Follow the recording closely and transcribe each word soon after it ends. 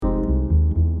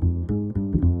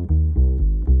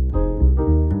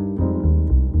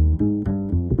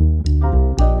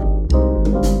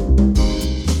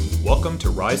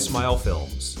Rise Smile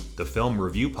Films, the film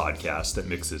review podcast that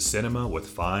mixes cinema with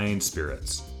fine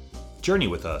spirits. Journey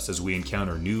with us as we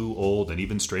encounter new, old, and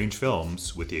even strange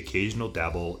films with the occasional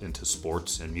dabble into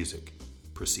sports and music.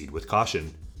 Proceed with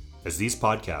caution, as these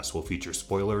podcasts will feature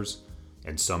spoilers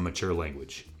and some mature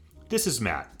language. This is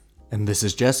Matt. And this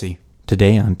is Jesse.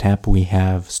 Today on tap we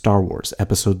have Star Wars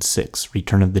Episode 6,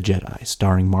 Return of the Jedi,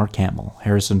 starring Mark Hamill,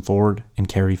 Harrison Ford, and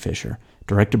Carrie Fisher,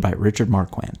 directed by Richard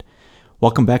Marquand.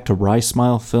 Welcome back to Rise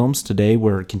Smile Films. Today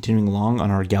we're continuing along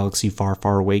on our Galaxy Far,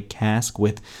 Far Away cast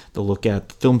with the look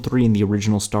at Film 3 in the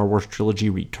original Star Wars trilogy,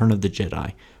 Return of the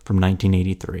Jedi, from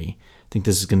 1983. I think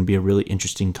this is going to be a really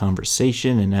interesting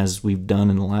conversation, and as we've done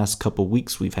in the last couple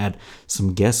weeks, we've had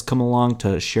some guests come along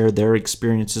to share their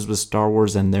experiences with Star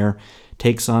Wars and their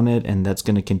takes on it, and that's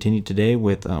going to continue today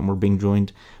with we're being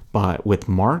joined with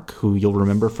Mark, who you'll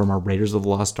remember from our Raiders of the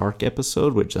Lost Ark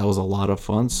episode, which that was a lot of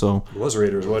fun. So It was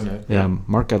Raiders, wasn't it? Yeah,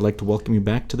 Mark, I'd like to welcome you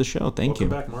back to the show. Thank you.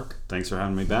 Welcome back, Mark. Thanks for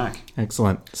having me back.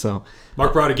 Excellent. So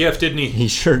Mark brought a gift, didn't he? he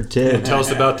sure did. Tell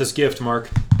us about this gift, Mark.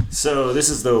 So this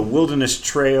is the Wilderness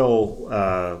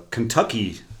Trail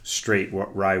Kentucky Straight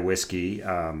Rye Whiskey.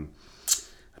 I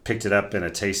picked it up in a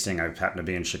tasting. I happened to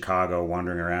be in Chicago,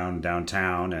 wandering around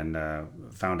downtown, and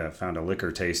found a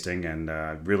liquor tasting, and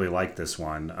really liked this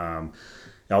one.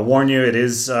 I'll warn you, it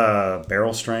is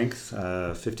barrel strength,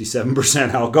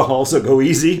 57% alcohol, so go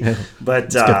easy. But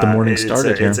Let's get the morning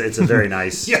started here. It's a very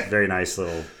nice, very nice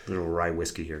little rye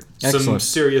whiskey here. Some Excellent.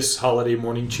 serious holiday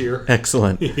morning cheer.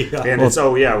 Excellent. Yeah.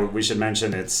 And we should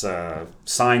mention it's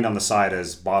signed on the side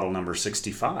as bottle number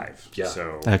 65. Yeah.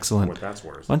 So Excellent. what that's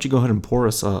worth. Why don't you go ahead and pour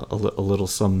us a little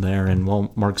some there? And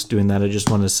while Mark's doing that, I just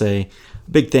want to say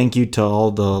a big thank you to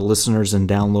all the listeners and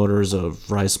downloaders of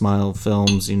Rise Smile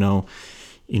Films. You know,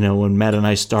 when Matt and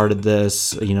I started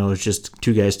this, it was just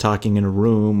two guys talking in a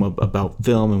room about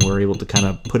film, and we were able to kind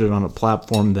of put it on a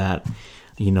platform that,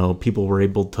 people were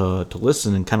able to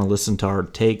listen and kind of listen to our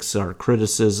takes, our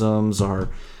criticisms, our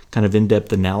kind of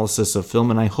in-depth analysis of film,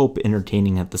 and I hope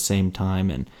entertaining at the same time.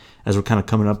 And as we're kind of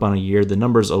coming up on a year, the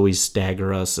numbers always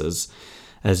stagger us as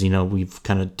we've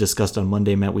kind of discussed on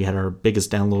Monday, Matt. We had our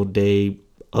biggest download day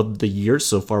of the year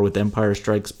so far with Empire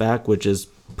Strikes Back, which is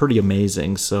pretty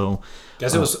amazing. So,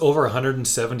 Guys, it was over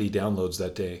 170 downloads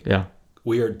that day. yeah,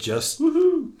 We are just...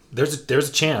 There's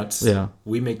a chance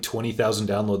we make 20,000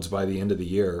 downloads by the end of the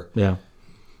year. yeah.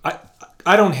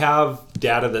 I don't have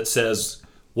data that says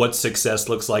what success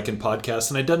looks like in podcasts,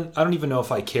 and I don't even know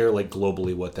if I care like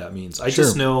globally what that means. I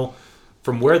just know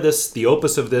from where the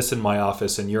opus of this in my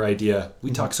office and your idea,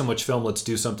 we talk so much film, let's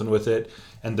do something with it.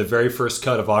 And the very first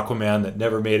cut of Aquaman that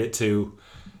never made it to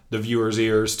the viewer's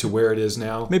ears to where it is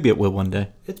now. Maybe it will one day.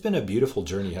 It's been a beautiful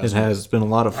journey, It hasn't it? has. It's been a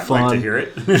lot of I'd fun. like to hear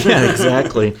it. Yeah,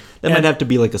 exactly. That might have to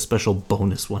be like a special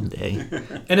bonus one day.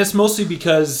 And it's mostly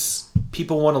because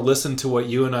people want to listen to what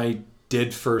you and I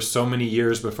did for so many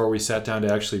years before we sat down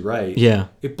to actually write. Yeah.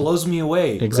 It blows me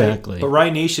away. Exactly. Right? But Rye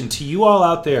Nation, to you all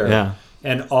out there, Yeah.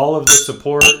 and all of the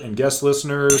support and guest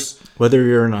listeners, Whether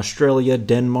you're in Australia,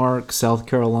 Denmark, South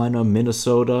Carolina,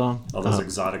 Minnesota. All those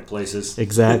exotic places.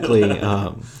 Exactly.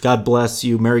 God bless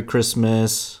you. Merry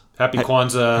Christmas. Happy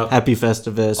Kwanzaa, Happy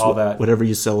Festivus. All that. Whatever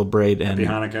you celebrate. And Happy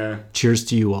Hanukkah. cheers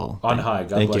to you all. on high. God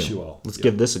Thank bless you all. Let's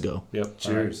give this a go. Yep.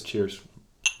 Cheers. All right. Cheers.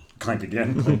 Clink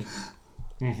again.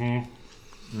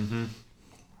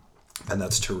 And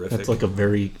that's terrific. That's like a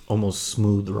very almost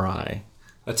smooth rye.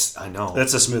 I know.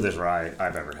 That's the smoothest rye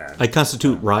I've ever had. I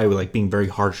constitute rye with like being very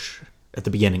harsh at the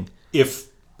beginning. If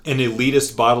an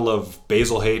elitist bottle of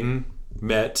Basil Hayden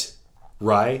met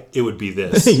rye, it would be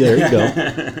this, Yeah, there you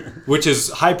go. which is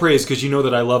high praise because you know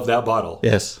that I love that bottle.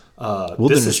 Yes. This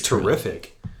Wilderness is Trail.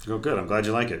 terrific. Oh, good. I'm glad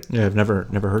you like it. Yeah, I've never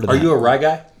heard of Are that. you a rye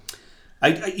guy?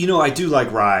 I do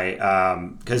like rye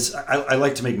because I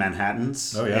like to make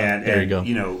Manhattans. Oh, yeah. And, There you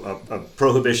go. A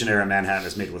Prohibition era Manhattan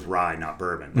is made with rye, not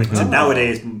bourbon. Like, so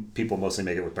nowadays, people mostly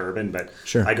make it with bourbon, but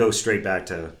Sure. I go straight back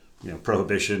to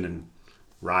Prohibition and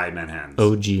rye Manhattans.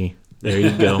 OG. There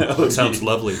you go. That sounds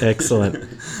lovely. Excellent.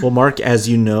 Well, Mark, as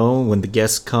you know, when the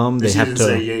guests come, they She have didn't to.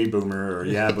 say yay boomer or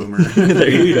yeah boomer. There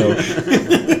you go.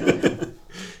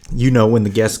 When the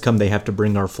guests come, they have to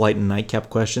bring our flight and nightcap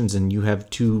questions, and you have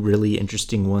two really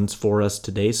interesting ones for us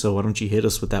today. So why don't you hit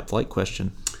us with that flight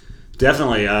question?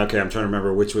 Definitely. Okay, I'm trying to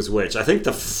remember which was which. I think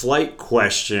the flight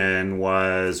question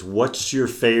was, what's your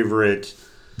favorite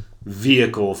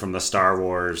vehicle from the Star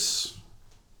Wars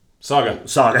Saga.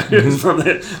 From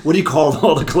what do you call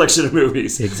all the collection of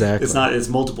movies? Exactly. It's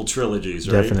multiple trilogies,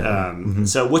 right? Definitely.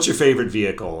 So what's your favorite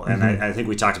vehicle? And I think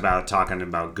we talking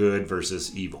about good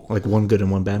versus evil. Like one good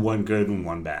and one bad? One good and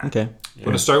one bad. Okay.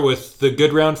 Want to start with the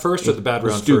good round first or the bad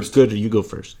Let's round do first? good, or you go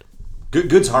first.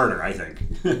 Good's harder, I think.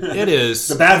 It is.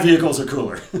 The bad vehicles are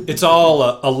cooler. It's all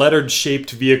a lettered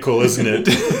shaped vehicle, isn't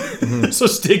it? So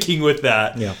sticking with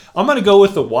that, Yeah. I'm going to go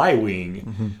with the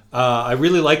Y-wing. I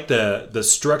really like the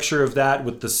structure of that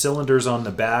with the cylinders on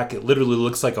the back. It literally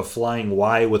looks like a flying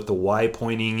Y with the Y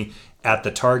pointing at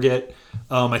the target.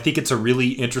 I think it's a really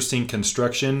interesting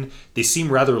construction. They seem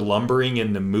rather lumbering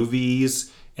in the movies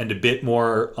and a bit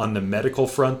more on the medical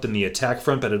front than the attack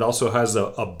front, but it also has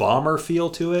a bomber feel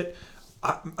to it.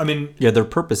 I mean, Yeah, their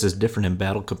purpose is different in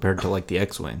battle compared to like the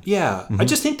X-wing. yeah, I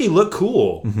just think they look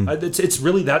cool. It's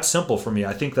really that simple for me.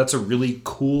 I think that's a really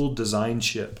cool design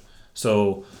ship.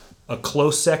 So a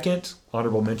close second,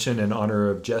 honorable mention in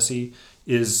honor of Jesse,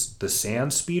 is the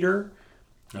Sand Speeder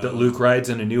that Luke rides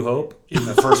in A New Hope. In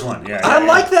the first one, yeah. I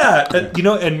like that.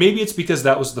 And maybe it's because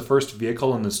that was the first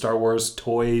vehicle in the Star Wars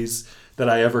toys that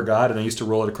I ever got, and I used to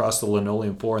roll it across the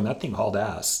linoleum floor, and that thing hauled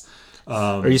ass.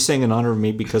 Are you saying in honor of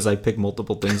me because I pick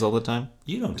multiple things all the time?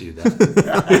 You don't do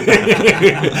that.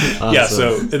 Yeah,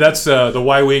 so that's the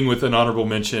Y-wing with an honorable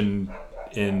mention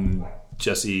in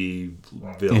Jesseville.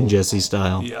 In Jesse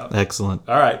style. Yeah. Excellent.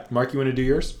 All right, Mark, you want to do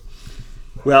yours?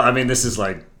 Well, I mean, this is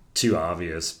like too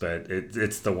obvious, but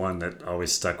it's the one that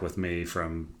always stuck with me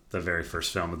from the very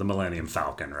first film of the Millennium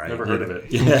Falcon, right? Never heard of it.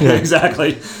 Yeah,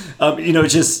 exactly.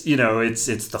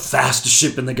 It's the fastest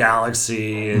ship in the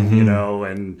galaxy, and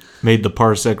and Made the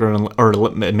parsec run, or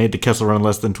made the Kessel run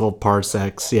less than 12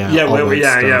 parsecs. Yeah. All that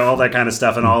stuff. all that kind of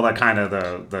stuff, and all that kind of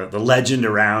the legend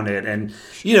around it, and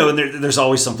and there's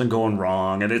always something going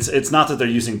wrong, and it's not that they're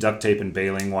using duct tape and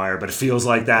baling wire, but it feels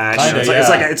like that.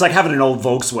 It's like having an old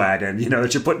Volkswagen,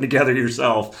 that you're putting together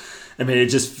yourself. I mean, it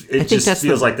just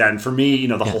feels like that. And for me,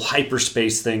 the whole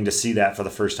hyperspace thing, to see that for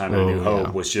the first time in A New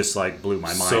Hope was just like blew my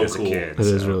mind So as cool. a kid. It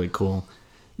is really cool.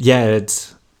 Yeah,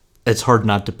 it's hard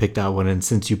not to pick that one, and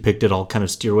since you picked it, I'll kind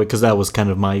of steer away because that was kind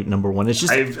of my number one. It's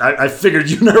just I figured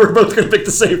you and I were both going to pick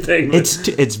the same thing. But.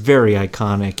 it's very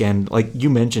iconic, and like you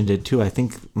mentioned it too. I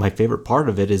think my favorite part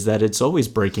of it is that it's always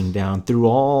breaking down through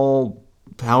all.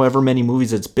 However many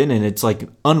movies it's been in, it's like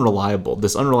unreliable.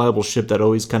 This unreliable ship that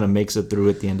always kind of makes it through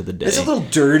at the end of the day. It's a little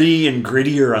dirty and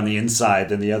grittier on the inside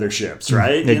than the other ships,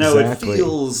 right? Exactly. It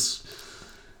feels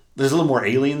there's a little more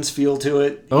Aliens feel to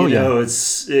it.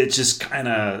 It's just kind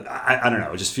of I don't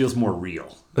know. It just feels more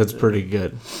real. That's pretty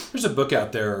good. There's a book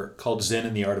out there called Zen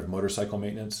and the Art of Motorcycle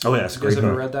Maintenance. Oh yeah, it's a You guys great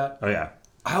ever book. read that? Oh yeah.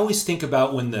 I always think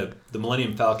about when the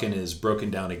Millennium Falcon is broken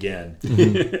down again,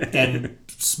 and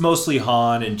it's mostly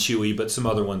Han and Chewie, but some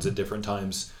other ones at different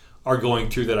times are going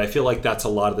through that. I feel like that's a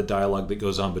lot of the dialogue that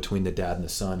goes on between the dad and the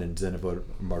son and Zen about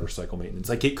motorcycle maintenance.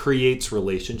 Like it creates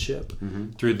relationship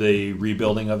through the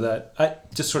rebuilding of that. I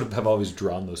just sort of have always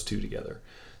drawn those two together.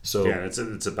 So Yeah,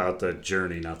 it's about the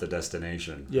journey, not the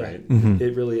destination. yeah, Right?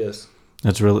 it really is.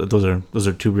 That's really those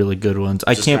are two really good ones.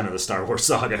 Just kind of the Star Wars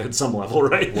saga at some level,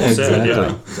 right? Well said, Exactly.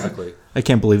 yeah, exactly. I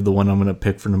can't believe the one I'm going to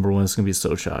pick for number one is going to be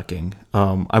so shocking.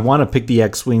 I want to pick the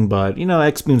X-Wing, but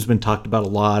X-Wing's been talked about a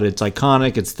lot. It's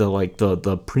iconic. It's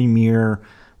the premier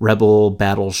rebel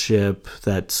battleship.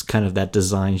 That's kind of that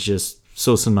design's just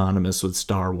so synonymous with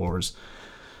Star Wars.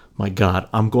 My God,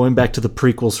 I'm going back to the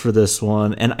prequels for this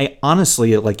one, and I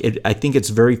honestly I think it's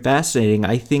very fascinating.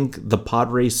 I think the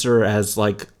pod racer as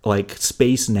like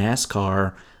space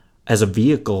NASCAR as a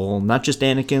vehicle, not just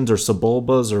Anakin's or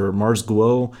Sebulba's or Mars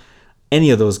Guo, any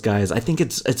of those guys. I think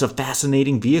it's a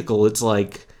fascinating vehicle. It's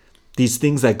like these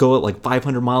things that go at like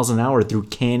 500 miles an hour through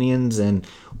canyons and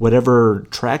whatever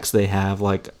tracks they have.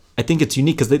 Like I think it's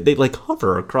unique because they like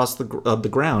hover across the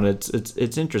ground.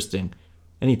 It's interesting.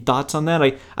 Any thoughts on that?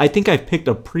 I think I've picked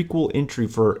a prequel entry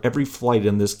for every flight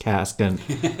in this cast, and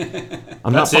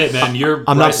That's it, man. Your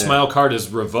Bryce Smile card is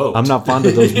revoked. I'm not fond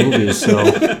of those movies, so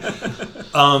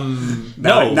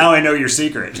Now I know your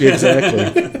secret.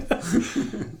 exactly.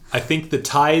 I think the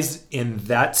ties in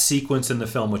that sequence in the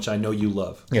film, which I know you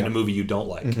love, in a movie you don't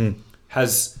like,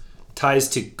 has ties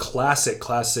to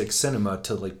classic cinema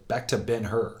to like back to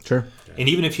Ben-Hur. Sure. And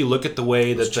even if you look at the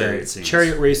way that chariot the scenes.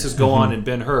 chariot races go on in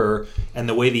Ben-Hur and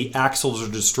the way the axles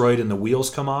are destroyed and the wheels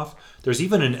come off, there's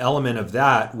even an element of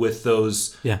that with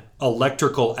those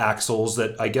electrical axles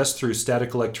that I guess through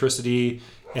static electricity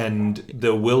and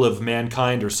the will of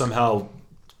mankind are somehow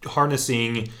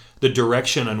harnessing the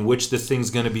direction on which this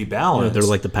thing's going to be balanced. They're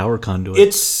like the power conduit.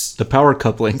 It's the power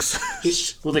couplings.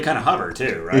 Well, they kind of hover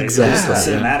too, right? Exactly.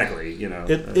 Cinematically,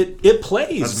 it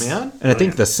plays, man. And I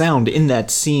think the sound in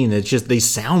that scene, it's just, they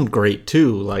sound great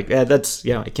too. Like I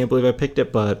can't believe I picked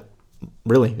it, but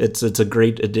really, it's a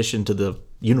great addition to the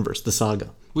universe, the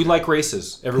saga. We like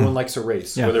races. Everyone likes a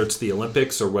race, whether it's the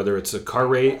Olympics or whether it's a car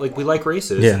race. Like we like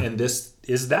races, and this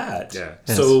is that. Yeah.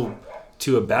 So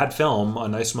to a bad film, a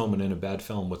nice moment in a bad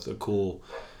film with a cool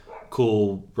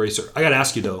racer. I gotta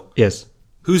ask you though. Yes.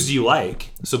 Whose do you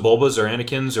like? Sebulba's or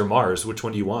Anakin's or Mars? Which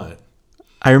one do you want?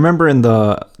 I remember in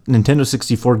the Nintendo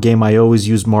 64 game, I always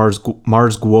used Mars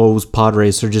Guo's Pod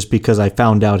Racer just because I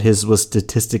found out his was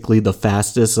statistically the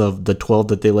fastest of the 12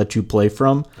 that they let you play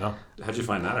from. Oh, how'd you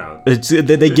find that out?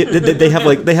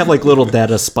 They have like little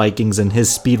data spikings, and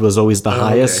his speed was always the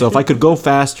highest. Okay. So if I could go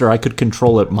faster, I could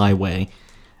control it my way.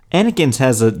 Anakin's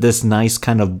has this nice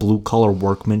kind of blue collar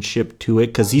workmanship to it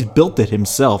because he's built it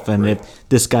himself, and if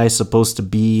this guy's supposed to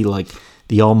be like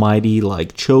the almighty,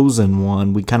 like, chosen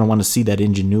one, we kind of want to see that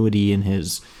ingenuity in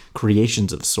his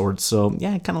creations of sorts. So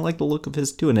yeah, I kind of like the look of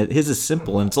his too, and his is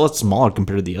simple and it's a lot smaller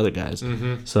compared to the other guys.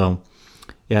 So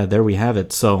yeah, there we have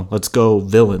it. So let's go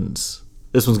villains.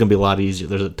 This one's gonna be a lot easier.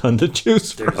 There's a ton to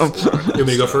choose from. You want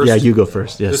me to go first? Yeah, you go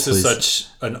first. Yes, This please. is such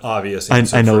an obvious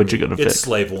answer. I know for what me. you're gonna pick. It's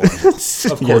Slave One.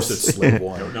 Of course, it's Slave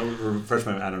One. No, refresh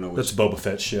my. I don't know which. That's Boba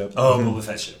Fett's ship. Oh, Boba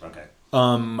Fett ship. Okay.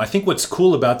 I think what's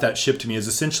cool about that ship to me is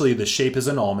essentially the shape is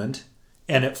an almond,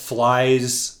 and it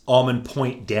flies almond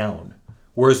point down.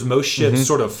 Whereas most ships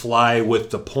sort of fly with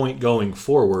the point going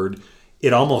forward,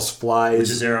 it almost flies. Which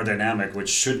is aerodynamic, which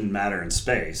shouldn't matter in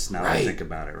space. Now that I think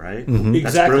about it, right? Exactly.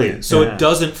 That's brilliant. So Yeah. it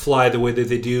doesn't fly the way that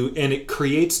they do, and it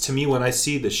creates to me when I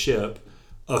see the ship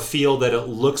a feel that it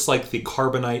looks like the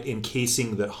carbonite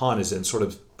encasing that Han is in, sort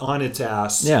of on its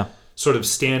ass, sort of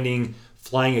standing,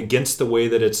 flying against the way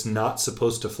that it's not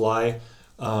supposed to fly.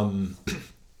 I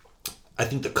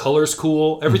think the color's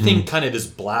cool. Everything kind of is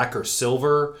black or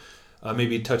silver,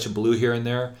 maybe a touch of blue here and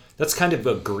there. That's kind of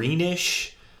a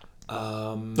greenish.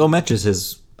 Well, matches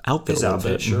his outfit His a little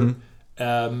outfit, bit. sure.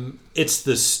 It's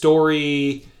the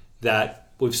story that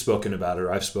we've spoken about it,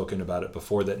 or I've spoken about it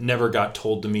before, that never got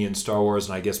told to me in Star Wars,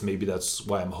 and I guess maybe that's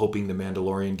why I'm hoping the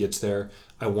Mandalorian gets there.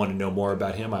 I want to know more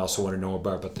about him. I also want to know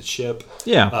more about the ship.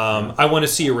 Yeah. I want to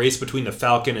see a race between the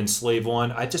Falcon and Slave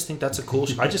One. I just think that's a cool.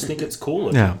 I just think it's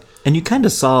cool. Yeah, and you kind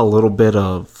of saw a little bit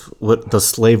of what the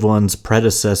Slave One's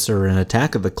predecessor in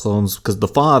Attack of the Clones, because the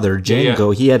father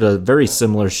Jango, he had a very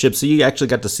similar ship, so you actually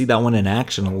got to see that one in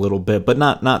action a little bit, but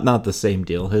not the same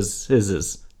deal. His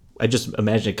is. I just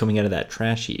imagine it coming out of that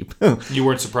trash heap. You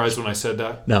weren't surprised when I said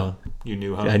that? No, You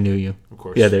knew, huh? I knew you. Of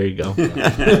course. Yeah, there you go.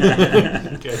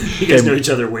 Okay. You guys know each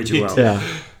other way too well. Yeah.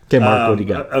 Okay, Mark, what do you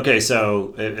got? Okay,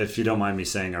 so if you don't mind me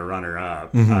saying a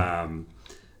runner-up,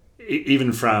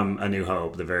 even from A New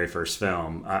Hope, the very first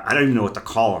film, I don't even know what to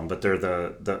call them, but they're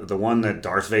the one that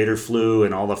Darth Vader flew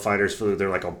and all the fighters flew. They're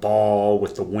like a ball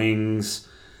with the wings.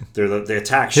 They're the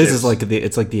attack ships. His is like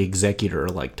the Executor,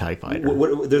 like TIE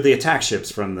Fighter. They're the attack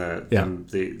ships from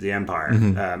the Empire,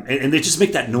 and they just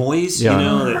make that noise. Yeah. You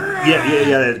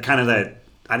know, that kind of that.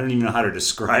 I don't even know how to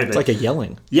describe it. It's like a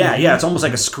yelling. Yeah, it's almost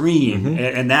like a scream,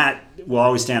 and that will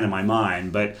always stand in my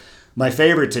mind. But my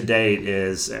favorite to date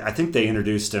is, I think they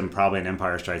introduced him probably in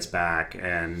Empire Strikes Back,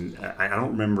 and I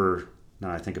don't remember. Now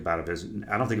I think about it,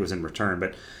 I don't think it was in Return,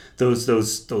 but those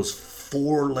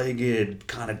four-legged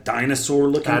kind of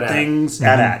dinosaur-looking things. The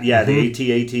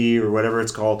AT-AT or whatever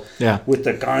it's called. Yeah. With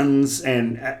the guns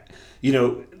and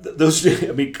those.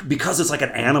 I mean, because it's like an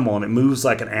animal and it moves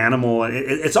like an animal, and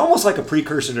it's almost like a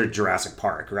precursor to Jurassic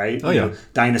Park, right? Oh, yeah.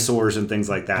 Dinosaurs and things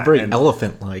like that. Very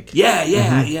elephant-like. Yeah.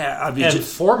 I mean, And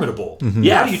formidable.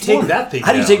 yeah. How do you take that thing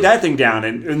How do you down? take that thing down?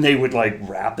 And they would like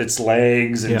wrap its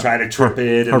legs and try to trip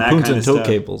it and Harpoons that kind and of tow stuff.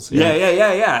 cables.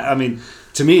 Yeah. I mean,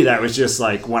 to me, that was just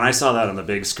like, when I saw that on the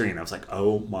big screen, I was like,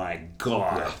 oh my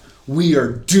God, we are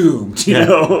doomed. You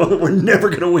know, we're never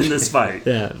going to win this fight.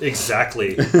 Yeah.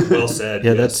 Exactly. Well said.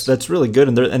 Yeah, yes. that's really good,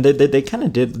 and they kind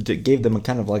of gave them a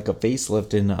kind of like a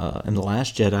facelift in the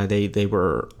Last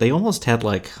Jedi. They almost had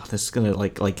like, this is gonna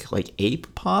like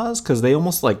ape paws, because they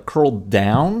almost like curled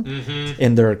down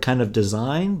in their kind of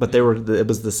design, but it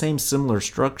was the same similar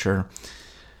structure.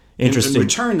 Interesting. In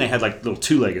Return, they had like little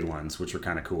two-legged ones, which were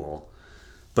kind of cool,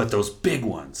 but those big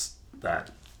ones that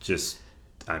just,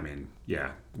 I mean,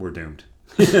 yeah, we're doomed.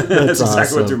 That's exactly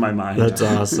awesome. what through my mind. That's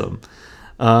awesome.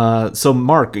 So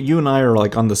Mark, you and I are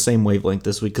like on the same wavelength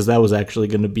this week, because that was actually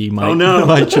going to be my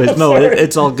my choice. No,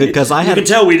 it's all good, because I You had can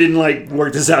tell we didn't like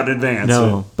work this out in advance.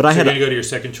 no, but I So had you're going to go to your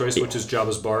second choice, which is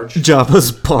Jabba's barge.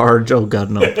 Jabba's barge. Oh God,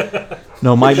 no,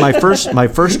 no. My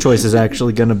first choice is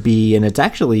actually going to be, and it's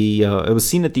actually it was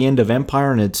seen at the end of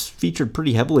Empire, and it's featured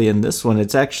pretty heavily in this one.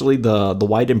 It's actually the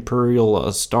White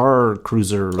Imperial Star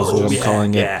Cruiser, is what I'm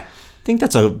calling it. Yeah. I think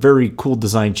that's a very cool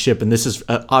designed ship, and this is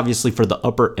obviously for the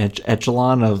upper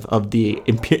echelon of the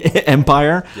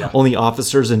Empire. Yeah. Only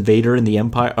officers and Vader and the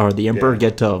Empire or the Emperor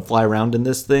get to fly around in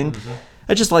this thing.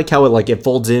 I just like how it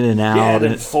folds in and out. Yeah, and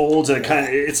and it folds and it kind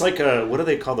of, it's like what do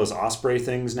they call those Osprey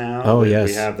things now? Oh, That yes.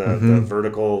 We have the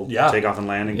vertical takeoff and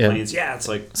landing Yeah. planes. Yeah, it's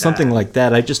like something that. like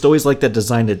that. I just always like that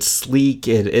design. It's sleek.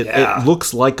 It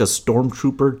looks like a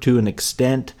stormtrooper to an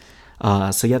extent.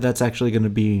 So yeah, that's actually going to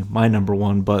be my number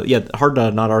one. But yeah, hard to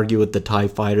not argue with the TIE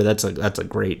Fighter. That's a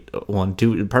great one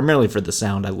too. Primarily for the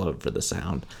sound. I love it for the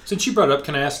sound. Since you brought it up,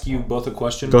 can I ask you both a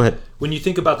question? Go ahead. When you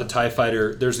think about the TIE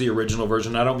Fighter, there's the original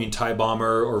version. I don't mean TIE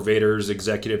Bomber or Vader's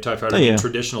executive TIE Fighter. I mean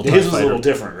traditional TIE His was Fighter. a little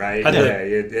different, right? Had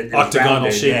it octagonal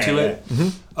rounded, shape to it.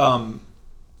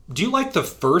 Do you like the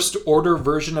first order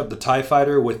version of the TIE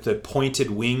Fighter with the pointed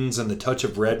wings and the touch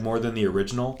of red more than the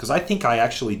original? Because I think I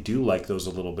actually do like those a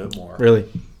little bit more. Really?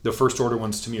 The first order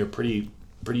ones to me are pretty,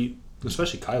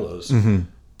 especially Kylo's,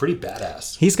 pretty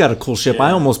badass. He's got a cool ship.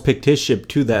 I almost picked his ship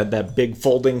too. That big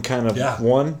folding kind of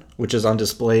one, which is on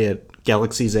display at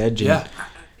Galaxy's Edge. Yeah.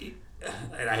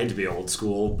 I hate to be old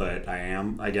school, but I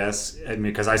am, I guess. I mean,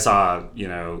 because I saw,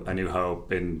 A New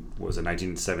Hope in, what was it,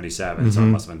 1977? So it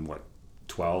must have been,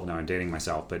 12? Now I'm dating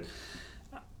myself. But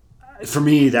for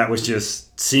me, that was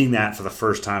just, seeing that for the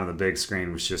first time on the big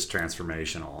screen was just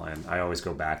transformational. And I always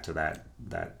go back to that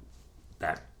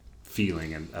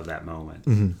feeling of that moment.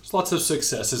 There's lots of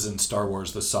successes in Star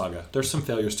Wars, the saga. There's some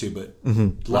failures too, but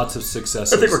lots of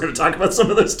successes. I think we're going to talk about some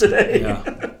of those today. Yeah.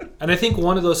 And I think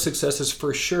one of those successes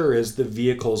for sure is the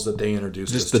vehicles that they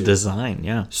introduced us Just the to. design,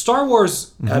 yeah. Star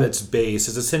Wars at its base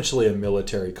is essentially a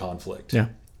military conflict. Yeah.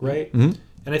 Right?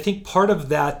 And I think part of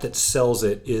that sells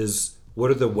it is what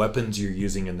are the weapons you're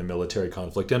using in the military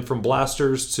conflict. And from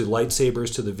blasters to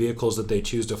lightsabers to the vehicles that they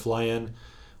choose to fly in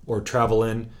or travel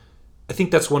in, I think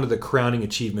that's one of the crowning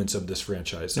achievements of this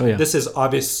franchise. Oh, yeah. This is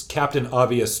obvious, Captain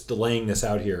Obvious laying this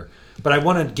out here. But I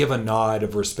want to give a nod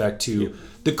of respect to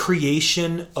the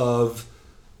creation of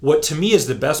what to me is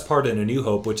the best part in A New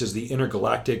Hope, which is the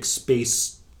intergalactic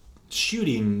space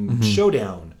shooting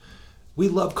showdown. We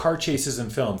love car chases in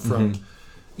film, from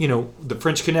the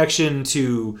French Connection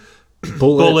to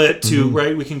Bullet to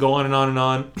right. We can go on and on and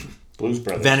on. Blues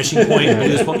Brothers, Vanishing Point,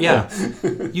 Blues Point. Yeah,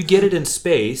 you get it in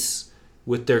space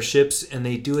with their ships, and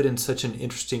they do it in such an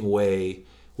interesting way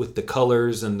with the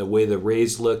colors and the way the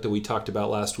rays look that we talked about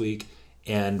last week.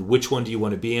 And which one do you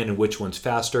want to be in, and which one's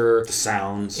faster? The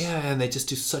sounds. Yeah, and they just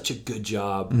do such a good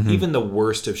job. Even the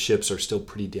worst of ships are still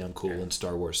pretty damn cool in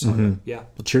Star Wars. So, yeah.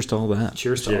 Well, cheers to all that.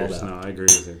 Cheers to all that. No, I agree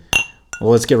with you. Well,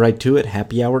 let's get right to it.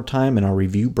 Happy hour time and our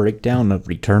review breakdown of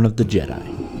Return of the Jedi.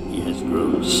 He has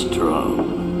grown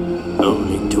strong.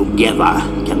 Only together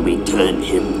can we turn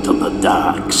him to the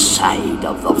dark side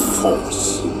of the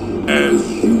Force.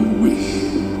 As you wish.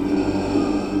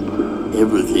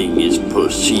 Everything is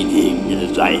proceeding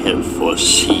as I have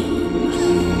foreseen.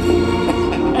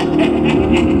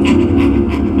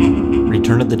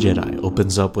 Return of the Jedi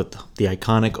opens up with the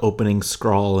iconic opening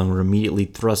scroll, and we're immediately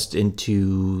thrust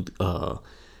into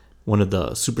one of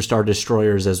the superstar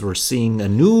destroyers as we're seeing a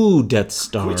new Death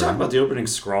Star. Can we talk about the opening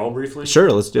scroll briefly?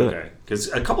 Sure, let's do it. Okay,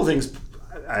 because a couple things,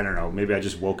 I don't know, maybe I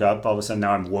just woke up all of a sudden.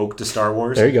 Now I'm woke to Star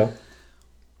Wars. There you go.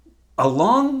 A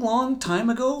long time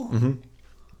ago?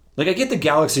 Like, I get the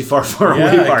galaxy far, far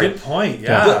away part. Good point.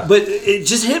 Yeah. But it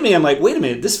just hit me. I'm like, wait a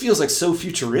minute, this feels like so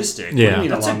futuristic. Yeah. What do you mean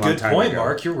That's a long good time point, ago?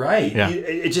 Mark. You're right. Yeah.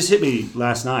 It just hit me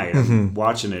last night. I'm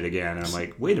watching it again, and I'm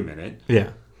like, wait a minute.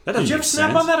 Yeah. That doesn't Did you ever make snap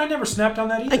sense. on that? I never snapped on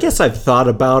that either. I guess I've thought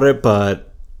about it,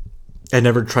 but I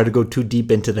never try to go too deep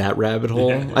into that rabbit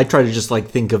hole. I try to just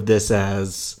think of this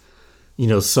as,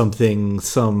 some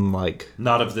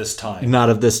Not of this time.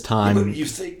 not of this time, But you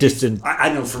think distant.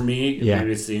 I know for me, Yeah.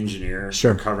 maybe it's the engineer,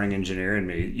 Sure. recovering engineer in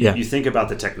me. Yeah. You think about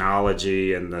the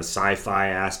technology and the sci-fi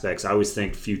aspects. I always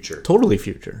think future. Totally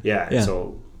future. Yeah.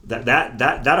 So that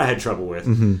I had trouble with.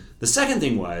 The second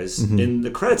thing was in the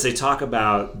credits they talk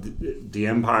about the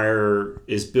Empire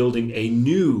is building a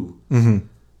new,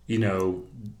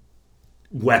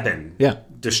 weapon, Yeah.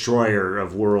 destroyer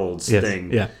of worlds Yes.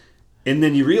 thing. Yeah. And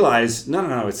then you realize,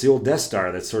 no, it's the old Death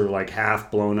Star that's sort of half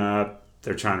blown up.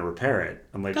 They're trying to repair it.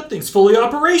 I'm like, That thing's fully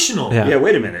operational. Yeah. yeah,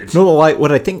 wait a minute. No,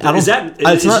 what I think I don't. Is that-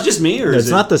 it's is it just me, or it's is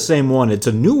it- not the same one? It's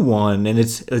a new one, and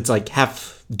it's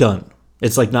half done.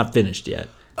 It's not finished yet.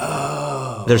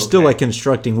 Oh, they're still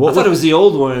constructing. I thought it was the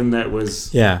old one that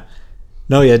was. Yeah.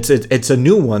 No, yeah, it's a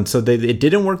new one. So it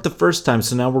didn't work the first time.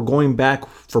 So now we're going back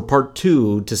for part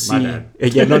 2 to see. bad.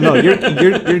 Yeah, no,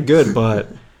 you're good, but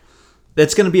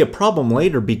that's going to be a problem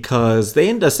later because they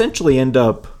essentially end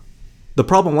up. The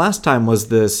problem last time was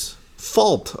this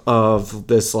fault of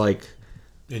this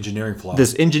Engineering flaw.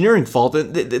 this engineering fault.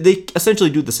 And they essentially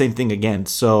do the same thing again.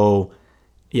 So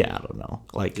yeah, I don't know.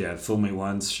 Like, Yeah, fool me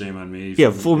once, shame on me.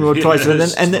 yeah, fool me twice, and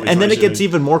then it gets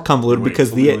even more convoluted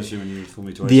because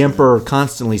the Emperor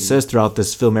constantly says throughout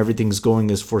this film everything's going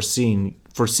as foreseeing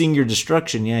your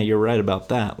destruction. Yeah, you're right about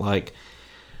that. Like,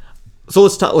 so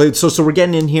let's talk. Like, so we're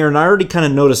getting in here, and I already kind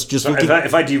of noticed just looking.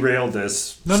 If I derailed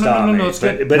this, No, it's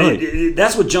good. But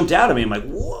that's what jumped out at me. I'm like,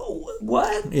 whoa,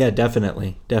 what? Yeah,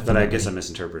 definitely. But I guess I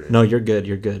misinterpreted. No, you're good.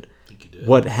 You're good.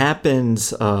 What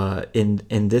happens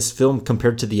in this film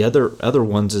compared to the other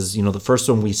ones is, the first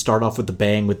one we start off with the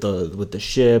bang with the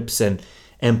ships and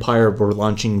Empire. We're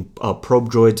launching probe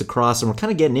droids across, and we're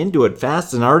kind of getting into it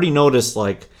fast. And I already noticed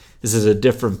like this is a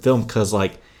different film because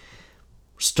like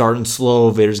starting slow.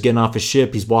 Vader's getting off his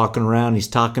ship. He's walking around. He's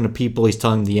talking to people. He's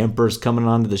telling the Emperor's coming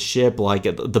onto the ship. Like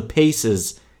the pace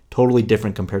is totally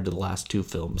different compared to the last two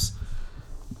films.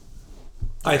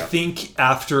 I think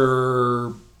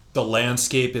after the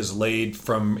landscape is laid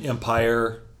from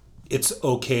Empire, it's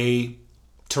okay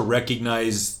to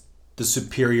recognize the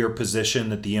superior position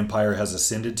that the Empire has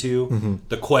ascended to. Mm-hmm.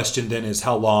 The question then is,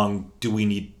 how long do we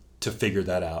need to figure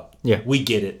that out? Yeah. We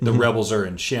get it. The rebels are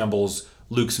in shambles.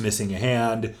 Luke's missing a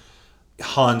hand.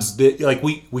 Han's,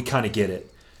 we kind of get it.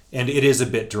 And it is a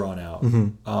bit drawn out.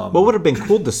 What would have been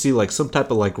cool to see like some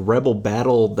type of like rebel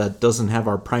battle that doesn't have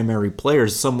our primary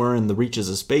players somewhere in the reaches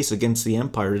of space against the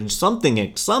Empire, and something.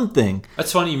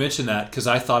 That's funny you mentioned that because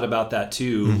I thought about that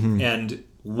too. And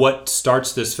what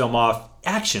starts this film off?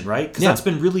 Action, right? Because that's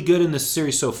been really good in this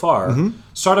series so far.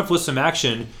 Start off with some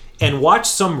action and watch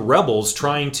some rebels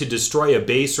trying to destroy a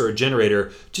base or a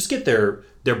generator just get their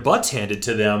butts handed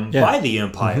to them by the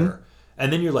Empire.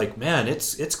 And then you're like, man,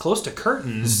 it's close to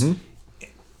curtains.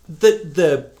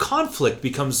 The conflict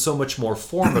becomes so much more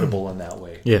formidable in that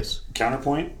way. Yes.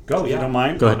 Counterpoint? Go, if yeah. you don't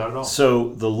mind? Go ahead. No, not at all. So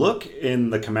the look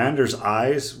in the commander's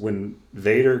eyes when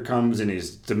Vader comes and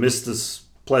he's dismissed this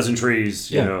pleasantries,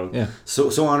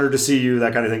 so honored to see you,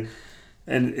 that kind of thing.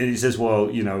 And he says, well,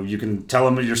 you can tell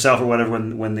him yourself or whatever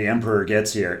when the Emperor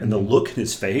gets here. And the look in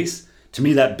his face, to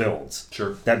me, that builds.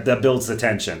 Sure. That builds the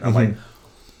tension. I'm like,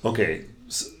 okay,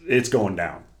 it's going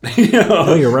down.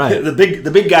 No, you're right.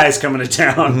 The big guy's coming to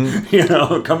town.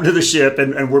 Coming to the ship,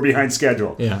 and we're behind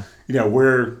schedule. Yeah.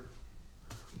 We're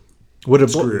what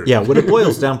screwed. it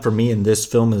boils down for me in this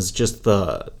film is just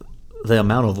the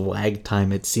amount of lag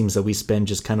time it seems that we spend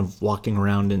just kind of walking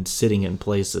around and sitting in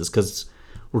places, because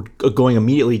we're going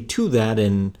immediately to that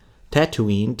in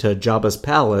Tatooine to Jabba's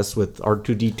palace with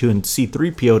R2-D2 and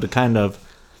C-3PO to kind of.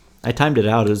 I timed it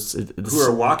out as who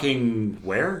are walking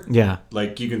where? Yeah,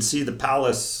 like you can see the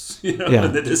palace, in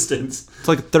the distance. It's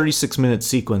like a 36-minute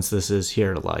sequence. This is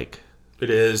here, like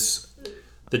it is.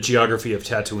 The geography of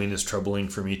Tatooine is troubling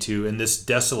for me too. In this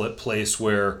desolate place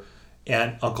where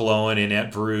Uncle Owen and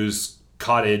Aunt Beru's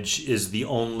cottage is the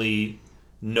only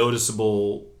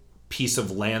noticeable piece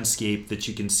of landscape that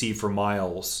you can see for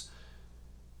miles.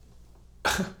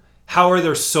 How are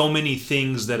there so many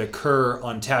things that occur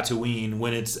on Tatooine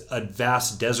when it's a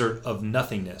vast desert of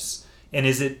nothingness? And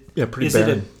is it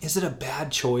barren. Is it a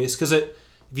bad choice? Because if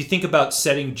you think about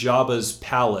setting Jabba's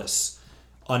palace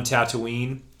on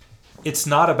Tatooine, it's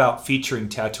not about featuring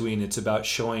Tatooine. It's about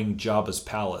showing Jabba's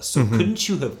palace. So couldn't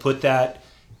you have put that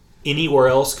anywhere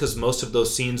else? Because most of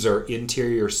those scenes are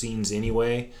interior scenes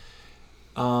anyway.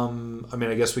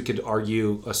 I guess we could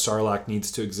argue a Sarlacc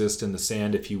needs to exist in the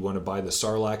sand if you want to buy the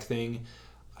Sarlacc thing.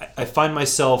 I find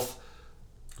myself...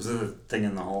 Was it the thing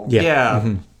in the hole?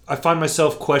 Yeah. I find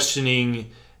myself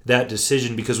questioning that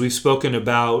decision because we've spoken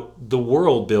about the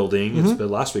world building. It's been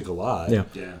last week a lot.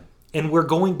 Yeah. And we're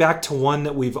going back to one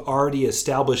that we've already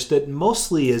established that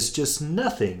mostly is just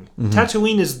nothing.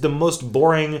 Tatooine is the most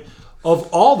boring of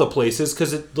all the places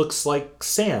because it looks like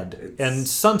sand and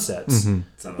sunsets.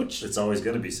 It's always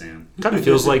going to be sand. Kind of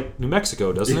feels like New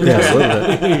Mexico, doesn't it? Yeah, a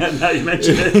little bit. Now you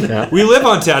mention it. Yeah. We live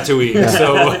on Tatooine,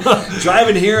 so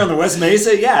Driving here on the West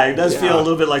Mesa, it does feel a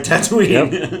little bit like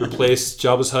Tatooine. replace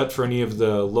Jabba's Hut for any of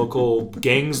the local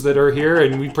gangs that are here,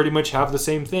 and we pretty much have the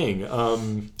same thing.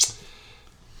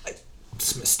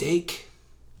 It's a mistake.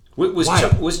 Was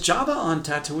Jabba on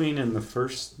Tatooine in the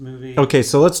first movie? Okay,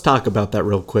 so let's talk about that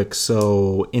real quick.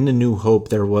 So in A New Hope,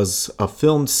 there was a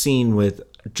filmed scene with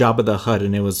Jabba the Hutt,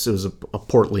 and it was a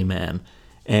portly man.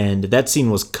 And that scene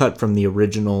was cut from the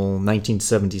original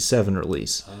 1977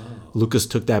 release. Oh. Lucas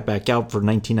took that back out for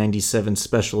 1997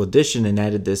 special edition and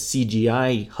added this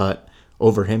CGI Hutt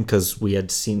over him because we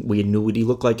knew what he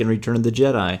looked like in Return of the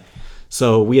Jedi.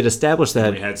 So we had established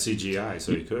that... We had CGI,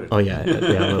 so he could. Oh,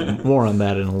 yeah. More on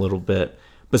that in a little bit.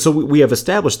 But so we have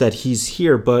established that he's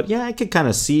here, but yeah, I could kind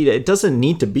of see it doesn't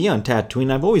need to be on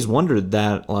Tatooine. I've always wondered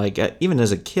that, like, even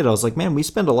as a kid, I was like, man, we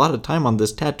spend a lot of time on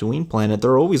this Tatooine planet.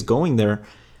 They're always going there.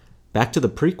 Back to the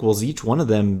prequels, each one of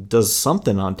them does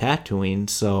something on Tatooine,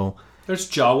 so... There's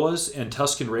Jawas and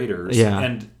Tusken Raiders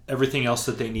and everything else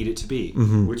that they need it to be.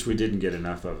 Mm-hmm. Which we didn't get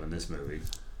enough of in this movie,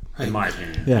 in my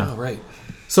opinion. Yeah. Oh, right.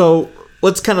 So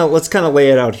let's kind of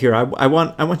lay it out here. I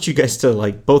want you guys to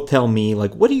like both tell me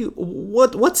like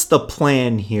what's the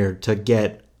plan here to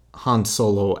get Han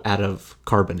Solo out of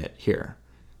Carbonite here?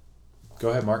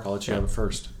 Go ahead, Mark. I'll let you have it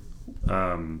first.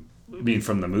 I mean,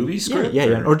 from the movie script?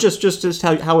 Yeah. Or just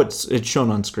how it's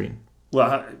shown on screen.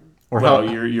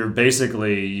 You're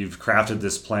basically, you've crafted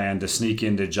this plan to sneak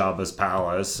into Jabba's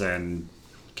palace, and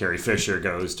Carrie Fisher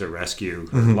goes to rescue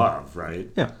her love, right?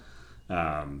 Yeah.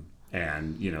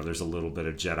 And, there's a little bit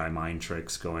of Jedi mind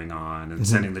tricks going on, and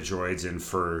sending the droids in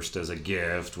first as a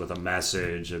gift with a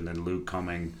message, and then Luke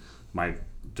coming. Am I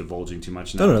divulging too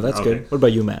much now? No, that's good. What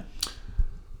about you, Matt?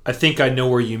 I think I know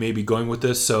where you may be going with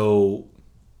this, so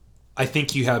I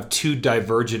think you have two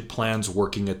divergent plans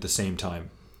working at the same time.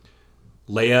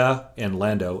 Leia and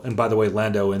Lando, and by the way,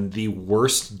 Lando in the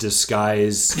worst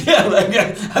disguise ever.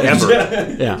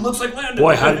 Yeah. It looks like Lando.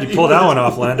 Boy, how did you pull that one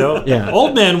off, Lando? Yeah.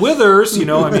 Old Man Withers,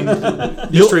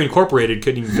 History Incorporated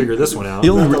couldn't even figure this one out.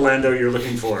 Not the Lando you're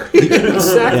looking for.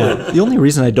 Exactly. Yeah. The only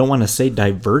reason I don't want to say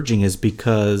diverging is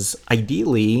because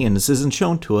ideally, and this isn't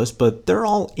shown to us, but they're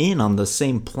all in on the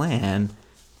same plan.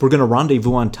 We're going to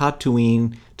rendezvous on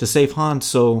Tatooine to save Han,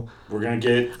 so We're going to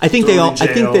get I think they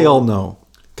all know.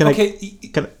 Can I,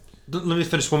 let me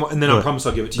finish one more, and then I promise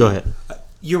I'll give it to go you. ahead.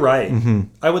 You're right.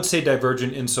 I would say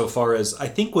divergent insofar as I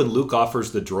think when Luke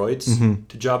offers the droids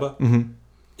to Jabba,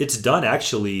 it's done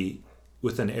actually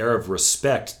with an air of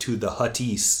respect to the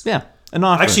Huttese. Yeah, an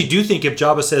offer. I actually do think if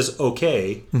Jabba says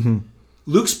okay,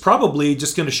 Luke's probably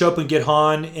just going to show up and get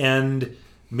Han, and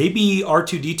maybe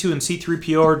R2-D2 and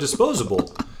C-3PO are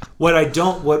disposable. When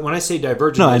I say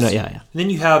divergent, no, I know, yeah. And then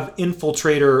you have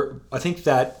Infiltrator. I think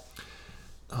that.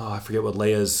 I forget what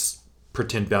Leia's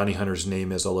pretend bounty hunter's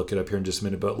name is. I'll look it up here in just a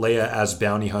minute. But Leia as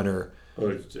bounty hunter,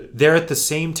 they're at the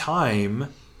same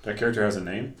time. That character has a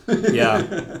name? Yeah,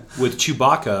 with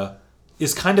Chewbacca,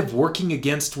 is kind of working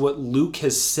against what Luke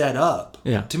has set up.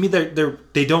 Yeah. To me,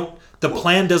 they don't. The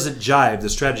plan doesn't jive. The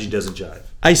strategy doesn't jive.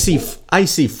 I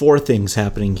see four things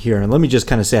happening here, and let me just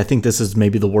kind of say I think this is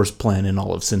maybe the worst plan in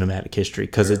all of cinematic history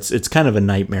because it's kind of a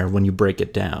nightmare when you break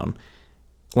it down.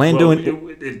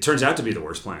 It turns out to be the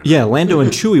worst plan. Yeah, Lando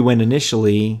and Chewie went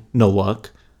initially, no luck.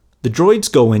 The droids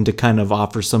go in to kind of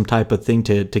offer some type of thing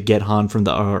to get Han from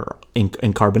the in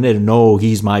Carbonite. No,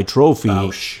 he's my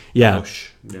trophy. Yeah.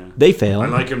 They fail. I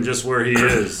like him just where he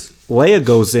is. Leia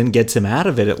goes in, gets him out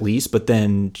of it at least, but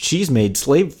then she's made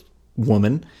slave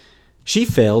woman. She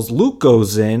fails. Luke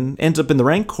goes in, ends up in the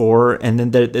Rancor, and then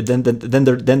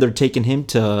they're taking him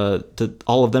to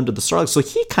all of them to the Sarlacc. So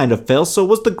he kind of fails. So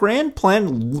was the grand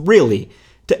plan really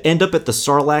to end up at the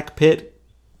Sarlacc pit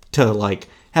to like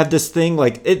have this thing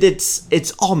like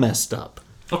it's all messed up?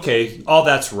 Okay, all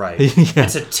that's right. Yeah.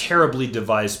 It's a terribly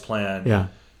devised plan. Yeah.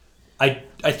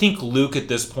 I think Luke at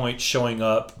this point showing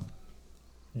up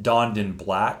donned in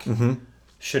black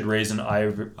should raise an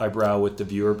eyebrow with the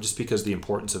viewer just because the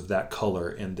importance of that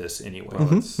color in this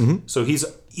anyway. So he's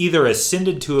either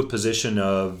ascended to a position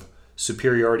of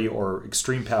superiority or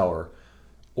extreme power,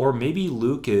 or maybe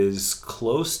Luke is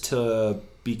close to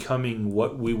becoming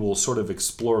what we will sort of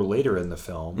explore later in the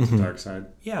film. Dark side.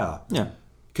 Yeah. Yeah.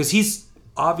 Because he's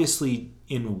obviously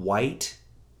in white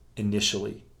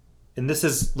initially. And this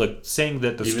is, saying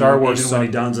that the Star Wars... Even when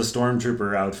he dons a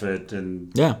stormtrooper outfit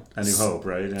in A New Hope,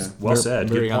 right? Yeah. Well said.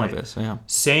 Very Good point. obvious, yeah.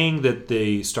 Saying that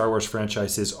the Star Wars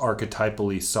franchise is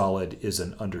archetypally solid is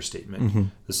an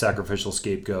understatement. The sacrificial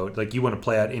scapegoat. You want to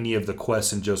play out any of the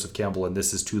quests in Joseph Campbell, and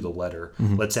this is to the letter.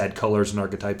 Let's add colors and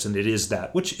archetypes, and it is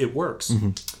that, which it works.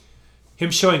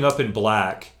 Him showing up in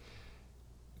black,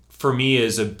 for me,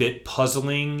 is a bit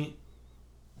puzzling.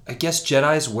 I guess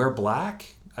Jedis wear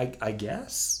black. I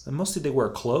guess. And mostly they wear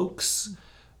cloaks.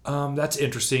 That's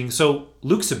interesting. So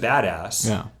Luke's a badass.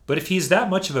 Yeah. But if he's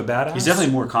that much of a badass... He's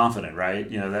definitely more confident, right?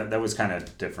 That was kind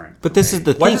of different. But this is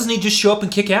the thing. Why doesn't he just show up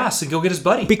and kick ass and go get his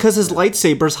buddy? Because his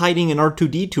lightsaber's hiding in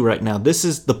R2-D2 right now. This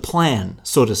is the plan,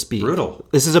 so to speak. Brutal.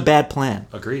 This is a bad plan.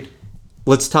 Agreed.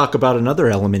 Let's talk about another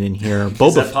element in here.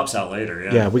 That pops out later,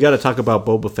 yeah. Yeah, we got to talk about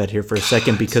Boba Fett here for a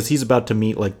second because he's about to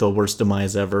meet the worst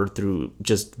demise ever through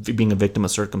just being a victim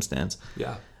of circumstance.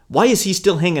 Yeah. Why is he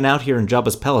still hanging out here in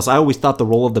Jabba's palace? I always thought the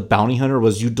role of the bounty hunter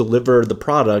was you deliver the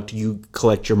product, you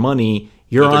collect your money,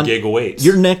 You're Another on gig awaits.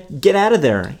 Your neck. Get out of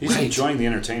there. He's enjoying the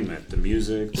entertainment, the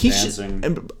music, the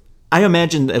dancing. I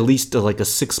imagine at least like a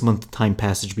 6-month time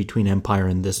passage between Empire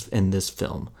and this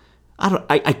film.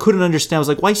 I couldn't understand. I was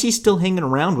like, why is he still hanging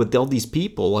around with all these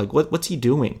people? Like, what's he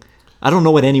doing? I don't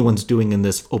know what anyone's doing in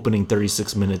this opening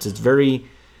 36 minutes.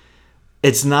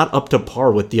 It's not up to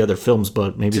par with the other films,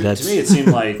 but maybe that's... To me, it seemed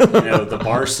like, the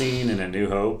bar scene in A New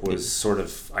Hope was sort of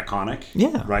iconic.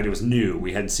 Yeah. Right? It was new.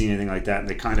 We hadn't seen anything like that, and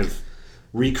they kind of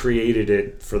recreated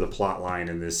it for the plot line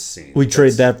in this scene. We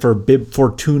trade that for Bib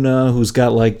Fortuna, who's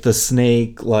got, like, the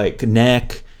snake, like,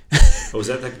 neck. Oh, was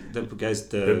that the guy's...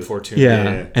 Bib Fortuna.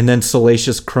 Yeah. And then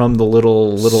Salacious Crumb, the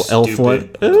little elf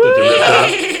one.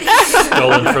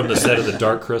 Stolen from the set of The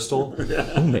Dark Crystal.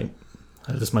 Oh, maybe.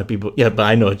 This might be, but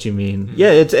I know what you mean. Yeah,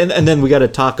 it's and then we got to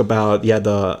talk about we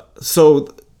got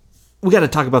to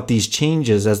talk about these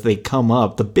changes as they come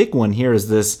up. The big one here is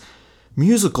this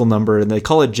musical number, and they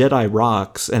call it Jedi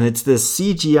Rocks, and it's this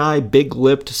CGI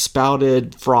big-lipped,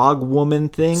 spouted frog woman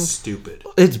thing. Stupid.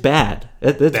 It's bad.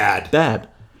 It's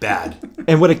bad.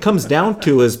 And what it comes down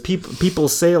to is people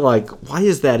say, like, why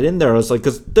is that in there? I was like,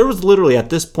 because there was literally at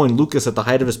this point Lucas at the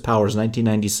height of his powers,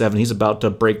 1997. He's about to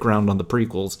break ground on the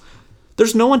prequels.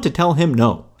 There's no one to tell him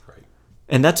no. Right.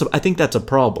 And I think that's a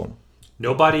problem.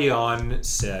 Nobody on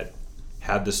set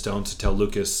had the stones to tell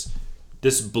Lucas,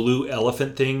 this blue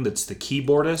elephant thing that's the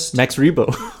keyboardist... Max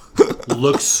Rebo.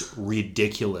 looks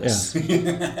ridiculous.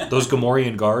 Yeah. Those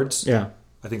Gamorrean guards... Yeah.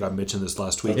 I think I mentioned this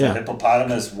last week. The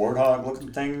hippopotamus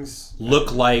warthog-looking things?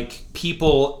 Look like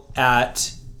people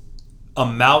at a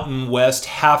Mountain West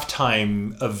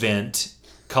halftime event,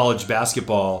 college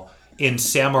basketball... in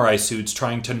samurai suits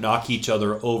trying to knock each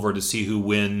other over to see who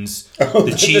wins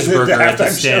the cheeseburger at the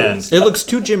stand. It looks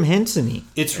too Jim Henson-y.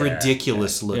 It's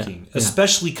ridiculous looking. Yeah.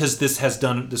 Especially because this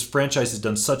franchise has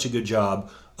done such a good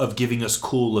job of giving us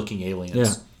cool looking aliens.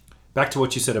 Yeah. Back to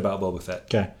what you said about Boba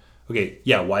Fett. Okay,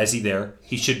 yeah, why is he there?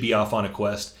 He should be off on a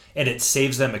quest. And it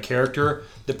saves them a character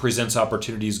that presents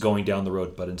opportunities going down the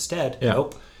road. But instead,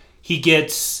 nope. He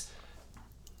gets...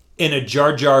 in a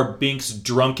Jar Jar Binks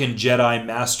drunken Jedi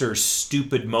Master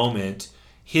stupid moment,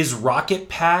 his rocket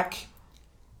pack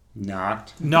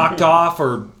knocked off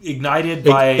or ignited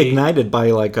by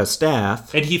like a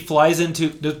staff, and he flies into.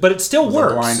 But it still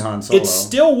works. Blind Han Solo. It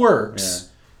still works. Yeah.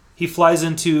 He flies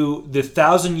into the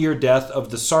 1,000-year death of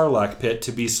the Sarlacc pit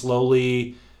to be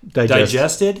slowly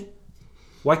digested.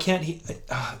 Why can't he,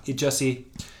 Jesse?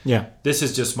 Yeah, this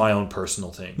is just my own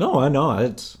personal thing. No, I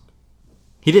know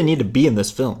he didn't need to be in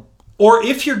this film. Or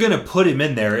if you're going to put him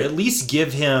in there, at least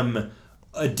give him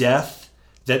a death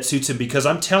that suits him. Because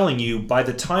I'm telling you, by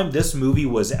the time this movie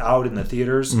was out in the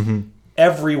theaters,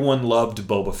 everyone loved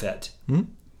Boba Fett.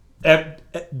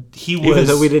 He was, even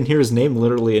though we didn't hear his name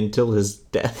literally until his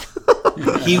death.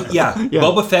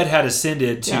 Boba Fett had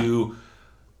ascended to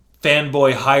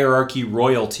fanboy hierarchy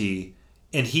royalty,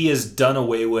 and he is done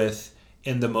away with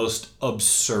in the most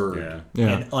absurd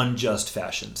and unjust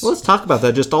fashions. Well, let's talk about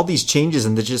that. Just all these changes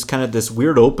and just kind of this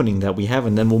weird opening that we have,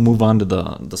 and then we'll move on to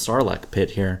the Sarlacc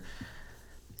pit here.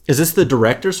 Is this the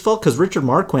director's fault? Because Richard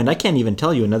Marquand, I can't even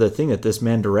tell you another thing that this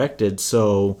man directed.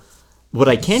 So what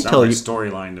I can tell you,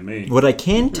 storyline to me. What I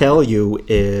can tell you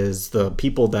is the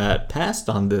people that passed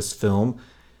on this film.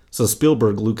 So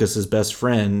Spielberg, Lucas's best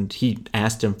friend, he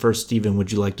asked him first, Steven,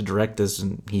 would you like to direct this?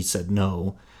 And he said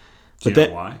no. Do you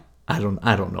know why? I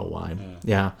don't know why.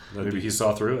 Yeah. Maybe he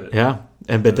saw through it. Yeah.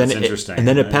 And then interesting.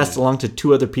 It passed along to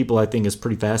two other people I think is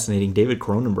pretty fascinating, David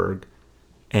Cronenberg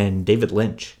and David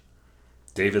Lynch.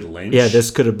 David Lynch? Yeah, this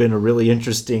could have been a really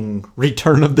interesting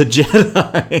Return of the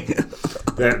Jedi.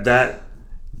 that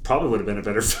probably would have been a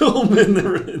better film in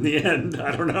the end.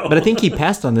 I don't know. But I think he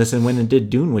passed on this and went and did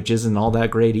Dune, which isn't all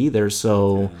that great either.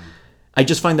 So I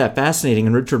just find that fascinating.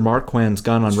 And Richard Marquand's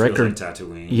gone on record. Like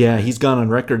Tatooine. Yeah, he's gone on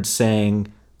record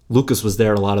saying Lucas was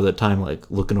there a lot of the time, like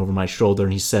looking over my shoulder,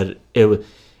 and he said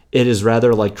it is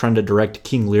rather like trying to direct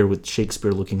King Lear with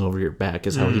Shakespeare looking over your back,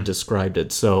 is how he described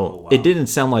it. So it didn't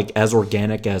sound like as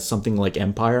organic as something like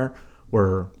Empire,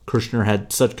 where Kushner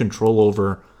had such control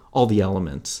over all the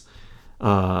elements.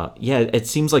 It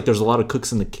seems like there's a lot of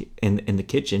cooks in the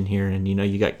kitchen here, and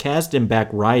you got Kasdan back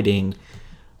writing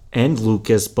and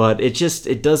Lucas, but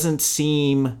it doesn't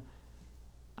seem.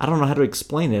 I don't know how to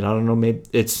explain it. I don't know. Maybe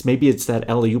it's that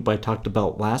alley-oop I talked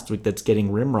about last week that's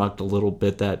getting rimrocked a little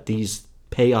bit, that these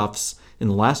payoffs in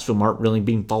the last film aren't really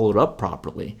being followed up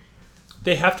properly.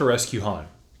 They have to rescue Han.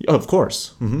 Of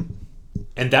course. Mm-hmm.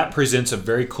 And that presents a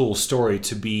very cool story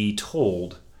to be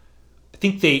told. I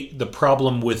think the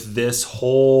problem with this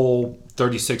whole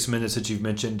 36 minutes that you've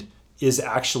mentioned is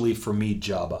actually, for me,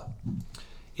 Jabba.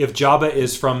 if Jabba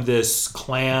is from this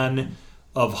clan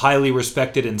of highly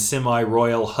respected and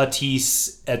semi-royal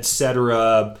Huttese,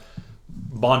 etc.,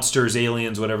 monsters,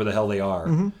 aliens, whatever the hell they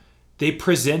are, they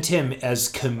present him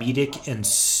as comedic and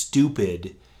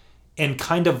stupid and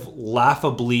kind of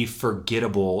laughably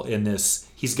forgettable in this.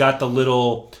 He's got the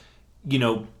little,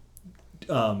 chihuahua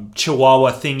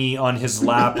thingy on his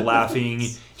lap laughing.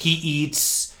 He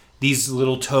eats these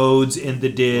little toads in the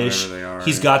dish. Whatever they are,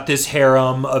 He's got this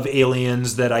harem of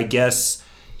aliens that I guess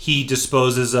he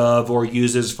disposes of or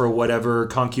uses for whatever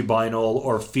concubinal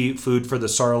or food for the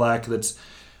Sarlacc. That's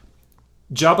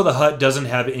Jabba the Hutt doesn't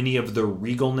have any of the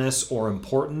regalness or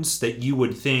importance that you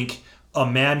would think a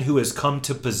man who has come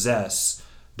to possess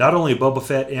not only Boba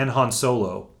Fett and Han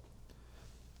Solo.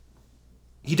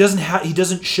 He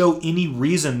doesn't show any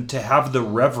reason to have the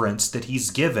reverence that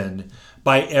he's given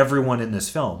by everyone in this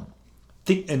film.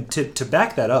 And to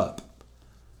back that up,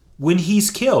 when he's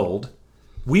killed,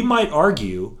 we might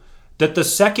argue that the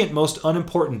second most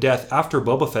unimportant death after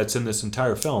Boba Fett's in this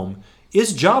entire film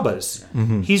is Jabba's.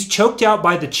 He's choked out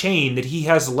by the chain that he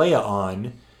has Leia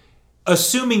on,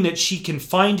 assuming that she can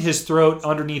find his throat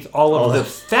underneath all of the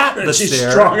fat that's she's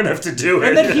there. strong enough to do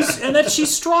it. And that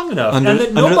she's strong enough. and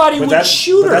that nobody would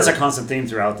shoot her. But that's a constant theme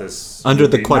throughout this Under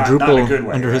movie. the quadruple, not in a good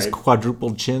way, under his right?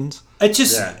 quadruple chins. It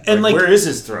just Yeah. and like where is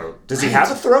his throat? Does he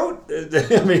have a throat?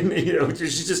 I mean,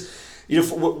 she's just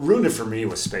what ruined it for me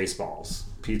was Spaceballs.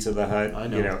 Pizza the Hut. I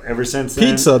know. Ever since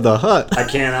then, Pizza the Hut. I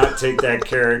cannot take that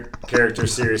character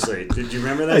seriously. Did you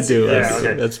remember that? I do. Yeah,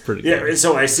 okay. That's pretty Yeah, good.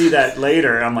 so I see that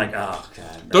later. I'm like, oh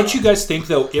god. No. Don't you guys think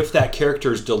though, if that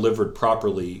character is delivered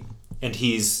properly and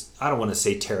he's, I don't want to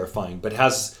say terrifying, but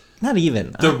has Not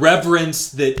even. the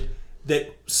reverence that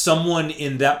someone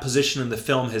in that position in the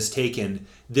film has taken,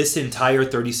 this entire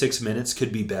 36 minutes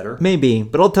could be better? Maybe,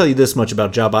 but I'll tell you this much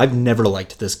about Jabba. I've never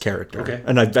liked this character. Okay.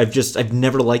 And I've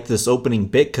never liked this opening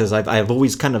bit because I've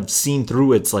always kind of seen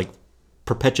through its like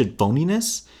perpetual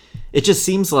phoniness. It just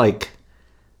seems like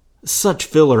such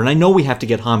filler. And I know we have to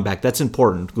get Han back. That's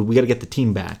important. We got to get the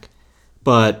team back.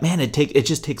 But man, it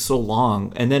just takes so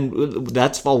long. And then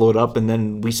that's followed up, and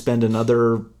then we spend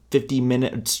another 50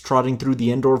 minutes trotting through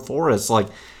the Endor forest. Like,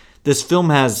 this film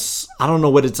has, I don't know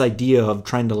what its idea of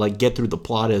trying to like get through the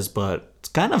plot is, but it's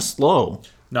kind of slow.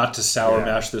 Not to sour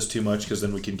mash this too much, because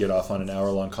then we can get off on an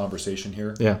hour-long conversation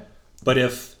here. Yeah. But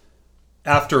if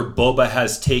after Boba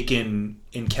has taken,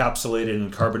 encapsulated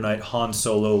in carbonite Han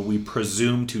Solo, we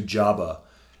presume to Jabba,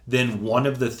 then one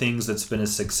of the things that's been a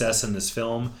success in this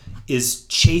film is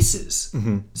chases,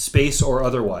 space or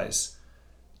otherwise.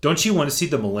 Don't you want to see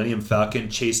the Millennium Falcon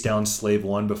chase down Slave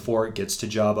One before it gets to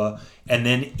Jabba? And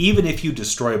then even if you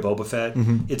destroy Boba Fett,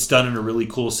 it's done in a really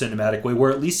cool cinematic way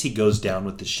where at least he goes down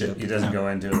with the ship. He doesn't go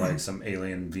into like some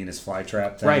alien Venus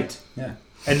flytrap thing. Right. Yeah.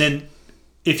 And then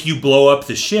if you blow up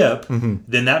the ship,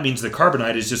 then that means the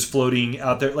carbonite is just floating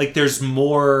out there. Like, there's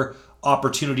more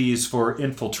opportunities for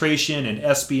infiltration and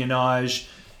espionage.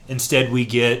 Instead, we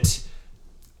get,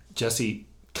 Jesse,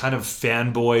 kind of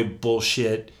fanboy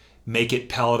bullshit, make it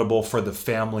palatable for the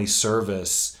family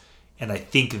service. And I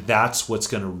think that's what's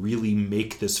going to really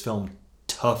make this film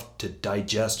tough to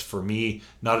digest for me,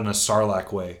 not in a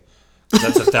Sarlacc way.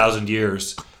 That's 1,000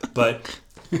 years. But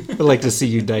I'd like to see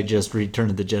you digest Return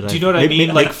of the Jedi. do you know what I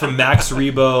mean? Like, from Max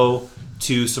Rebo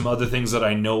to some other things that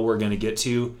I know we're going to get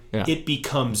to, it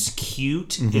becomes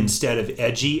cute instead of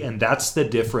edgy, and that's the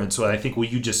difference. Well, I think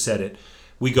you just said it.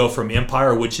 We go from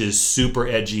Empire, which is super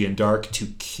edgy and dark, to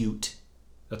cute.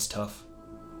 That's tough.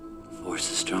 The Force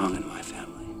is strong in my family.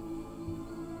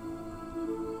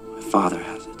 My father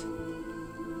has it.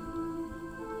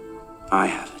 I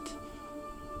have it.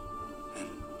 And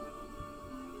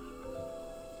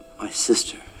my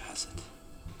sister has it.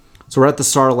 So we're at the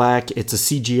Sarlacc. It's a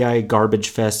CGI garbage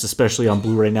fest, especially on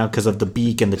Blu-ray now because of the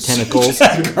beak and the tentacles.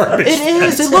 Garbage. It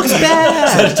is. It looks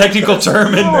bad. A technical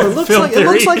term in No, it looks film like theory. it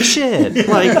looks like shit.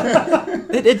 Like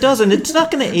it doesn't. It's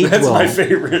not going to age That's well. my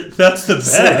favorite. That's the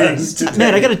best. today.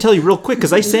 Man, I got to tell you real quick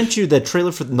because I sent you that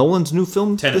trailer for Nolan's new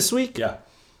film this week. Yeah.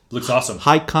 Looks awesome.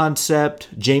 High concept,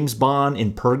 James Bond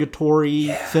in purgatory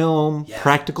film,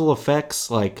 practical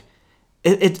effects. Like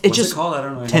it What's just it called? I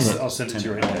don't know. Tenet. I'll send it to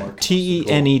you right now, Mark.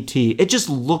 Tenet. It just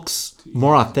looks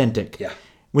more authentic. Yeah.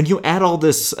 When you add all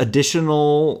this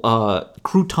additional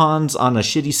croutons on a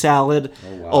shitty salad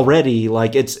already,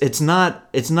 like it's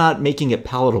not making it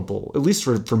palatable. At least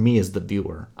for me as the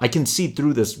viewer, I can see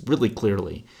through this really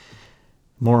clearly.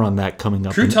 More on that coming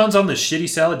up. Croutons on the shitty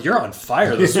salad. You're on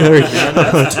fire this week, man.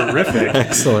 That's terrific.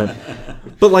 Excellent.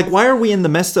 But like, why are we in the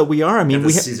mess that we are? I mean, the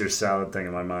Caesar salad thing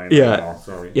in my mind. Yeah.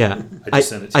 Sorry. Yeah, I just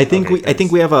sent it to I you. think Okay, I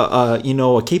think we have a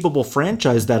a capable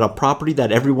franchise, that a property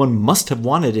that everyone must have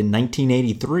wanted in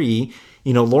 1983.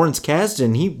 Lawrence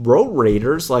Kasdan, he wrote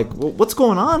Raiders. Like, what's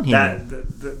going on here?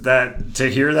 That to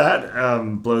hear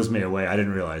that blows me away. I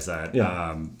didn't realize that.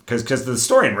 Yeah. Because the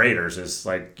story in Raiders is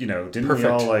like, didn't we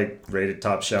all like rate it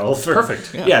top shelf?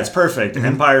 Perfect. Yeah, it's perfect.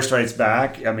 Empire Strikes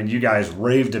Back. I mean, you guys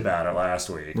raved about it last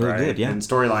week, We right? did, yeah. And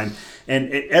storyline,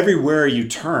 and everywhere you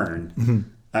turn.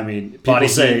 I mean, people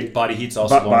Body Heat's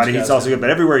also Body Heat's also good, but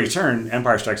everywhere you turn,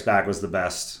 Empire Strikes Back was the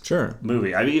best Sure.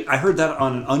 movie. I mean, I heard that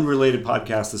on an unrelated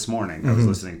podcast this morning. I was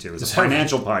listening to. It was a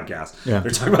financial podcast. Yeah.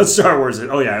 They're talking about Star Wars. And,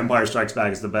 Empire Strikes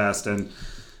Back is the best, and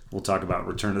we'll talk about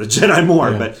Return of the Jedi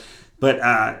more. Yeah. But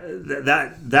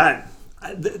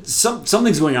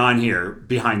something's going on here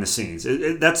behind the scenes.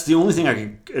 That's the only thing I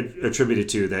can attribute it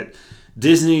to. That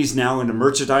Disney's now into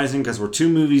merchandising because we're 2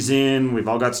 movies in. We've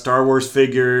all got Star Wars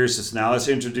figures. So now let's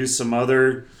introduce some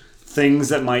other things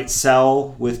that might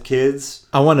sell with kids.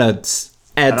 I want to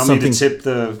add I don't something. mean to tip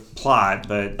the plot,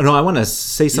 but No, I want to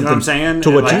say you something know what I'm saying?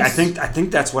 to what Like, you I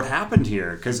think that's what happened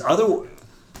here. Because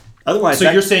otherwise, So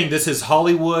you're saying this is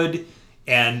Hollywood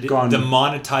and Gone. the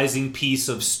monetizing piece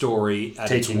of story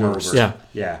at its taking worst. over. Yeah.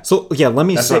 Yeah. So let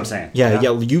me That's say. what I'm saying. Yeah,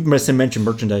 Yeah. you mentioned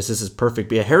merchandise. This is perfect.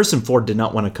 But yeah, Harrison Ford did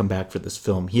not want to come back for this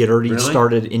film. He had already Really?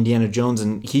 started Indiana Jones,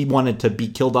 and he wanted to be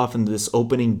killed off in this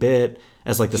opening bit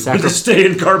as like the To sacrifice, stay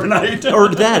in Carbonite. or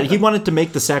that he wanted to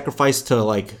make the sacrifice to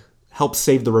like help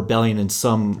save the rebellion in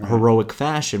some heroic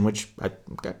fashion. Which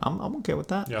I'm okay with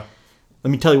that. Yeah.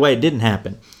 Let me tell you why it didn't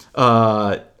happen.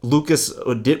 Lucas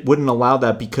wouldn't allow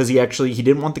that because he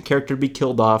didn't want the character to be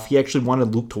killed off. He actually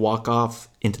wanted Luke to walk off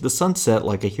into the sunset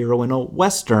like a hero in a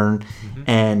Western.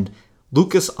 And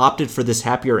Lucas opted for this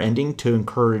happier ending to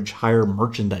encourage higher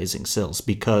merchandising sales,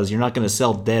 because you're not going to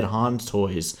sell dead Han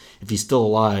toys. If he's still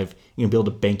alive, you're going to be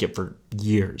able to bank it for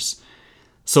years.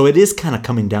 So it is kind of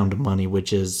coming down to money,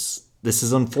 this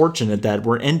is unfortunate that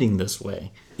we're ending this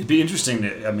way. It'd be interesting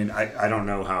to, I don't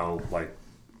know how,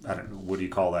 what do you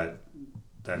call that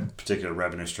particular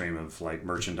revenue stream of like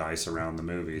merchandise around the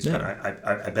movies, but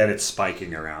I bet it's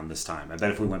spiking around this time. I bet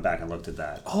if we went back and looked at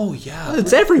that. Oh, yeah.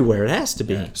 It's everywhere. It has to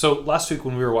be. So last week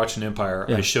when we were watching Empire,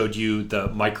 Yeah. I showed you the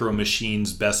Micro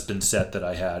Machines Bespin set that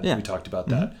I had. Yeah. We talked about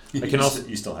that. I can also.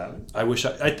 You still have it? I wish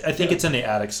I think it's in the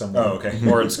attic somewhere. Oh, okay.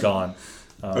 Or it's gone.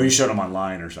 You showed them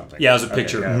online or something. Yeah, it was a Okay,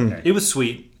 picture. yeah, okay. It was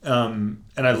sweet, and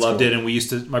I loved cool. it. And we used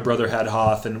to. My brother had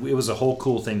Hoth, and it was a whole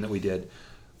cool thing that we did.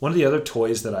 One of the other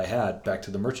toys that I had, back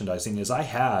to the merchandising, is I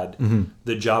had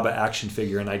the Jabba action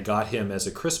figure, and I got him as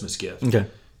a Christmas gift. Okay.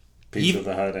 Pizza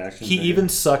the Hut action. He figure. even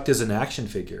sucked as an action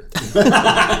figure.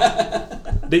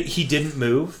 He didn't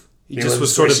move. He just was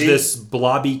was sort of squishy? this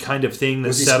blobby kind of thing that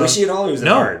Was he set squishy up. at all, or was it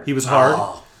no, hard? he was hard.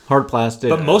 Oh. Hard plastic.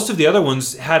 But most of the other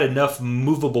ones had enough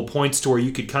movable points to where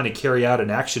you could kind of carry out an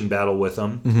action battle with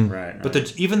them. Right.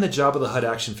 But even the Jabba the Hutt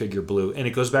action figure blew, and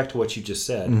it goes back to what you just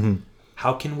said.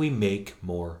 How can we make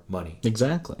more money?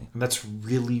 Exactly. And that's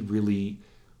really, really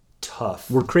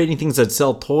tough. We're creating things that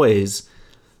sell toys.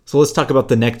 So let's talk about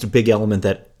the next big element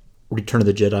that Return of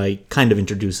the Jedi kind of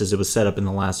introduces. It was set up in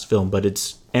the last film, but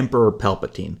it's Emperor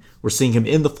Palpatine. We're seeing him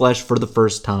in the flesh for the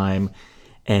first time,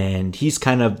 and he's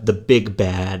kind of the big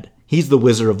bad. He's the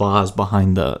Wizard of Oz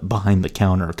behind the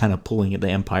counter, kind of pulling at the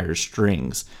Empire's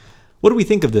strings. What do we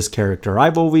think of this character?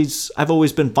 I've always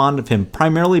been fond of him,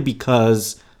 primarily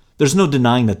because there's no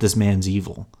denying that this man's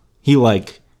evil. He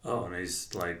and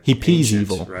he's like He pees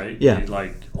ancient, evil. right? Yeah. He's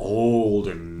like old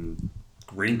and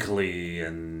wrinkly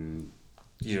and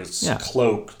Yeah.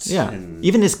 cloaked. Yeah, and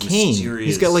even his cane. mysterious.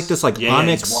 He's got like this Yeah, he's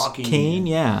onyx walking. cane.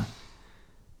 Yeah,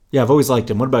 I've always liked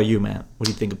him. What about you, Matt? What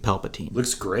do you think of Palpatine?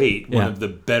 Looks great. Yeah. One of the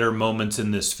better moments in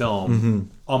this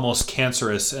film. Almost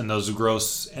cancerous, and those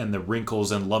gross and the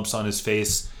wrinkles and lumps on his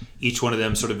face. Each one of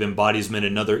them sort of embodies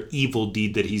another evil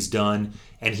deed that he's done,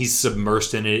 and he's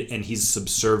submersed in it, and he's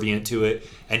subservient to it,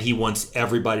 and he wants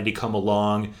everybody to come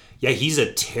along. Yeah, he's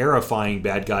a terrifying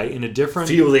bad guy in a different.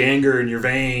 Feel the anger in your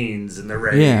veins and the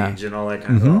rage Yeah. and all that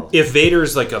kind of. If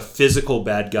Vader's like a physical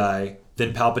bad guy,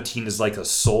 then Palpatine is like a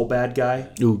soul bad guy.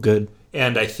 Ooh, good.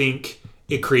 And I think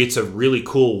it creates a really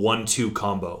cool 1-2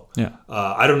 combo. Yeah.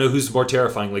 I don't know who's more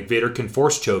terrifying. Like, Vader can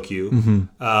force choke you.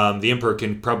 The Emperor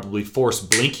can probably force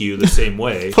blink you the same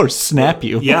way. Or snap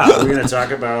you. Yeah. We're gonna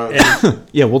talk about.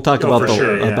 Yeah, we'll talk about for the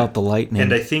sure, yeah. about the lightning.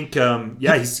 And I think,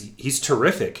 he's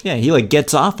terrific. Yeah, he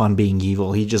gets off on being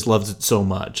evil. He just loves it so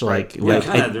much.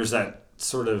 There's that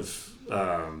sort of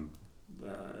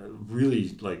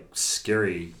really like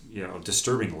scary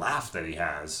disturbing laugh that he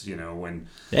has. When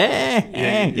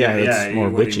it's more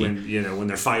witchy. When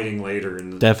they're fighting later.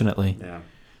 Definitely. Yeah.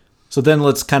 So then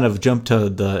let's kind of jump to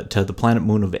the planet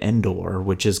moon of Endor,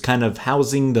 which is kind of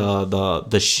housing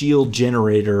the shield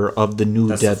generator of the new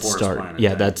That's the Death forest Star. planet, Yeah,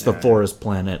 right? that's the forest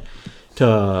planet.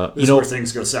 This is where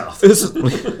things go south.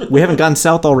 We haven't gone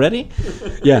south already?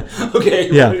 Yeah.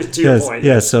 Okay. Yeah. To your point.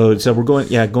 Yeah. So we're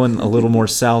going a little more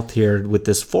south here with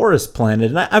this forest planet,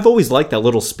 and I've always liked that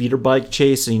little speeder bike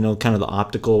chase, and kind of the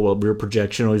optical rear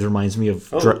projection always reminds me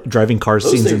of driving car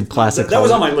scenes in classic. That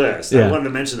was on my list. Yeah. I wanted to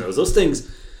mention those. Those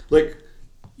things, like,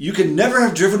 you can never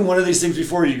have driven one of these things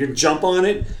before. You can jump on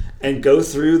it and go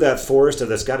through that forest.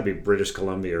 That's got to be British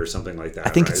Columbia or something like that.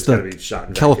 I think right? it's gotta be shot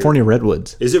in California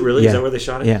redwoods. Is it really? Yeah. Is that where they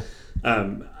shot it? Yeah.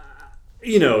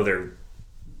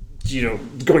 They're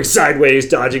going sideways,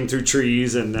 dodging through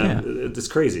trees, and it's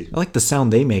crazy. I like the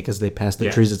sound they make as they pass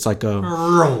the trees. It's like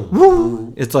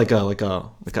it's like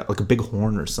a big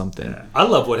horn or something. Yeah. I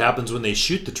love what happens when they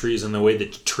shoot the trees and the way the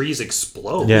trees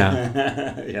explode.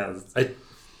 Yeah.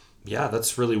 Yeah.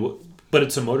 That's really but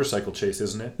it's a motorcycle chase,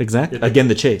 isn't it? Exactly. Again,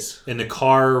 the chase. In the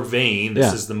car vein,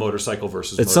 this is the motorcycle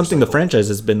versus It's something the franchise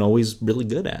has been always really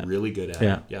good at. Really good at.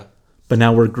 Yeah. Yeah. But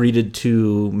now we're greeted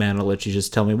to, man, I'll let you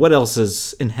just tell me, what else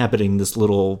is inhabiting this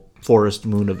little forest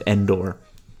moon of Endor?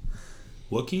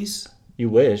 Wookiees? You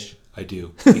wish. I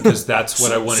do. Because that's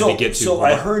what I wanted to get to. So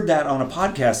I heard that on a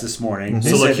podcast this morning.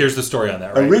 So look, here's the story on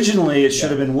that, right? Originally, it should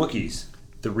have been Wookiees.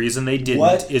 The reason they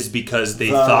didn't is because they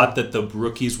thought that the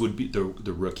rookies would be the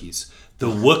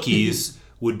Wookiees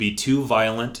would be too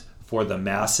violent for the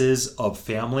masses of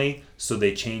family, so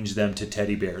they changed them to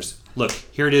teddy bears. Look,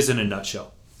 here it is in a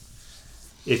nutshell.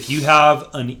 If you have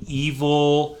an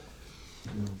evil,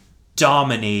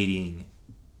 dominating,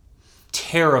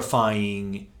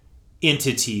 terrifying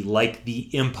entity like the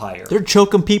Empire, They're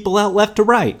choking people out left to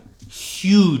right.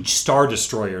 huge star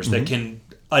destroyers that can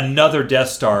another Death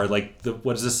Star, like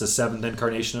what is this, the 7th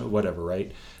incarnation or whatever,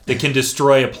 right? That can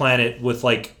destroy a planet with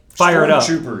fire it up.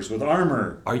 Stormtroopers with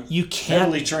armor.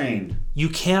 Heavily trained. You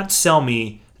can't sell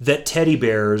me that teddy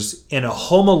bears in a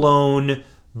Home Alone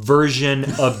version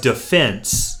of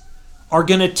Defense are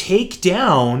gonna take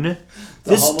down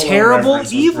this Home Alone terrible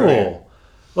reference was evil.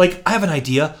 I have an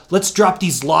idea. Let's drop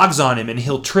these logs on him and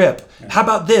he'll trip. How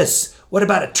about this? What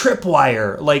about a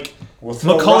tripwire? We'll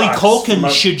throw Macaulay rocks Culkin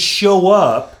should show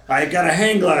up. I got a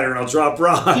hang glider and I'll drop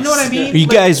rocks. You know what I mean? Are you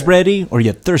guys ready, or are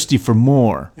you thirsty for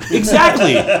more?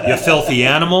 Exactly. You filthy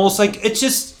animals. It's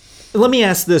just... Let me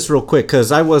ask this real quick,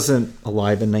 because I wasn't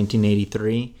alive in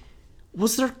 1983.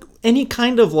 Was there any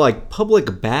kind of public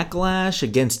backlash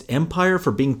against Empire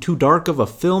for being too dark of a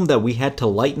film that we had to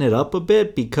lighten it up a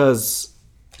bit? Because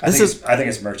I think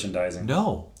it's merchandising.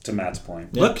 No. To Matt's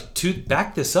point. Look, to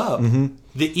back this up,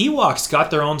 the Ewoks got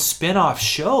their own spin-off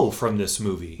show from this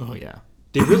movie. Oh, yeah.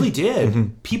 They really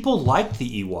did. People liked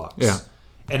the Ewoks. Yeah.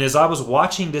 And as I was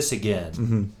watching this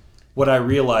again, what I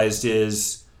realized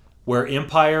is where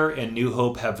Empire and New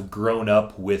Hope have grown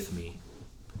up with me,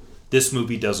 this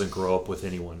movie doesn't grow up with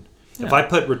anyone. Yeah. If I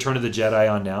put Return of the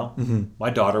Jedi on now,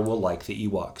 my daughter will like the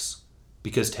Ewoks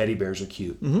because teddy bears are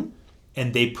cute.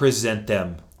 And they present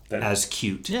them as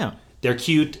cute. Yeah. They're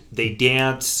cute. They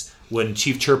dance. When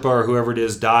Chief Chirpa or whoever it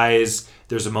is dies,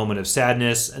 there's a moment of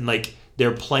sadness. And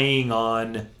they're playing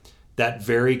on that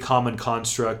very common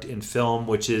construct in film,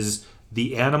 which is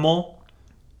the animal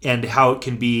and how it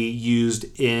can be used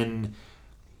in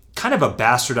kind of a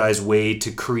bastardized way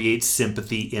to create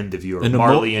sympathy in the viewer.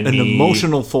 Marley and me. An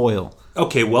emotional foil.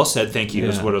 Okay, well said. Thank you.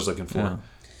 Is what I was looking for. Yeah.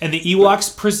 And the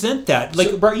Ewoks present that.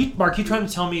 Mark, you trying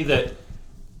to tell me that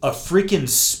a freaking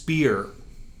spear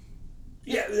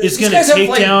is going to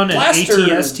take down an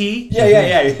AT-ST?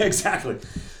 Yeah, exactly.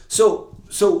 So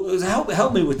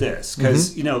help me with this,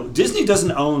 because Disney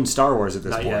doesn't own Star Wars at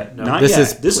this point. Yet, no. Not This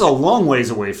yet. This is a long ways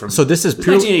away from. So this is it's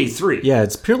purely 1983. Yeah,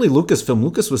 it's purely Lucasfilm.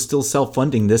 Lucas was still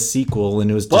self-funding this sequel,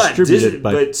 and it was distributed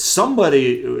by. But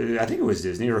somebody, I think it was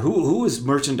Disney, or who was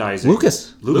merchandising?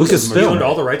 Lucas. He Lucasfilm. owned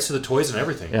all the rights to the toys and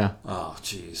everything. Yeah. Oh,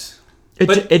 jeez.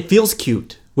 It feels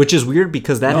cute, which is weird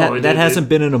because that hasn't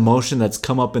been an emotion that's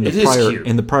come up in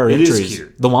the prior entries.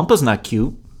 Cute. The Wampa's not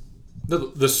cute. The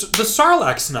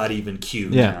Sarlacc's not even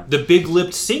cute. Yeah. The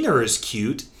big-lipped singer is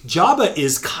cute. Jabba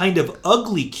is kind of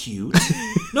ugly cute.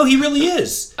 No, he really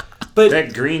is. But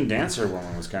That green dancer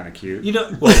woman was kind of cute.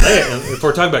 Leia, if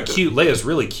we're talking about cute, Leia's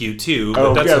really cute too.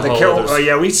 But that's a whole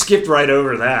other... we skipped right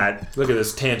over that. Look at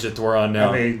this tangent we're on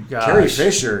now. I mean, Gosh. Carrie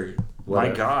Fisher. What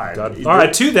My a- God. All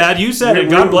right, to that, you said it.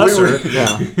 God bless her.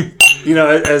 Yeah.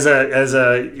 As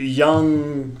a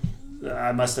young,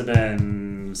 I must have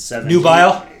been 17.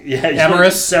 Nubile? Yeah,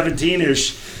 Amorous?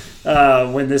 17-ish.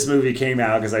 when this movie came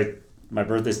out, because my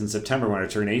birthday's in September when I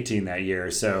turned 18 that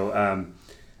year. So,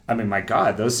 I mean, my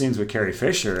God, those scenes with Carrie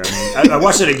Fisher. I mean, I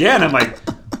watched it again. I'm like,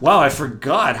 wow, I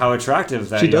forgot how attractive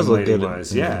that young lady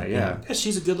was. Yeah.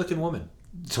 She's a good-looking woman.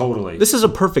 Totally. This is a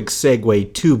perfect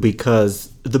segue, too,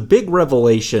 because the big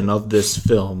revelation of this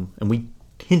film, and we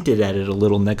hinted at it a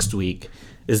little next week,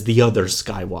 is the other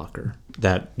Skywalker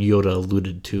that Yoda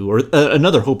alluded to. Or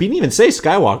another Hope. He didn't even say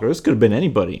Skywalker. This could have been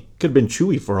anybody. Could have been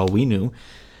Chewie for all we knew.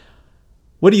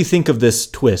 What do you think of this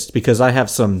twist? Because I have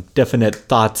some definite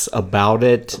thoughts about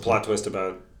it. The plot twist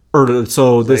about...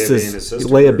 So this is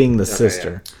Leia being the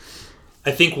sister. Yeah.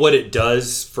 I think what it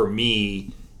does for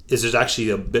me is there's actually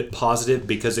a bit positive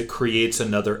because it creates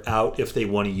another out if they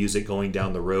want to use it going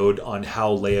down the road on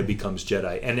how Leia becomes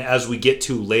Jedi. And as we get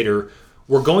to later,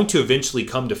 we're going to eventually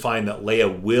come to find that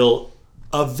Leia will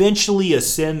eventually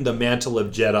ascend the mantle of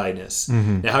Jedi-ness.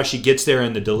 Mm-hmm. Now, how she gets there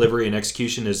and the delivery and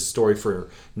execution is a story for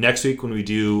next week when we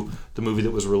do the movie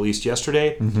that was released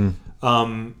yesterday.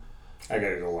 Mm-hmm. I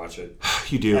gotta go watch it.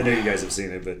 You do. I know you guys have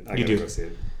seen it, but I gotta go see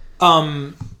it.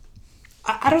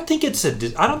 I don't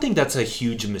think that's a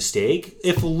huge mistake.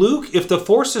 If the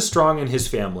Force is strong in his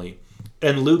family,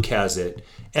 and Luke has it,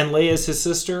 and Leia's his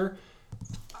sister,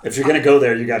 if you're gonna go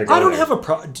there, you gotta go. I don't have a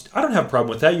problem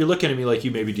with that. You're looking at me like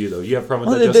you maybe do, though. You have a problem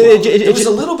with that? There was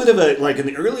a little bit of a, like in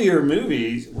the earlier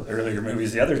movies,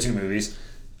 the other two movies.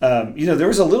 There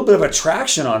was a little bit of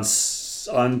attraction on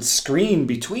screen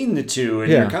between the two,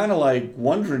 and you're kind of like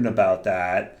wondering about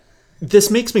that.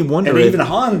 This makes me wonder. And even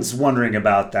Han's wondering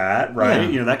about that,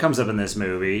 right? Yeah. That comes up in this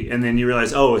movie. And then you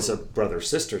realize, it's a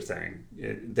brother-sister thing.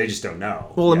 They just don't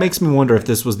know. Well, it makes me wonder if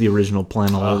this was the original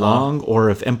plan all along, or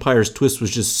if Empire's twist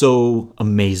was just so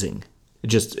amazing,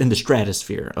 just in the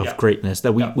stratosphere of greatness,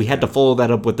 that we had to follow that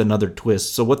up with another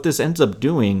twist. So what this ends up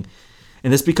doing,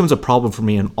 and this becomes a problem for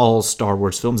me in all Star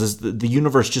Wars films, is the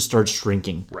universe just starts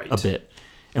shrinking a bit.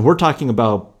 And we're talking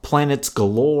about planets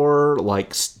galore,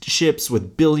 like ships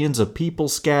with billions of people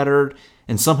scattered,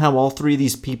 and somehow all three of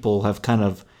these people have kind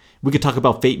of... We could talk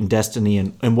about fate and destiny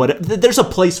and what... There's a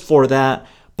place for that,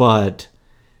 but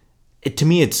to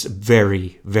me it's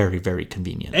very, very, very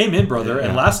convenient. Amen, brother. Yeah.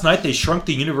 And last night they shrunk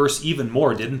the universe even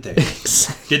more, didn't they?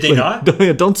 Exactly. Did they not?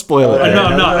 Don't spoil it. I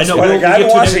know. I haven't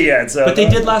watched it yet. So. But they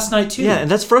did last night too. Yeah, and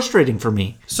that's frustrating for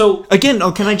me. So again,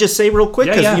 can I just say real quick?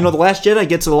 Because The Last Jedi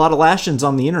gets a lot of lashings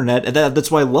on the internet. And that's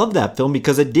why I love that film,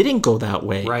 because it didn't go that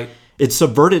way. Right. It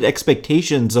subverted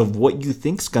expectations of what you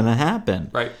think's going to happen.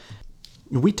 Right.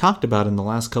 We talked about in the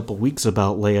last couple of weeks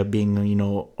about Leia being,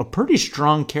 a pretty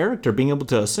strong character, being able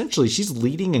to essentially, she's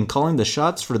leading and calling the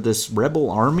shots for this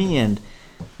rebel army, and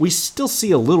we still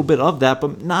see a little bit of that,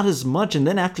 but not as much. And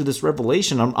then after this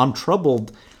revelation, I'm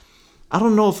troubled. I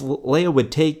don't know if Leia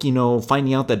would take,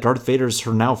 finding out that Darth Vader's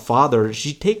her now father.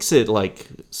 She takes it like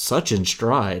such in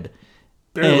stride.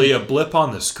 Barely a blip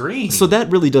on the screen. So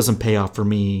that really doesn't pay off for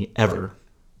me ever.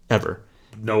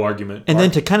 No argument. And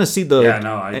then to kind of see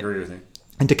I agree with you.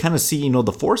 And to kind of see,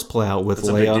 the Force play out with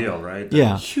Leia. It's a big deal, right?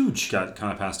 Yeah. Huge. Got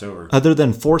kind of passed over. Other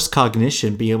than Force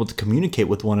cognition, being able to communicate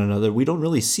with one another, we don't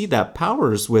really see that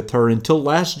powers with her until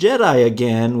Last Jedi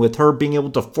again, with her being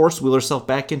able to force wheel herself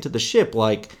back into the ship.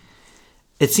 Like,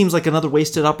 it seems like another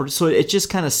wasted opportunity. So it just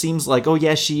kind of seems like,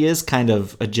 she is kind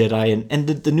of a Jedi. And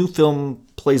the new film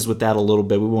plays with that a little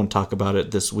bit. We won't talk about it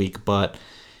this week, but...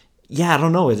 Yeah, I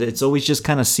don't know. It's always just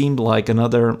kind of seemed like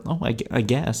another. I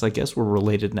guess we're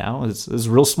related now. It's a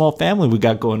real small family we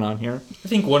got going on here. I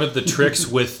think one of the tricks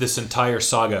with this entire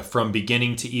saga, from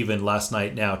beginning to even last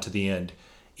night now to the end,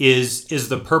 is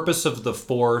the purpose of the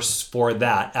Force for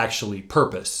that actually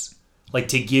purpose, like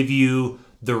to give you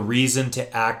the reason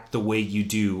to act the way you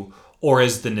do, or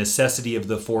is the necessity of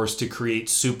the Force to create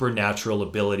supernatural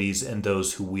abilities and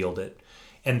those who wield it.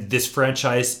 And this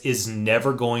franchise is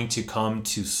never going to come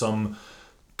to some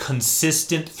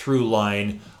consistent through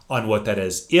line on what that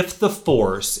is. If the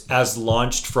Force, as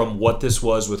launched from what this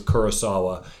was with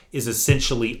Kurosawa, is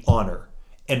essentially honor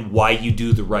and why you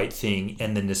do the right thing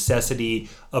and the necessity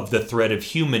of the thread of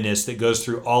humanness that goes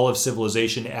through all of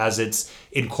civilization as it's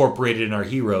incorporated in our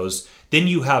heroes, then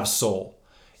you have soul.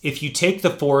 If you take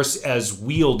the Force as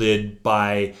wielded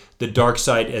by the dark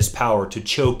side as power to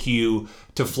choke you,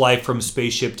 to fly from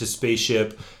spaceship to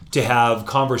spaceship, to have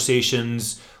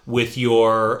conversations with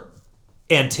your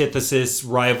antithesis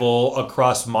rival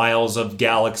across miles of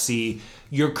galaxy,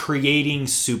 you're creating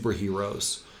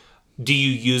superheroes. Do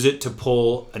you use it to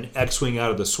pull an X-Wing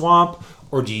out of the swamp?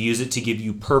 or do you use it to give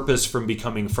you purpose from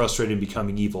becoming frustrated and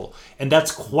becoming evil? And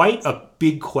that's quite a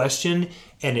big question,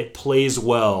 and it plays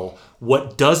well.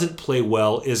 What doesn't play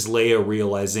well is Leia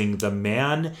realizing the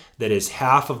man that is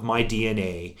half of my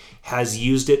DNA has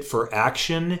used it for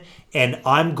action, and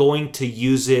I'm going to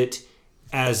use it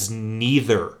as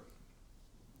neither.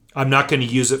 I'm not going to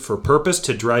use it for purpose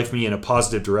to drive me in a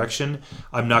positive direction.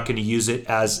 I'm not going to use it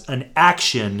as an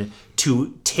action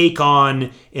to take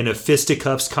on in a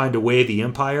fisticuffs kind of way the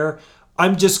Empire.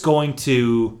 I'm just going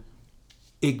to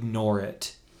ignore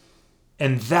it.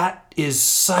 And that is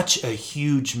such a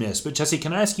huge miss. But Jesse,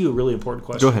 can I ask you a really important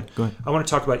question? Go ahead. I want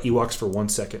to talk about Ewoks for 1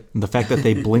 second. The fact that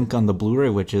they blink on the Blu-ray,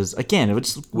 which is, again,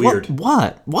 it's weird.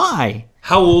 What? Why?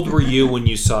 How old were you when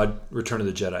you saw Return of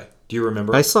the Jedi? Do you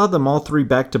remember? I saw them all three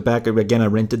back to back. Again, I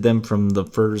rented them from the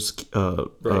first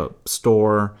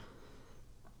store.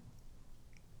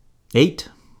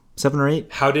 7 or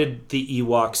 8. How did the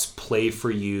Ewoks play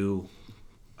for you?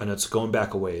 I know it's going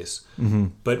back a ways,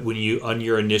 but when you on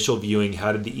your initial viewing,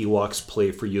 how did the Ewoks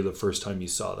play for you the first time you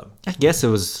saw them? I guess it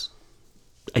was,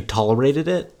 I tolerated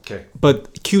it. Okay,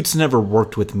 but cute's never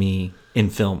worked with me in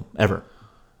film ever.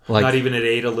 Like, not even at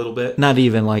 8 a little bit. Not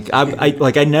even like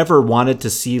I never wanted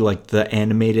to see like the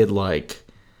animated like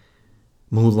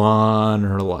Mulan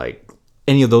or like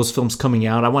any of those films coming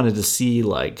out. I wanted to see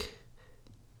like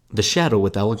The Shadow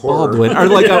with Alec Baldwin, or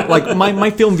like my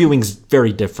film viewing's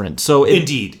very different. So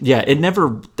Indeed,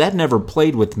 that never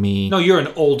played with me. No, you're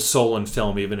an old soul in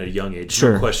film, even at a young age.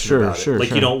 Sure, no question about it. Like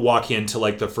sure. you don't walk into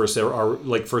like the first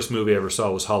movie I ever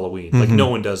saw was Halloween. Like no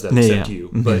one does that except you.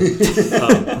 But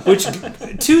which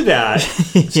to that,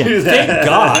 thank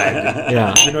God.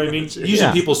 Yeah, you know what I mean.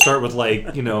 Usually people start with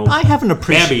like I have an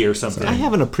Bambi or something. I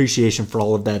have an appreciation for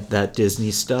all of that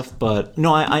Disney stuff, but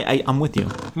no, I'm with you,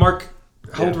 Mark.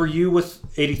 How old were you with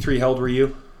 83? How old were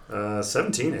you?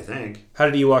 17, I think. How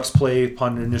did Ewoks play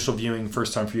upon initial viewing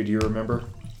first time for you? Do you remember?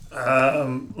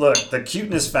 Look, the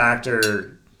cuteness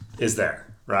factor is there,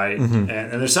 right? And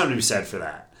there's something to be said for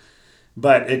that.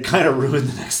 But it kind of ruined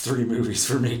the next 3 movies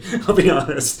for me, I'll be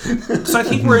honest. So I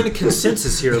think we're in a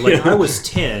consensus here. Like, I was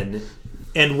 10,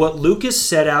 and what Lucas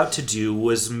set out to do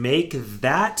was make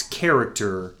that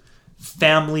character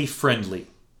family friendly.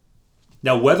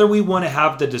 Now, whether we want to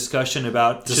have the discussion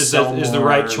about is the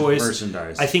right choice,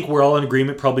 I think we're all in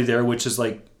agreement probably there, which is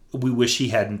like, we wish he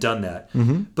hadn't done that.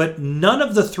 But none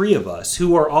of the 3 of us,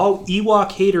 who are all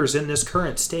Ewok haters in this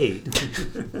current state,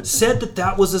 said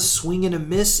that was a swing and a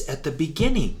miss at the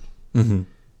beginning.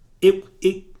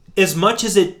 It as much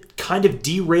as it kind of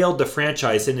derailed the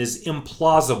franchise and is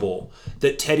implausible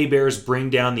that teddy bears bring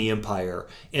down the Empire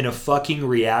in a fucking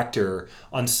reactor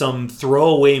on some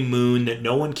throwaway moon that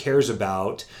no one cares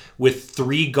about with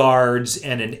 3 guards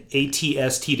and an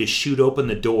AT-ST to shoot open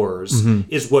the doors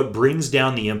is what brings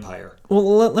down the Empire.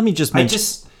 Well, let me just mention...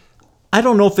 I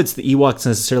don't know if it's the Ewoks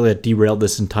necessarily that derailed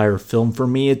this entire film for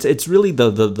me. It's really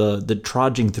the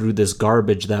trudging through this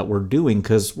garbage that we're doing,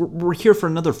 because we're here for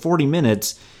another 40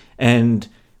 minutes, and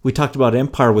we talked about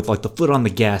Empire with like the foot on the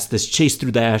gas, this chase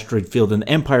through the asteroid field, and the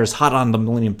Empire's hot on the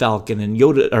Millennium Falcon, and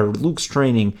Yoda or Luke's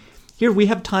training. Here we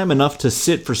have time enough to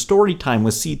sit for story time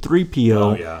with C-3PO.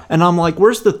 Oh, yeah. And I'm like,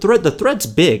 where's the thread? The thread's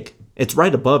big. It's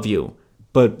right above you.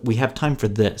 But we have time for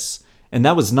this. And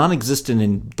that was non-existent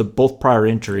in the both prior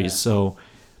entries. Yeah. So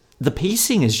the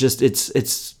pacing is just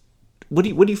it's what do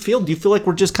you feel? Do you feel like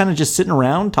we're just kind of just sitting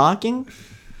around talking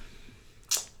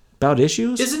about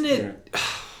issues? Isn't it? Yeah.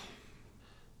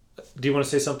 Do you want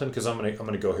to say something? Because I'm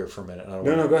gonna go here for a minute.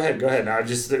 No, go ahead. No,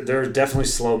 there are definitely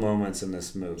slow moments in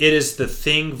this movie. It is The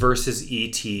Thing versus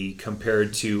E.T.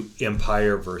 compared to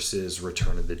Empire versus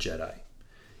Return of the Jedi.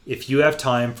 If you have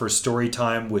time for story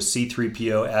time with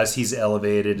C-3PO as he's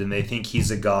elevated and they think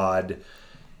he's a god,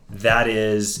 that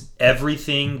is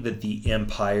everything that the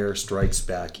Empire Strikes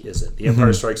Back isn't. The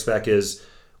Empire Strikes Back is,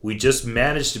 we just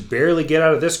managed to barely get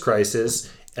out of this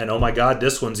crisis, and oh my god,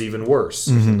 this one's even worse.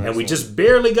 And we just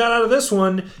barely got out of this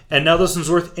one, and now this one's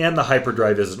worse, and the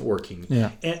hyperdrive isn't working.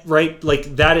 Yeah. And, right?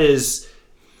 Like, that is,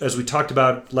 as we talked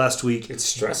about last week, it's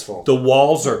stressful. The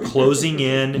walls are closing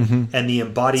in, and the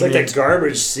embodiment. It's like that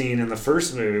garbage scene in the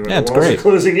first movie where the walls great. are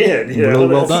closing in. Really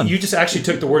well done. You just actually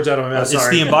took the words out of my mouth. It's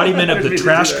the embodiment of the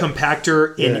trash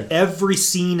compactor in every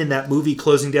scene in that movie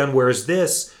closing down, whereas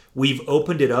this, we've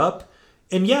opened it up.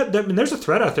 And there's a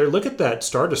threat out there. Look at that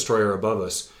Star Destroyer above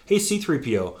us. Hey,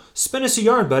 C-3PO, spin us a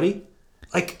yarn, buddy.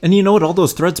 And you know what all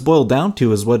those threads boil down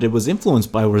to is what it was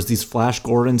influenced by was these Flash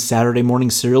Gordon Saturday morning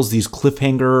serials, these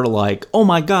cliffhanger, like, oh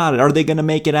my god, are they going to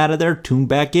make it out of there? Tune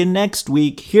back in next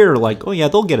week. Here, like, oh yeah,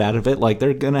 they'll get out of it. Like,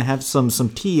 they're going to have some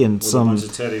tea and with some... a bunch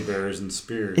of teddy bears and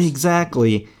spears.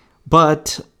 Exactly.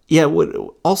 But yeah, what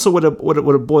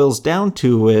it boils down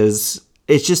to is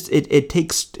it's just it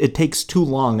takes too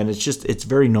long, and it's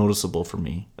very noticeable for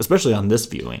me, especially on this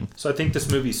viewing. So I think this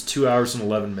movie's 2 hours and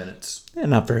 11 minutes. Yeah,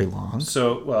 not very long.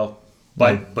 So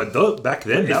but back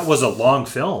then that was a long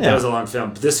film. That was a long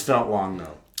film. This felt long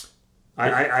though.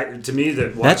 To me,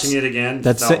 watching it again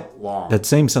felt long. That's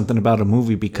saying something about a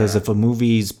movie, because if a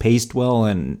movie's paced well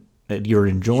and you're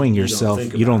enjoying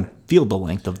yourself, you don't feel the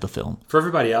length of the film. For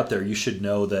everybody out there, you should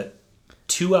know that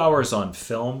 2 hours on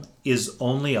film is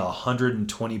only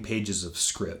 120 pages of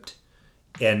script.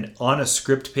 And on a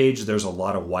script page, there's a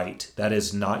lot of white. That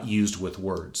is not used with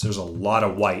words. There's a lot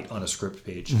of white on a script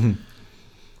page.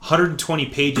 120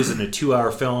 pages in a 2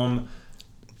 hour film,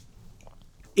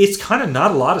 it's kind of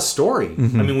not a lot of story.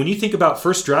 I mean, when you think about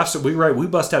first drafts that we write, we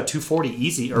bust out 240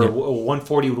 easy, or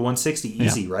 140 with 160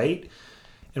 easy, right?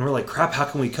 And we're like, crap, how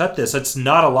can we cut this? That's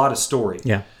not a lot of story.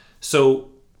 Yeah. So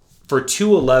for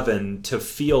 211 to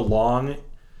feel long,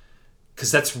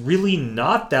 because that's really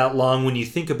not that long when you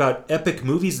think about epic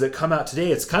movies that come out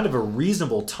today, it's kind of a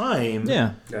reasonable time.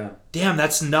 Yeah. Damn,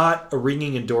 that's not a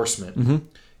ringing endorsement.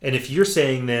 And if you're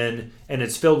saying then, and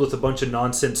it's filled with a bunch of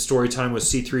nonsense story time with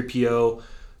C-3PO,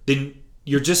 then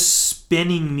you're just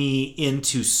spinning me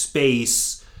into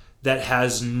space that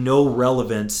has no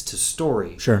relevance to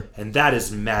story. Sure. And that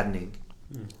is maddening.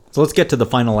 So let's get to the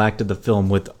final act of the film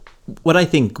with what I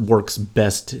think works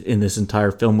best in this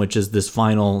entire film, which is this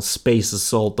final space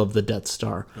assault of the Death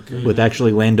Star. With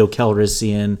actually Lando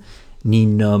Calrissian,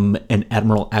 Nien Nunb, and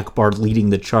Admiral Akbar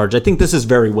leading the charge. I think this is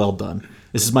very well done.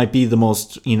 This might be the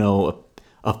most,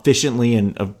 efficiently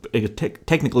and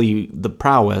technically the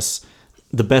prowess,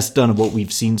 the best done of what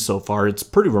we've seen so far. It's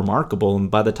pretty remarkable. And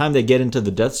by the time they get into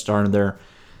the Death Star and they're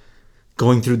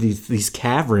going through these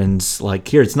caverns, like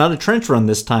here, it's not a trench run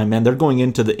this time, man. They're going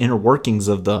into the inner workings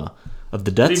of the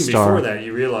Death Star. Before that,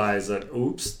 you realize that,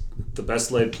 oops, the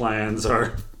best laid plans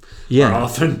are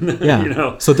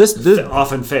often, So this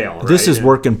often fail. This is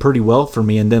working pretty well for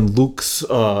me. And then Luke's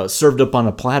served up on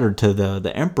a platter to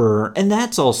the Emperor, and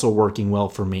that's also working well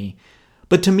for me.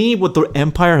 But to me, what the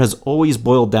Empire has always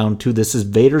boiled down to, this is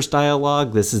Vader's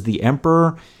dialogue, this is the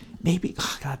Emperor. Maybe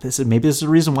this is the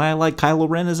reason why I like Kylo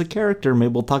Ren as a character.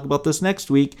 Maybe we'll talk about this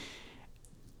next week.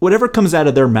 Whatever comes out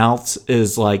of their mouths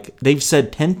is like, they've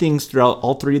said 10 things throughout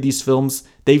all 3 of these films.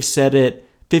 They've said it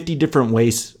 50 different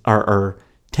ways, or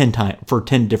 10 times for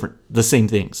 10 different, the same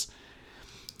things.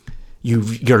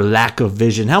 Your lack of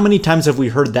vision. How many times have we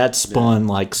heard that spun?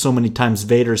 Like so many times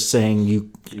Vader saying you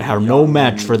are no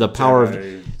match for the power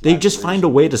of... They just find a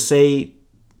way to say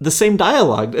the same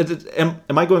dialogue.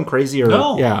 Am I going crazy? Or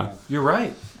no, yeah, you're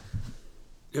right.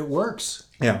 It works.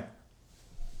 Yeah.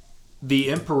 The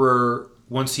Emperor,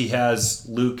 once he has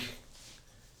Luke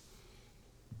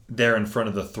there in front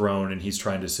of the throne and he's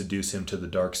trying to seduce him to the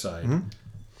dark side.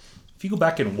 If you go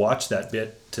back and watch that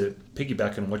bit to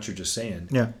piggyback on what you're just saying,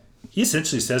 he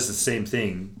essentially says the same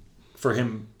thing to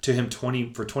him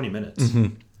 20 minutes.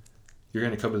 You're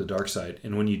going to come to the dark side,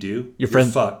 and when you do, you're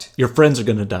fucked. Your friends are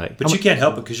going to die. But you can't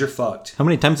help it because you're fucked. How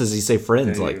many times does he say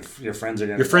friends? Your friends are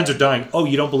going to die. Your friends are dying. Oh,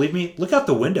 you don't believe me? Look out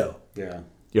the window. Yeah.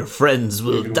 Your friends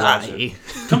will die.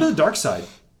 Come to the dark side.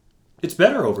 It's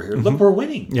better over here. Look, we're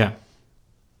winning. Yeah.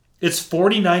 It's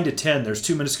 49-10. There's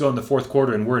 2 minutes to go in the fourth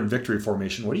quarter, and we're in victory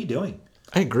formation. What are you doing?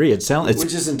 I agree. Which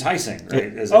is enticing,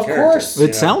 right? Of course.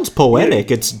 It sounds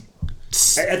poetic.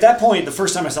 At that point, the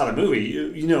first time I saw the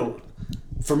movie,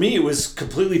 for me, it was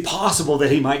completely possible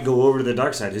that he might go over to the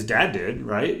dark side. His dad did,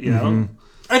 right?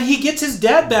 And he gets his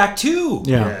dad back too.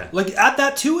 Yeah. Like, add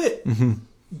that to it.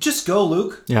 Just go,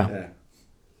 Luke. Yeah.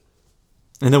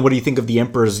 And then what do you think of the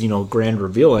Emperor's, grand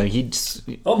reveal?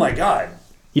 Oh my God.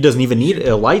 He doesn't even need a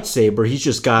lightsaber. He's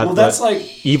just got that's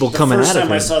like evil coming out of him. The first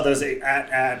time I saw those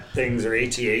at things or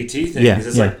AT-AT things,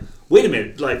 it's yeah. like, wait a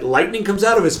minute, like lightning comes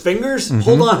out of his fingers?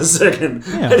 Hold on a second.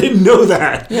 Yeah. I didn't know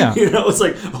that. Yeah. It's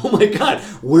like, oh my God,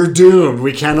 we're doomed.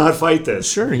 We cannot fight this.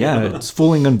 Sure, yeah. It's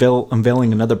fully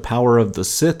unveiling another power of the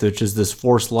Sith, which is this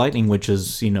Force lightning, which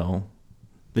is,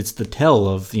 it's the tell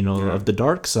of, of the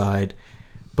dark side.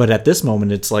 But at this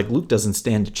moment, it's like Luke doesn't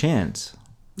stand a chance.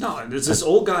 No, it's this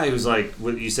old guy who's like,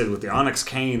 what you said with the Onyx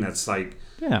cane, that's like,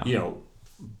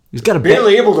 he's got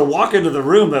barely able to walk into the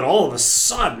room, that all of a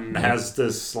sudden has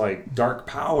this like dark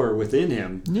power within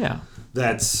him. Yeah.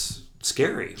 That's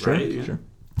scary, sure, right? Sure.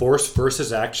 Force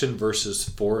versus action versus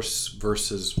force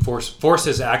versus force. Force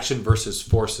is action versus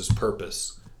force is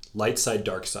purpose. Light side,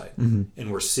 dark side.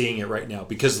 And we're seeing it right now.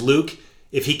 Because Luke,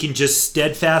 if he can just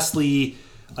steadfastly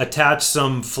attach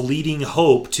some fleeting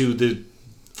hope to the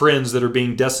friends that are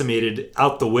being decimated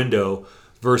out the window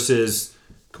versus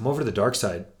come over to the dark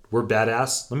side. we're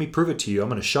badass. Let me prove it to you. I'm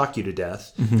going to shock you to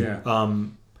death. Yeah.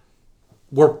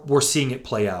 We're seeing it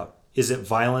play out. Is it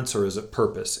violence or is it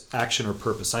purpose, action or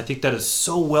purpose? I think that is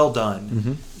so well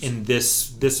done in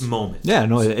this moment. Yeah,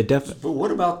 no, it definitely. But what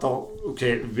about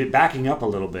backing up a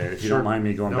little bit, if you don't mind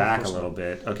me going back a little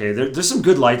bit. Okay, there's some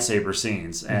good lightsaber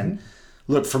scenes, and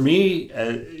look, for me,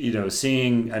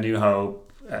 seeing A New Hope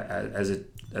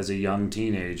as a young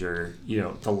teenager,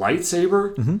 the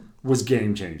lightsaber was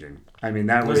game changing. I mean,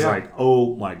 that was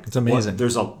oh my! It's amazing.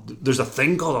 There's a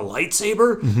thing called a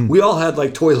lightsaber. We all had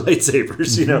like toy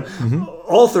lightsabers,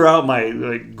 all throughout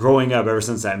my growing up, ever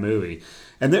since that movie.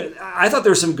 And I thought there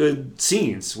were some good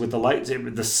scenes with the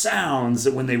lightsaber, the sounds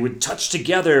that when they would touch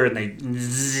together and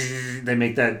they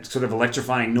make that sort of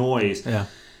electrifying noise. Yeah.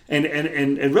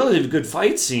 And relatively good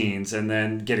fight scenes, and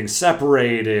then getting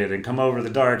separated and come over to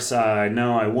the dark side.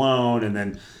 No, I won't. And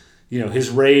then, his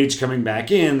rage coming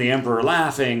back in, the Emperor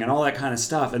laughing, and all that kind of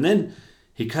stuff. And then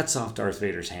he cuts off Darth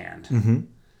Vader's hand.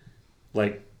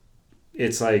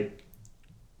 It's like,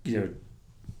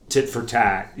 tit for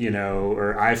tat,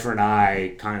 or eye for an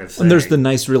eye kind of thing. And there's the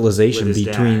nice realization with his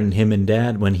between dad. him and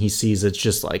Dad when he sees it's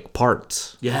just like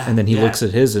parts. Yeah, And then he yeah. looks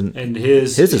at his and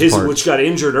his is parts. which got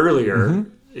injured earlier.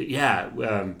 Yeah.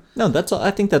 No, that's all,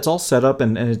 I think that's all set up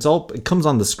and it comes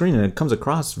on the screen and it comes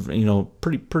across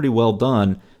pretty well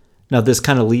done. Now this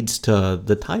kind of leads to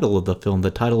the title of the film.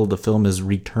 The title of the film is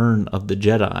Return of the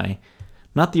Jedi.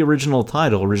 Not the original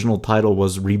title. Original title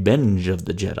was Revenge of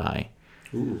the Jedi.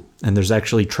 Ooh. And there's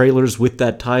actually trailers with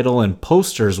that title and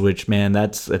posters, which, man,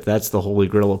 if that's the holy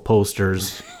grail of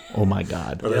posters, oh my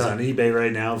God. Well, that's on eBay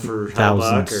right now for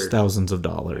thousands of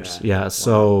dollars. Yeah.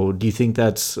 So do you think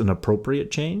that's an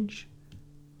appropriate change?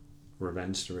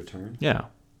 Revenge to Return? Yeah.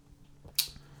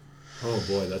 Oh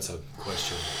boy, that's a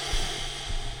question.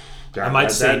 Yeah, I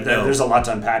might say no. There's a lot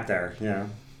to unpack there. Yeah.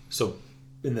 So,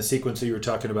 in the sequence that you were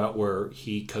talking about where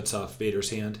he cuts off Vader's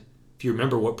hand, if you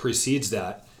remember what precedes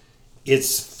that,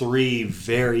 it's 3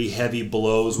 very heavy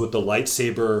blows with the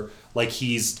lightsaber, like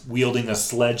he's wielding a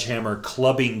sledgehammer,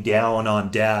 clubbing down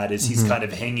on Dad as he's kind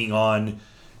of hanging on.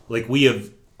 Like, we have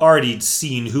already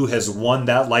seen who has won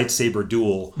that lightsaber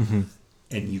duel.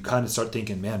 And you kind of start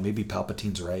thinking, man, maybe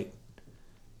Palpatine's right.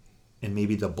 And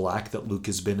maybe the black that Luke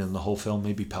has been in the whole film,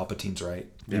 maybe Palpatine's right.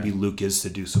 Maybe Luke is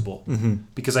seducible.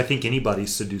 Because I think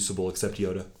anybody's seducible except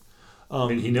Yoda. I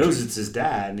mean, he knows it's his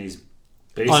dad, and he's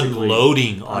basically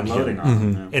unloading on him.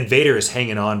 Yeah. And Vader is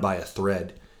hanging on by a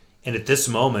thread. And at this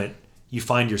moment, you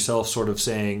find yourself sort of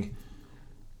saying,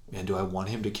 man, do I want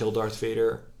him to kill Darth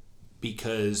Vader?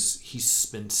 Because he's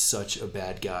been such a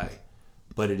bad guy.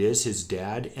 But it is his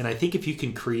dad. And I think if you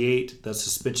can create the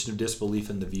suspension of disbelief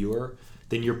in the viewer,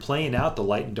 then you're playing out the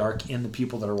light and dark in the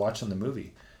people that are watching the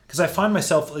movie. Because I find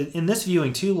myself in this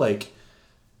viewing too, like,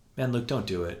 man, Luke, don't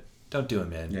do it. Don't do it,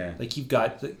 man. Yeah. Like, you've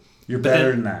got... You're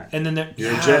better than that. And then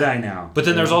you're a Jedi now. But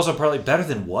then there's also probably better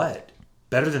than what?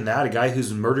 Better than that? A guy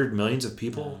who's murdered millions of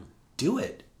people? Do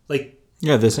it. Like...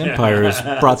 Yeah, this empire has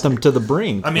brought them to the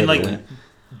brink. I mean, like,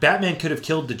 Batman could have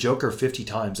killed the Joker 50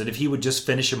 times, and if he would just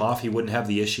finish him off, he wouldn't have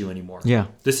the issue anymore. Yeah.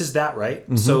 This is that, right?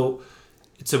 So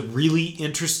it's a really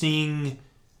interesting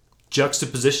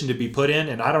juxtaposition to be put in,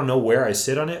 and I don't know where I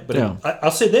sit on it, but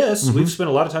I'll say this. We've spent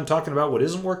a lot of time talking about what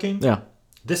isn't working. Yeah.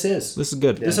 This is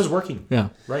good. This is working. Yeah.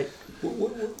 Right.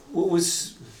 What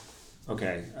was...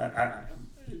 Okay.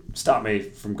 Stop me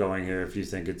from going here if you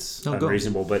think it's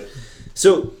unreasonable, but...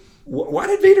 So... Why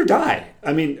did Vader die?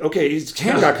 I mean, okay, his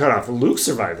hand got cut off. Luke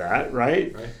survived that,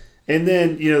 right? And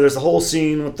then, there's the whole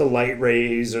scene with the light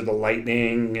rays or the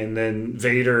lightning, and then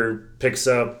Vader picks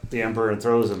up the Emperor and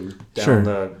throws him down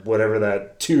the whatever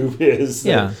that tube is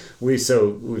that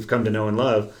we've come to know and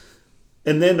love.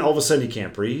 And then all of a sudden he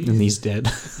can't breathe. And he's dead.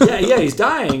 yeah, he's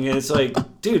dying. And it's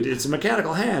like, dude, it's a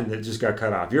mechanical hand that just got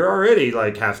cut off. You're already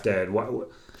like half dead.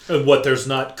 What, there's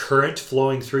not current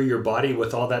flowing through your body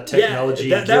with all that technology?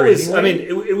 Yeah, that was. Anyway? I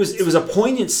mean, it was a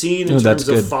poignant scene in terms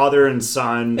of father and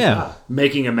son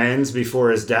making amends before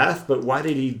his death. But why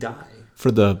did he die?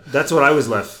 That's what I was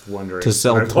left wondering. To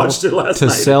sell I watched it last to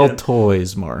night sell again.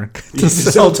 Toys, Mark. To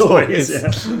sell toys. Yeah,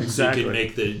 exactly. You could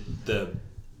make the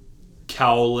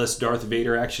cowlless Darth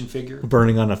Vader action figure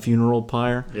burning on a funeral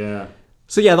pyre. Yeah.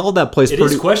 So all that plays. It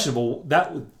is questionable.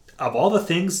 That of all the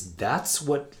things, that's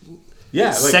what.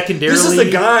 Yeah, secondarily, this is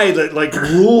the guy that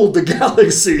ruled the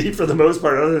galaxy for the most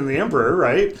part, other than the Emperor,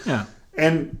 right? Yeah.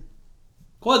 And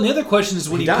the other question is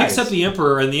when he picks up the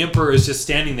Emperor, and the Emperor is just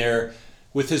standing there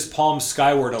with his palms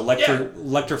skyward,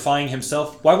 electrifying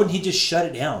himself. Why wouldn't he just shut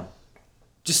it down?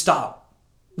 Just stop.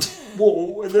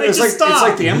 Well, it's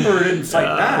like the Emperor didn't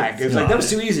fight back. It's like that was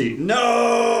too easy.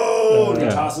 No,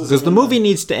 because the movie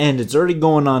needs to end. It's already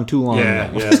going on too long.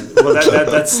 Yeah, now. yeah. Well, I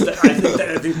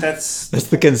think that's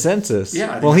the consensus.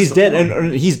 Yeah. Well, he's dead,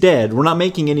 and he's dead. We're not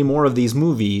making any more of these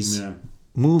movies. Yeah.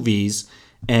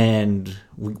 And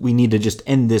we need to just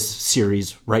end this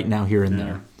series right now, here and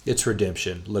there. It's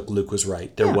redemption. Look, Luke was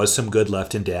right. There was some good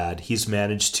left in Dad. He's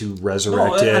managed to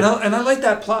resurrect it. And I like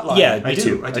that plot line. Yeah, I me do.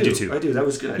 too. I do too. That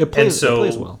was good. It plays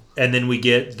well. And then we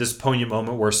get this poignant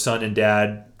moment where son and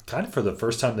dad, kind of for the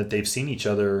first time that they've seen each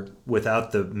other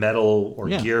without the metal or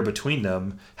gear between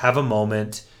them, have a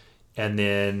moment, and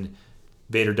then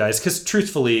Vader dies. Because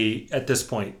truthfully, at this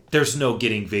point, there's no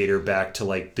getting Vader back to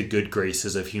like the good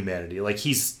graces of humanity. Like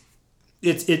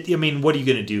I mean, what are you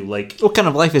gonna do? Like, what kind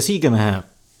of life is he gonna have?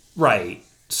 Right.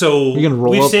 So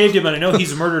we've up? saved him, and I know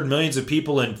he's murdered millions of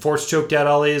people and force choked out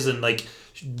Ollie's and like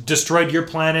destroyed your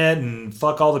planet and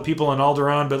fuck all the people on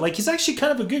Alderaan, but like he's actually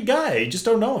kind of a good guy. You just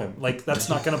don't know him. Like that's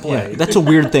not going to play. Yeah, that's a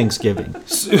weird Thanksgiving.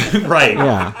 Right.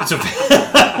 Yeah.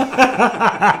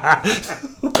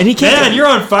 And he can't. Man, you're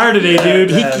on fire today, dude.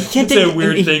 He can't take a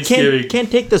weird Thanksgiving.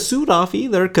 Can't take the suit off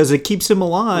either because it keeps him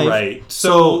alive. Right.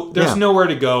 So there's nowhere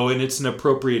to go, and it's an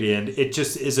appropriate end. It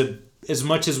just is as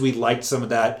much as we liked some of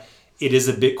that, it is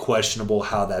a bit questionable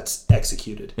how that's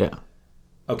executed. Yeah.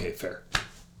 Okay, fair.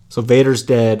 So Vader's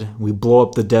dead. We blow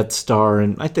up the Death Star,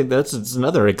 and I think it's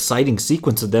another exciting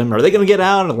sequence of them. Are they going to get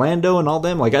out? And Lando and all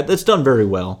them? Like that's done very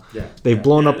well. Yeah. They've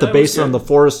blown up the base on the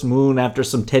Forest Moon after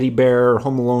some teddy bear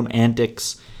Home Alone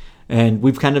antics, and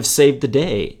we've kind of saved the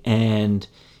day. And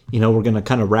we're going to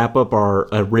kind of wrap up our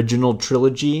original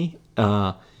trilogy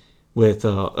with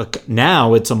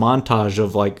now it's a montage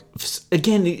of like,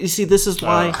 again, you see, this is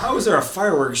why. How is there a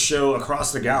fireworks show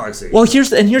across the galaxy? Well, here's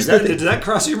the did that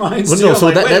cross your mind? Well, no, so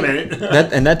wait a minute.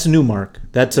 And that's new, Mark.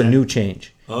 That's a new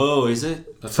change. Oh, is it?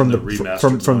 From the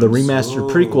remastered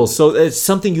prequel. So it's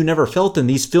something you never felt in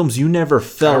these films. You never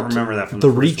felt remember that from the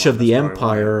the first reach one. of the That's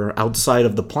probably Empire outside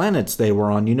of the planets they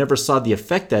were on. You never saw the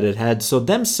effect that it had. So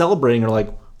them celebrating are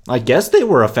like, I guess they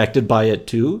were affected by it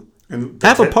too. And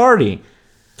have a party.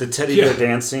 The teddy bear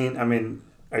dancing. I mean,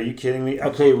 are you kidding me?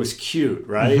 Okay, it was cute,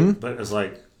 right? Mm-hmm. But it was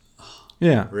like,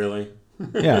 yeah, really?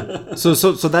 Yeah. So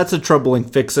that's a troubling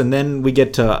fix. And then we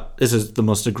get to, this is the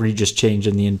most egregious change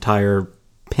in the entire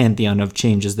pantheon of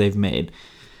changes they've made.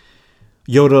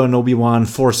 Yoda and Obi-Wan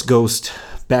force Ghost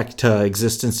back to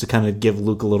existence to kind of give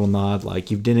Luke a little nod,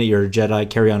 like, you've done it, you're a Jedi,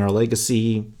 carry on our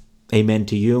legacy, amen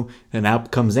to you. And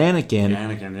out comes Anakin.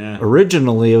 Anakin, yeah.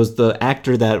 Originally, it was the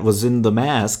actor that was in The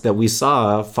Mask that we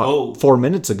saw 4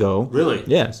 minutes ago. Really?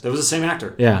 Yes. That was the same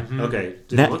actor? Yeah. Mm-hmm. Okay.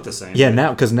 Didn't look the same. Yeah,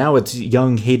 now it's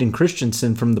young Hayden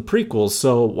Christensen from the prequels.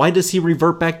 So why does he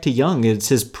revert back to young? It's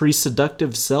his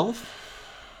pre-seductive self?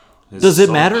 Does it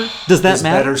matter? Does that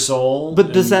matter? Better soul.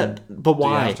 But but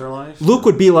why? Afterlife? Luke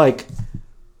would be like,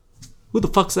 who the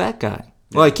fuck's that guy?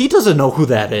 Yeah. Like, he doesn't know who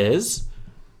that is.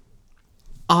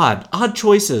 Odd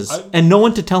choices, and no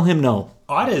one to tell him no.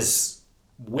 Odd is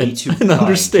way too an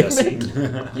understatement.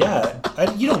 Yeah,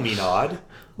 you don't mean odd.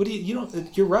 What do you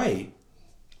don't? You're right.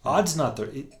 Odd's not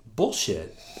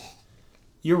bullshit.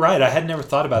 You're right. I had never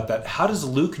thought about that. How does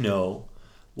Luke know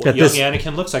what young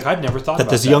Anakin looks like? I'd never thought about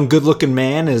that. This young, good-looking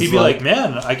man is. He'd be like,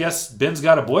 man, I guess Ben's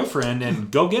got a boyfriend, and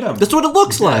go get him. That's what it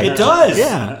looks like. It does.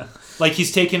 Yeah. Like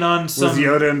he's taking on some... With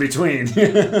Yoda in between.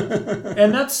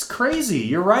 And that's crazy.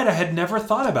 You're right. I had never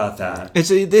thought about that. It's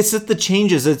the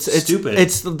changes. It's stupid.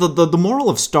 It's the moral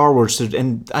of Star Wars,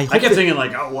 and I kept thinking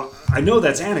like, oh, well, I know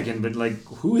that's Anakin, but like,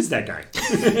 who is that guy?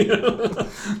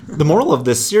 The moral of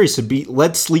this series should be,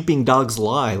 let sleeping dogs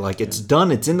lie. Like, it's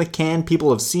done. It's in the can.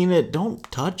 People have seen it.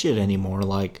 Don't touch it anymore.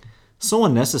 Like, so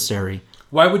unnecessary.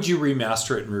 Why would you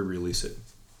remaster it and re-release it?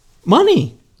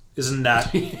 Money. Isn't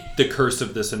that the curse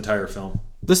of this entire film?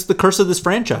 This is the curse of this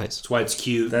franchise. That's why it's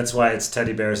cute. That's why it's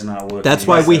teddy bears and not wood. That's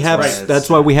why we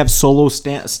have solo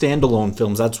standalone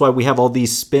films. That's why we have all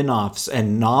these spin-offs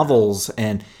and novels,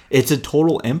 and it's a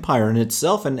total empire in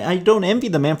itself. And I don't envy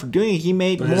the man for doing it. He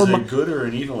made but more. Is it a good or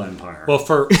an evil empire? Well,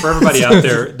 for everybody out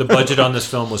there, the budget on this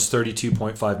film was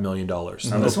 $32.5 million.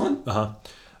 On this one?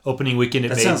 Opening weekend,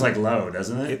 that sounds like low,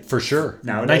 doesn't it? For sure.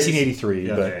 Nowadays? 1983,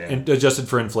 but adjusted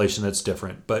for inflation, that's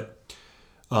different. But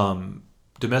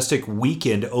domestic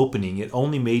weekend opening, it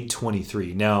only made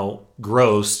 23. Now,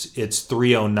 grossed, it's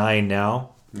 309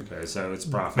 now. Okay, so it's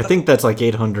profit. I think that's like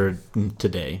 800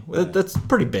 today. That's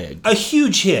pretty big. A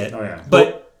huge hit. Oh, yeah.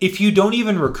 But if you don't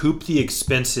even recoup the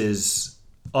expenses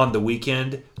on the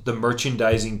weekend, the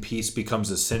merchandising piece becomes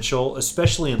essential,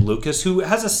 especially in Lucas, who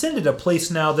has ascended a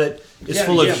place now that is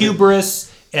full of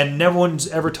hubris and no one's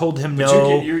ever told him But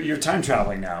no. you're time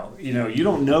traveling now. You know, you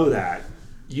don't know that.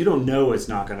 You don't know it's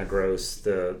not going to gross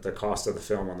the cost of the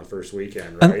film on the first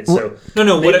weekend, right? So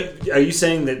No. Are you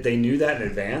saying that they knew that in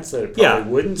advance that it probably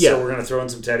wouldn't? Yeah. So we're going to throw in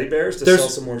some teddy bears to sell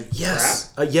some more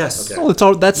Yes, crap? yes. Okay.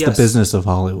 Well, that's Yes. the business of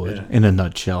Hollywood Yeah. in a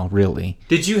nutshell, really.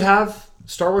 Did you have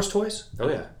Star Wars toys? Oh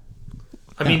yeah.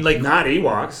 I mean, like, Not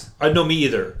Ewoks. no, me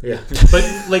either. Yeah. But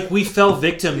like, we fell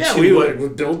victim Yeah, to we what,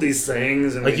 would build these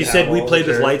things. And like you said, we played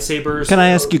with lightsabers. Can I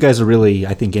ask you guys a really,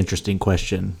 I think, interesting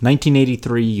question?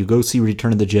 1983, you go see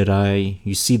Return of the Jedi,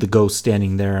 you see the ghost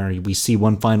standing there, we see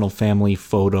one final family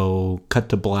photo, cut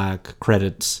to black,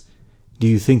 credits. Do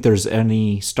you think there's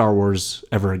any Star Wars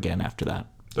ever again after that?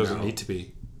 Doesn't need to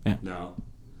be. No.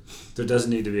 There doesn't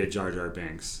need to be a Jar Jar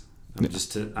Binks.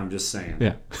 I'm just saying.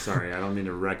 Yeah. Sorry, I don't mean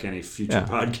to wreck any future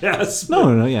podcasts.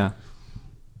 No, yeah.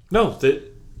 No,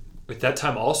 at that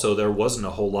time also there wasn't a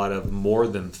whole lot of more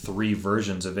than 3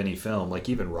 versions of any film. Like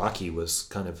even Rocky was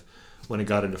kind of, when it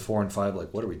got into 4 and 5,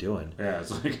 like, what are we doing? Yeah,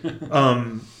 it's like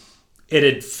It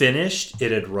had finished.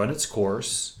 It had run its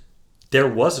course. There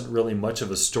wasn't really much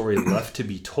of a story left to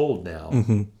be told now.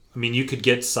 Mm-hmm. I mean, you could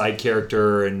get side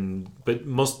character, but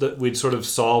we'd sort of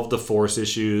solved the Force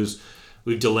issues.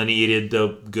 We've delineated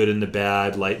the good and the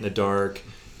bad, light and the dark.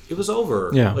 It was over.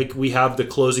 Yeah. Like, we have the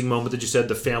closing moment that you said,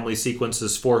 the family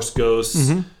sequences, Force ghosts.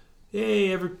 Mm-hmm.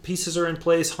 Hey, every pieces are in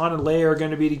place. Han and Leia are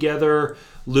going to be together.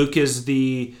 Luke is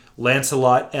the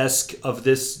Lancelot-esque of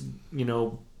this,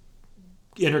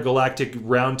 intergalactic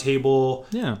round table.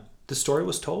 Yeah. The story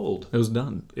was told. It was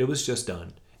done. It was just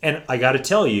done. And I got to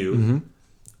tell you,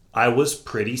 I was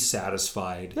pretty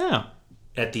satisfied Yeah.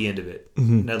 at the end of it.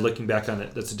 Now, looking back on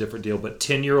it, that's a different deal. But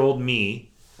 10-year-old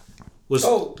me was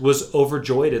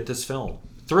overjoyed at this film,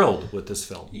 thrilled with this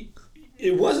film.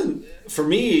 it wasn't for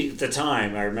me at the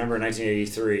time. I remember in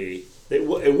 1983.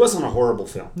 It wasn't a horrible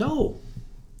film. No.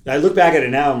 I look back at it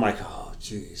now. I'm like, oh,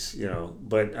 jeez,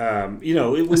 But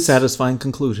it was A satisfying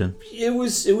conclusion. It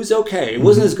was okay. It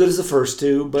wasn't as good as the first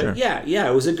two, but Sure. yeah,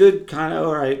 it was a good kind of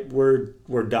all right. We're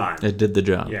done. It did the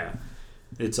job. Yeah,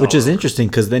 Which is interesting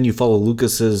because then you follow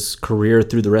Lucas's career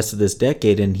through the rest of this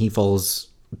decade, and he follows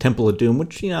Temple of Doom,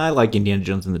 which I like Indiana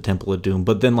Jones and the Temple of Doom,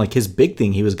 but then like his big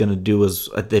thing he was going to do was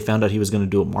they found out he was going to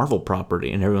do a Marvel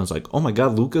property, and everyone's like, "Oh my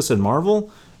God, Lucas and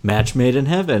Marvel, match made in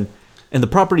heaven." And the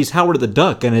property's Howard the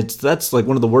Duck, and that's like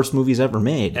one of the worst movies ever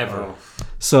made. Ever.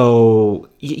 So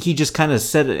he just kind of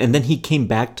said it, and then he came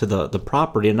back to the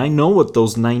property, and I know what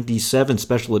those 97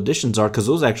 special editions are because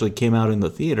those actually came out in the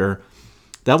theater.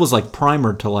 That was like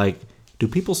primer to like, do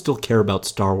people still care about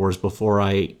Star Wars before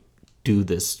I do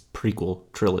this prequel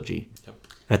trilogy? Yep.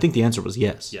 I think the answer was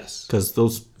yes. Yes. Because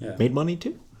those made money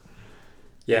too.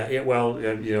 Yeah. Well,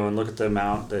 and look at the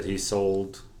amount that he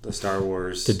sold the Star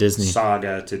Wars To Disney.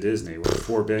 saga to Disney. What,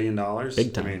 $4 billion?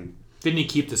 Big time. I mean, Didn't he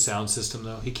keep the sound system,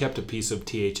 though? He kept a piece of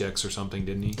THX or something,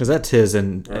 didn't he? Because that's his,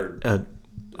 and Or-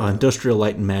 Industrial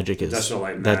Light and Magic is Industrial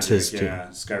Light and that's Magic, his too. yeah,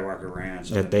 Skywalker Ranch.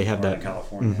 Yeah, they have Northern that.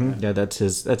 California. Mhm. Yeah, that's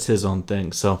his own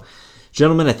thing. So,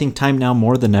 gentlemen, I think time now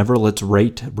more than ever. Let's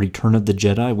rate Return of the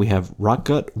Jedi. We have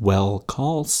Rockgut, Well,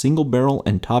 Call, Single Barrel,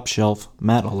 and Top Shelf.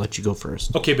 Matt, I'll let you go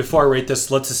first. Okay, before I rate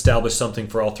this, let's establish something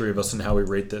for all three of us and how we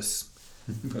rate this.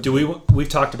 We've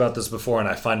talked about this before, and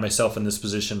I find myself in this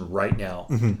position right now.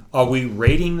 Are we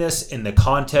rating this in the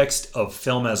context of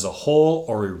film as a whole,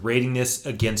 or are we rating this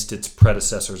against its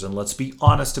predecessors? And let's be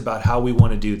honest about how we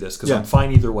want to do this, because I'm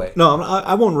fine either way. No,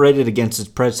 I won't rate it against its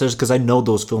predecessors because I know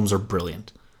those films are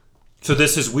brilliant. So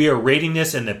we are rating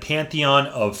this in the pantheon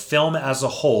of film as a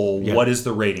whole. Yeah. What is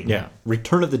the rating? Yeah,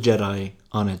 Return of the Jedi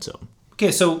on its own.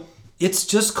 Okay, so it's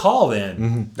just Call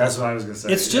then. That's what I was going to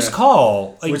say. It's just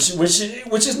Call. Like,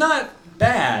 which is not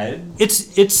bad.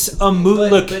 it's a movie.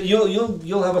 Look, But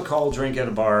you'll have a call drink at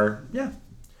a bar. yeah.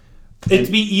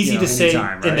 It'd be easy to say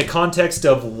anytime, in the right? context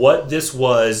of what this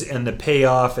was and the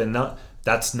payoff, and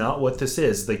that's not what this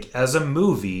is. Like, as a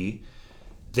movie,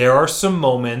 there are some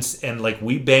moments, and like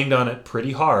we banged on it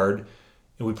pretty hard,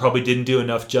 and we probably didn't do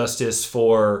enough justice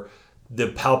for the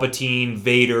Palpatine,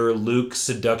 Vader, Luke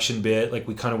seduction bit. Like,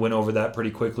 we kind of went over that pretty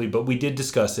quickly, but we did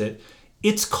discuss it.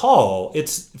 It's Call.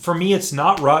 For me, it's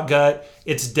not Rotgut.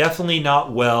 It's definitely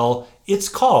not Well. It's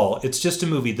Call. It's just a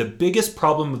movie. The biggest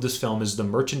problem with this film is the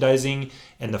merchandising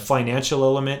and the financial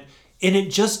element, and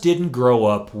it just didn't grow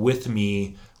up with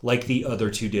me like the other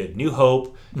two did. New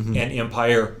Hope and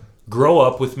Empire grow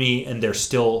up with me, and they're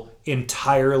still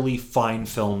entirely fine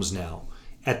films now.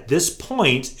 At this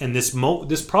point, and this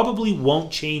probably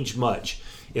won't change much.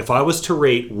 If I was to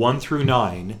rate 1 through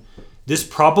 9, this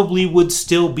probably would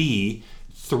still be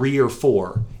 3 or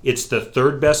 4. It's the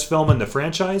third best film in the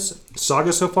franchise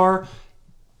saga so far.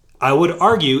 I would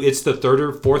argue it's the third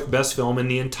or fourth best film in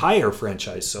the entire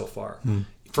franchise so far.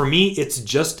 For me, it's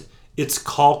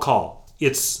call.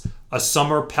 It's a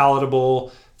summer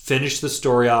palatable, finish the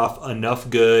story off, enough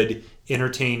good,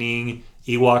 entertaining.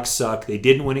 Ewoks suck. They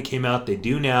didn't when it came out. They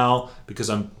do now because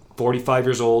I'm 45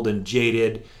 years old and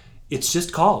jaded. It's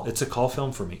just call. It's a call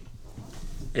film for me.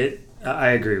 I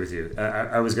agree with you.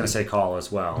 I was going to say call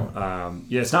as well.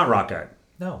 It's not Rockeye.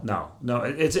 No.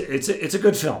 It's a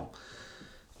good film.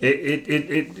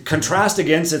 It contrast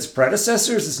against its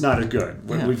predecessors. It's not as good.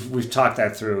 Yeah. We've talked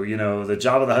that through. You know, the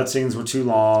Jabba the Hutt scenes were too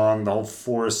long. The whole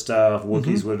forest stuff.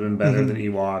 Wookiees would have been better than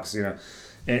Ewoks. You know,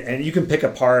 and you can pick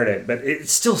apart it, but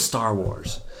it's still Star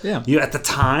Wars. Yeah. At the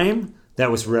time, that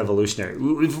was revolutionary.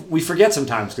 We forget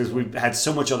sometimes because we've had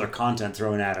so much other content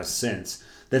thrown at us since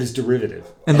that is derivative.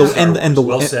 And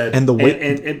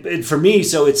for me,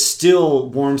 so it still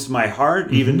warms my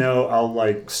heart, even though I'll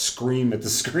like scream at the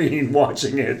screen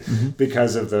watching it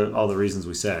because of all the reasons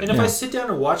we said. And if I sit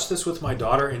down and watch this with my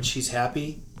daughter and she's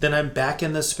happy, then I'm back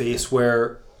in the space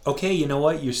where, okay, you know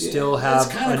what? You still have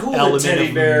an element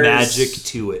of magic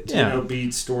to it. You know,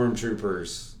 beat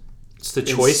stormtroopers. It's the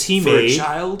choice he for made. A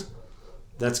child.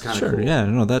 That's kind of cool. Yeah,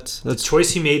 no, that's the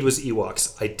choice he made was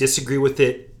Ewoks. I disagree with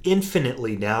it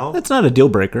infinitely now. That's not a deal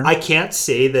breaker. I can't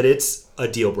say that it's a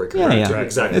deal breaker. Yeah.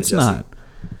 Exactly. It's not.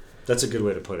 That's a good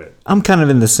way to put it. I'm kind of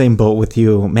in the same boat with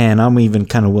you. Man, I'm even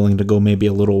kind of willing to go maybe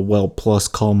a little well plus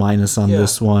call minus on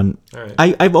this one. All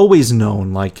right. I've always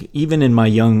known, like, even in my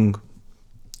young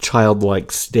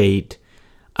childlike state,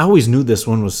 I always knew this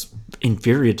one was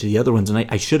inferior to the other ones. And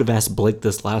I should have asked Blake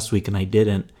this last week and I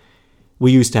didn't.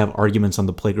 We used to have arguments on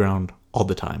the playground all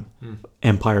the time.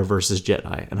 Empire versus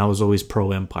Jedi. And I was always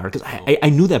pro Empire because I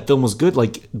knew that film was good,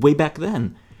 like, way back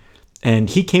then.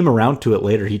 And he came around to it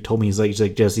later. He told me, he's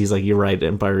like, Jesse, you're right,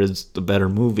 Empire is the better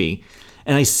movie.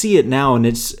 And I see it now, and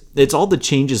it's all the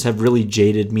changes have really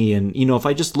jaded me. And, you know, if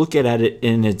I just look at it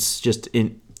in its just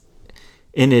in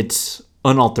its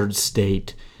unaltered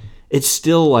state, it's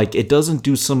still like it doesn't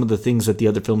do some of the things that the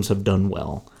other films have done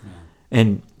well.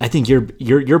 And I think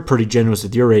you're pretty generous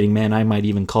with your rating, man. I might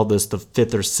even call this the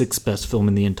 5th or 6th best film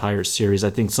in the entire series. I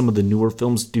think some of the newer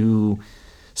films do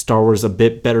Star Wars a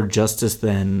bit better justice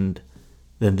than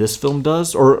this film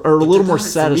does, or a little more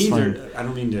satisfying. I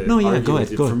don't mean to. No, yeah, argue go with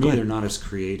ahead. you. Go For ahead. me, they're not as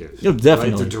creative. No,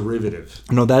 definitely, right? They're derivative.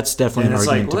 No, that's definitely and an it's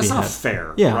argument like, well, to be that's not had.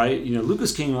 fair, Yeah. right? You know,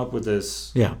 Lucas came up with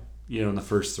this. Yeah. You know, in the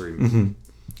first 3.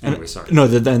 Anyway, sorry. No,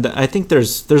 I think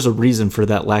there's a reason for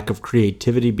that lack of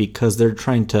creativity because they're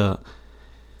trying to.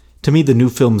 To me, the new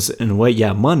films, in a way,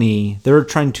 money. They're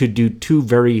trying to do two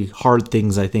very hard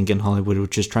things, I think, in Hollywood,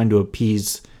 which is trying to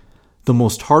appease the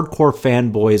most hardcore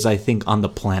fanboys, I think, on the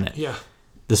planet. Yeah.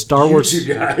 The Star Wars.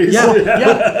 You guys.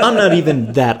 Yeah. I'm not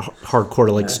even that hardcore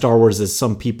to like Star Wars as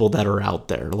some people that are out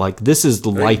there. Like, this is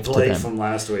the life to Blake them. from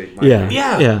last week. Yeah.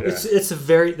 It's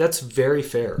very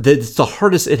fair. It's the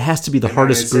hardest. It has to be the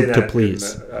hardest group to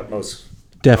please. In the utmost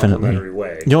Definitely. complimentary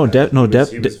way. No,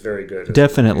 he was very good.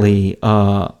 Definitely.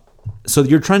 So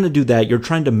you're trying to do that. You're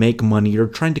trying to make money. You're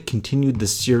trying to continue the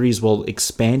series while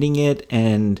expanding it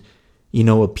and, you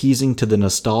know, appeasing to the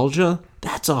nostalgia.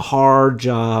 That's a hard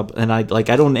job. And I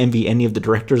don't envy any of the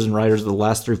directors and writers of the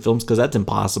last 3 films because that's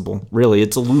impossible. Really,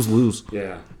 it's a lose-lose.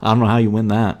 Yeah. I don't know how you win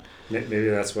that. Maybe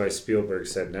that's why Spielberg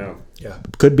said no. Yeah.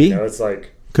 Could be. You know, it's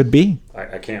like, could be.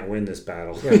 I can't win this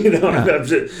battle. You know, I'm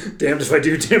just, damned if I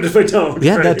do, damned if I don't.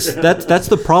 Yeah, right? that's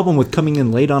the problem with coming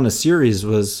in late on a series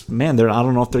was, man, I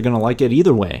don't know if they're going to like it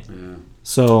either way. Yeah.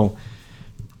 So,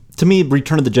 to me,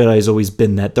 Return of the Jedi has always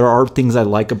been that. There are things I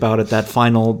like about it.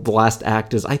 The last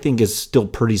act I think is still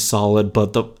pretty solid,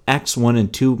 but the acts 1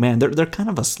 and 2, man, they're kind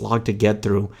of a slog to get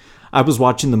through. I was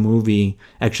watching the movie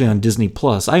actually on Disney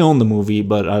Plus. I own the movie,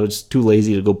 but I was too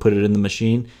lazy to go put it in the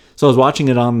machine. So I was watching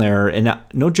it on there, and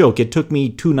no joke, it took me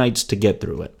 2 nights to get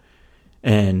through it.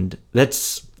 And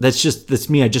that's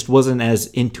me. I just wasn't as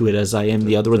into it as I am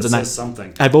the other ones. And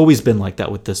something. I've always been like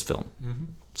that with this film. Mm-hmm.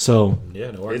 So yeah,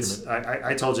 no argument.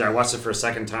 I told you I watched it for a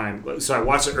second time. So I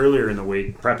watched it earlier in the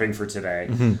week, prepping for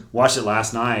today. Watched it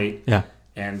last night. Yeah.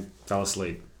 And fell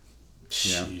asleep.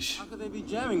 Sheesh. How could they be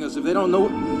jamming us if they don't know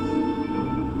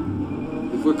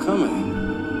if we're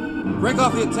coming? Break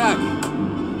off the attack.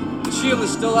 The shield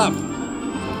is still up.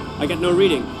 I got no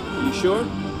reading. Are you sure?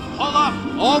 Pull up!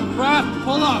 All craft,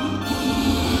 pull up!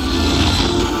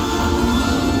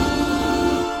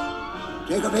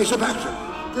 Take a base of action.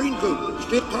 Green group,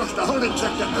 stay across the holding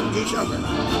sector and each other.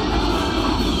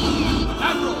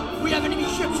 Admiral, we have enemy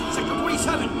ships in Sector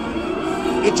 27.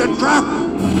 It's a trap!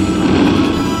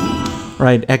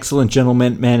 Right, excellent,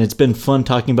 gentlemen. Man, it's been fun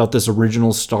talking about this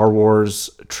original Star Wars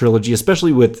trilogy,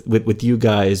 especially with you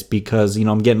guys, because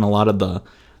I'm getting a lot of the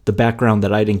background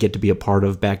that I didn't get to be a part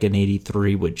of back in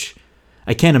 '83, which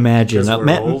I can't imagine. Because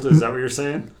we're old? Is that what you're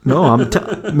saying? No,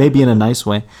 maybe in a nice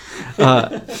way.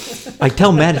 I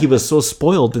tell Matt he was so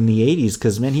spoiled in the '80s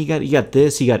because man, he got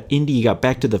this, he got Indy, he got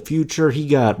Back to the Future, he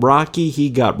got Rocky, he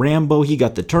got Rambo, he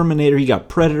got the Terminator, he got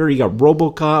Predator, he got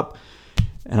RoboCop.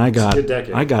 And I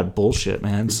got bullshit,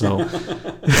 man. So,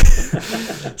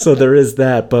 so there is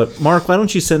that. But Mark, why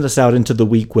don't you send us out into the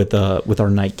week with our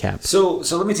nightcap? So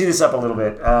let me tee this up a little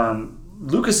bit.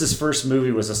 Lucas's first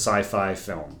movie was a sci-fi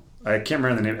film. I can't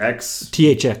remember the name.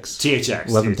 THX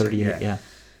 1138. Yeah.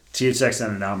 THX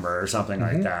and a number or something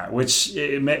like that. Which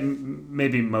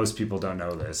maybe most people don't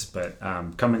know this, but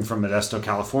coming from Modesto,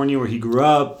 California, where he grew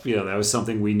up, that was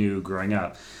something we knew growing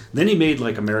up. Then he made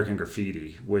like American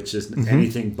Graffiti, which is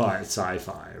anything but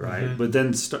sci-fi, right? But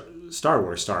then Star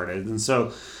Wars started, and so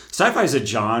sci-fi is a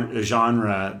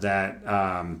genre that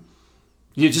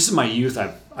just in my youth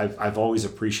I've always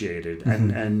appreciated,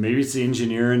 and maybe it's the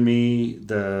engineer in me,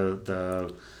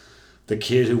 the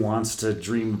kid who wants to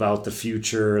dream about the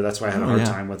future. That's why I had a hard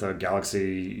time with a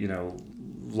Galaxy,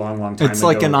 long time it's ago.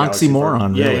 Like an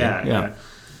oxymoron, really. Yeah.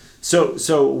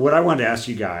 So what I wanted to ask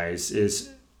you guys is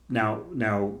now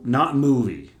not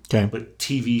movie, but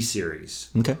TV series.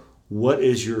 Okay. What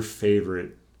is your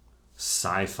favorite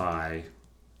sci-fi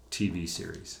TV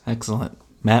series? Excellent.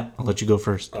 Matt, I'll let you go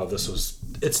first. Oh,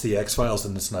 it's the X-Files,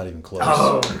 and it's not even close.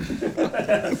 Oh,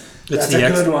 That's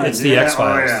a good one. It's the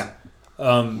X-Files. Oh,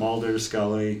 yeah. Mulder,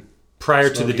 Scully. Prior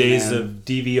to the days of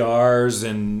DVRs,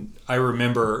 and I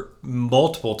remember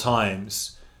multiple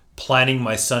times planning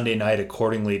my Sunday night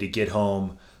accordingly to get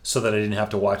home so that I didn't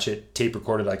have to watch it tape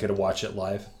recorded. I could watch it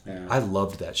live. Yeah. I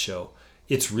loved that show.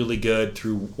 It's really good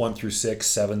through 1 through 6.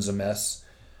 7's a mess,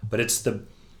 but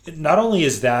not only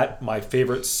is that my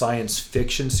favorite science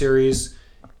fiction series,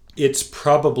 it's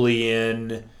probably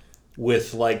in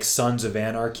with like Sons of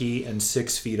Anarchy and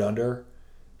 6 Feet Under.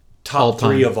 Top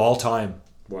 3 of all time.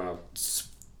 Wow. It's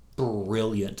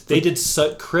brilliant. They did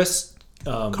Chris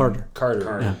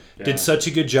Carter did such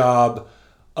a good job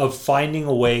of finding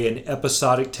a way in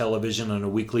episodic television on a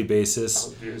weekly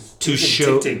basis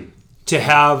to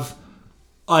have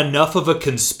enough of a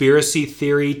conspiracy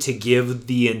theory to give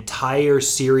the entire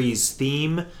series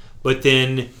theme, but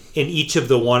then in each of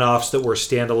the one-offs that were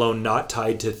standalone, not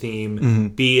tied to theme,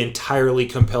 be entirely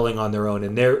compelling on their own.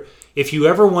 And if you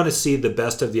ever want to see the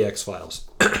best of the X-Files,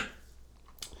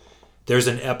 there's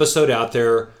an episode out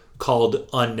there called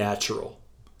Unnatural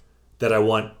that I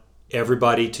want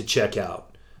everybody to check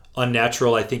out.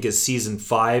 Unnatural, I think, is season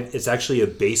 5. It's actually a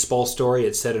baseball story.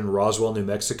 It's set in Roswell, New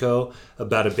Mexico,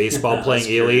 about a baseball playing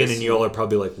alien, and you all are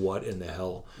probably like, what in the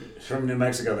hell? From New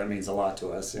Mexico, that means a lot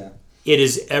to us, yeah. It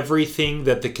is everything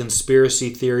that the conspiracy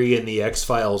theory in the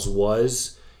X-Files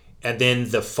was, and then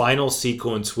the final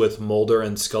sequence with Mulder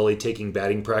and Scully taking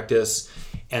batting practice,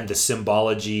 and the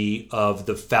symbology of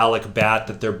the phallic bat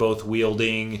that they're both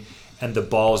wielding, and the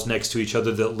balls next to each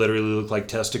other that literally look like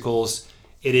testicles.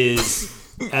 It is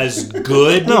as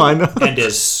good and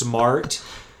as smart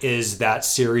as that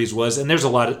series was. And there's a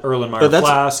lot of Erlenmeyer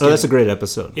Flask. That's a great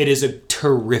episode. It is a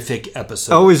terrific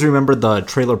episode. I always remember the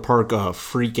Trailer Park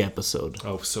Freak episode.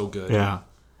 Oh, so good. Yeah.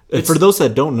 For those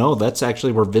that don't know, that's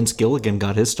actually where Vince Gilligan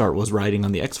got his start, was writing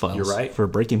on the X-Files. You're right. For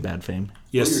Breaking Bad fame.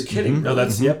 Yes. Oh, you're kidding. Mm-hmm. No,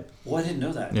 that's, yep. Oh, I didn't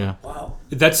know that. Yeah. Wow.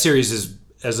 That series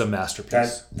is a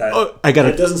masterpiece. That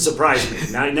doesn't surprise me.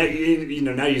 Now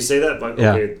you say that, but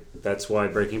okay, that's why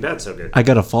Breaking Bad's so good. I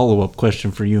got a follow-up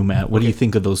question for you, Matt. What do you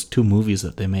think of those 2 movies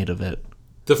that they made of it?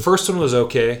 The first one was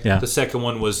okay. Yeah. The second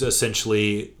one was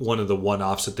essentially one of the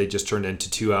one-offs that they just turned into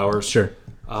 2 hours. Sure.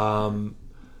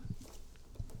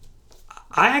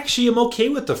 I actually am okay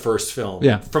with the first film.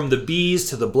 Yeah. From the bees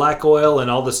to the black oil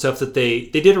and all the stuff that they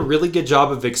did a really good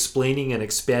job of explaining and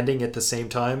expanding at the same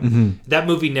time. Mm-hmm. That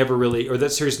movie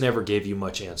that series never gave you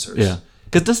much answers. Yeah.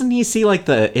 Because doesn't he see like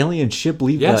the alien ship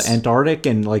leave the Antarctic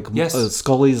and like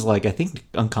Scully's like, I think,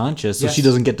 unconscious, so she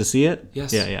doesn't get to see it?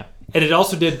 Yes. Yeah. And it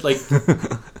also did like,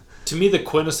 to me, the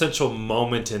quintessential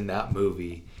moment in that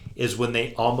movie is when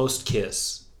they almost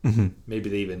kiss. Mm-hmm. Maybe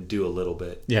they even do a little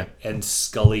bit. Yeah. And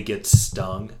Scully gets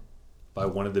stung by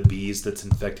one of the bees that's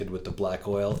infected with the black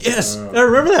oil. Yes, I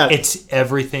remember that. It's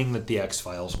everything that the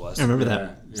X-Files was. I remember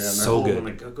that. Yeah, so good.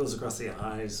 When it goes across the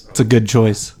eyes. It's a good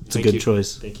choice. Thank you.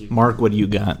 Thank you. Mark, what do you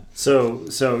got? So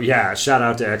yeah, shout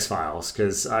out to X-Files,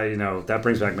 because that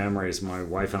brings back memories. My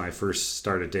wife and I first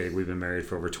started dating. We've been married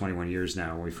for over 21 years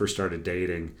now. When we first started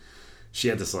dating, she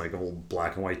had this like old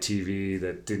black and white TV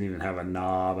that didn't even have a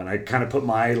knob, and I kind of put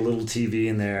my little TV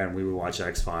in there, and we would watch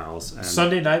X-Files. And,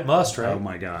 Sunday night must, right? Oh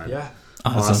my god! Yeah.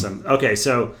 Awesome. Okay,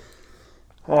 so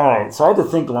all right, so I had to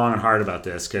think long and hard about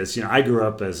this because I grew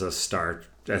up as a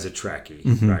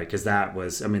Trekkie, right? Because that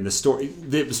was, I mean, the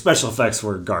special effects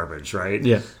were garbage, right?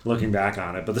 Yeah. Looking back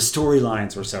on it, but the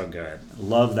storylines were so good.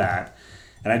 Love that,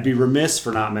 and I'd be remiss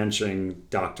for not mentioning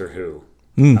Doctor Who.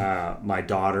 My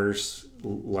daughters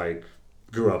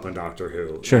grew up on Doctor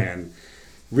Who, Sure. and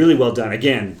really well done.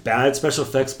 Again, bad special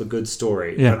effects, but good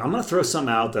story. Yeah. But I'm gonna throw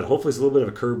something out that hopefully is a little bit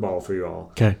of a curveball for you all.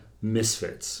 Okay.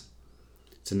 Misfits.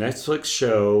 It's a Netflix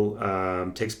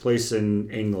show. Takes place in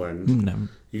England. No.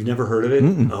 You've never heard of it?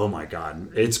 Oh my god,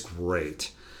 it's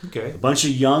great. Okay. A bunch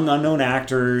of young unknown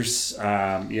actors.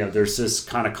 There's this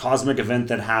kind of cosmic event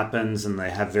that happens, and they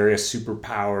have various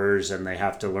superpowers, and they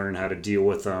have to learn how to deal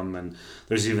with them. And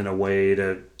there's even a way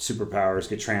to superpowers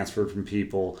get transferred from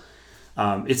people.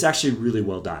 It's actually really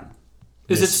well done.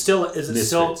 Is it still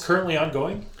Misfits. currently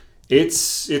ongoing?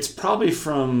 It's probably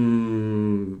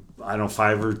from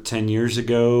 5 or 10 years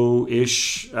ago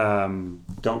ish. Don't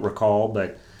recall,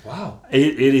 but Wow.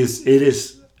 it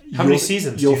is. How many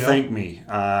seasons? You'll do you know? thank me.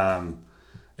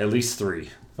 At least 3,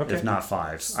 Okay. if not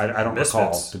 5. I don't Misfits.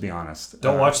 recall, to be honest.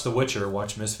 Don't watch The Witcher.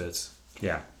 Watch Misfits.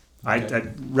 Yeah, I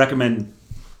recommend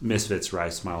Misfits.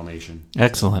 Rise Smile Nation.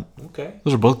 Excellent. Okay.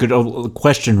 Those are both good. Oh,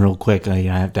 question real quick. I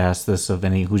have to ask this of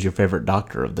who's your favorite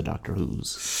Doctor of the Doctor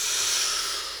Who's?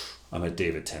 I'm a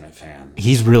David Tennant fan.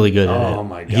 He's really good at it. Oh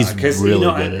my god! He's 'Cause, really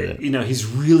good at it. He's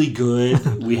really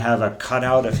good. We have a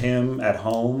cutout of him at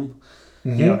home,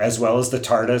 as well as the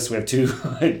TARDIS. We have 2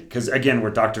 because again, we're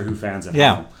Doctor Who fans at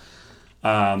Yeah.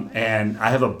 home. And I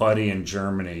have a buddy in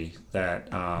Germany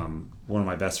that one of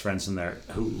my best friends in there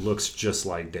who looks just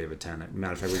like David Tennant.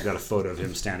 Matter of fact, we've got a photo of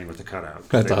him standing with the cutout.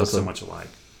 That's they look so awesome. much alike.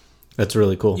 That's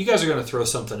really cool. You guys are going to throw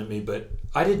something at me, but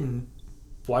I didn't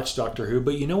watch Doctor Who.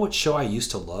 But you know what show I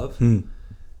used to love?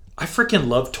 I freaking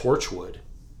love Torchwood,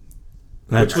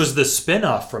 which was the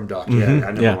spin-off from Doctor Who. Yeah,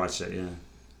 I never Yeah. watched it.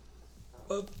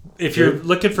 Yeah. If you're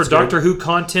looking for Doctor Who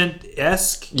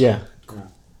content-esque, Yeah.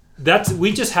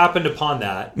 we just happened upon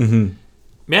that.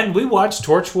 Man, we watched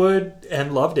Torchwood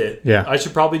and loved it. Yeah. I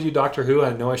should probably do Doctor Who.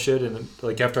 I know I should. And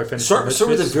after I finish Start with the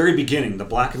Misfits. very beginning, the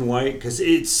black and white, because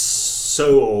it's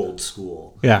so old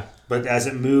school. Yeah. But as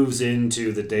it moves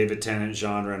into the David Tennant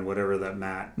genre and whatever that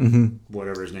Matt,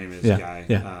 whatever his name is, Yeah, guy.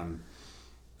 yeah.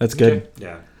 That's good. Okay.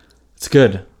 Yeah. It's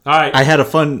good. All right. I had a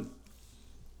fun.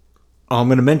 I'm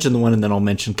going to mention the one, and then I'll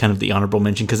mention kind of the honorable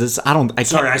mention because it's. I can't.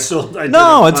 Sorry, I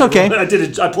No, did it. it's okay. I did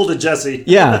it. I pulled a Jesse.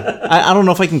 Yeah, I don't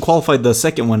know if I can qualify the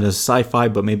second one as sci-fi,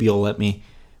 but maybe you'll let me.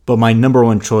 But my number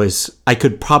one choice, I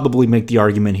could probably make the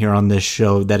argument here on this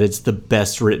show that it's the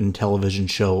best written television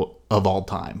show of all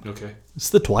time. Okay. It's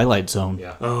The Twilight Zone.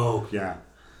 Yeah. Oh, yeah.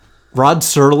 Rod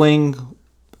Serling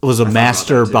was a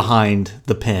master that too. behind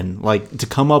the pen. Like, to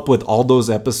come up with all those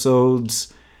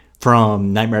episodes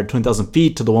from Nightmare at 20,000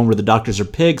 Feet to the one where the doctors are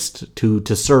pigs to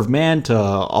Serve Man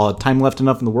to Time Left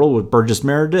Enough in the World with Burgess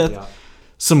Meredith. Yeah.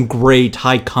 Some great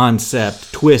high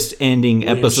concept twist ending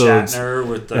William episodes. Shatner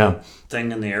with the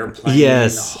thing in the airplane.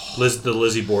 Yes. The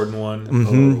Lizzie Borden one.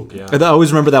 Oh, yeah. I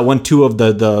always remember that one too of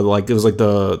the like it was like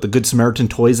the Good Samaritan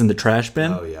toys in the trash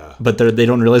bin. Oh, yeah. But they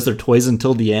don't realize they're toys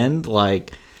until the end.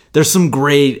 Like there's some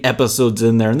great episodes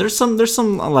in there, and there's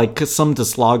some like some to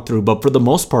slog through. But for the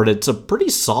most part, it's a pretty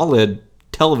solid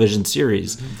television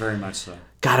series. Very much so.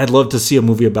 God, I'd love to see a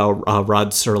movie about Rod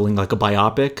Serling, like a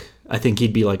biopic. I think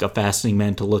he'd be like a fascinating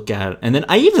man to look at. And then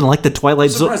I even like the Twilight I'm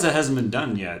Zone. surprised that hasn't been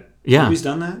done yet. Yeah. Nobody's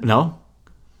done that? No.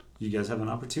 You guys have an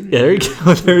opportunity. Yeah, there you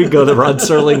go. There you go. The Rod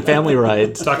Serling family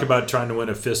rights. Talk about trying to win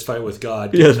a fist fight with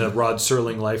God. Yeah. The Rod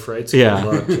Serling life rights. Yeah.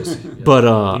 Good luck, Jesse. Yeah. But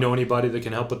you know anybody that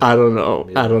can help with that? I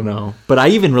don't know. But I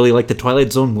even really like the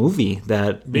Twilight Zone movie.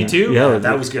 Me too. Yeah,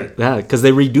 That was good. Yeah, because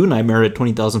they redo Nightmare at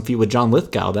 20,000 Feet with John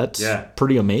Lithgow. That's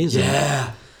pretty amazing.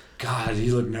 Yeah. God, he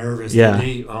looked nervous. Yeah. Didn't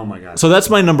he? Oh, my God. So that's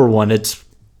my number one. It's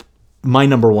my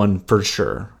number one for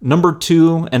sure. Number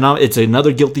two, and it's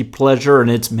another guilty pleasure, and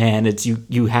it's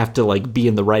you have to like be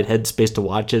in the right headspace to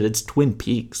watch it. It's Twin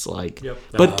Peaks, like. Yep.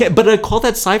 But I call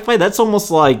that sci-fi. That's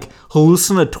almost like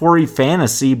hallucinatory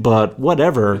fantasy, but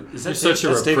whatever. Is You're that such a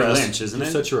that's David repressed, Lynch, isn't you're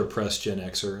it? such a repressed Gen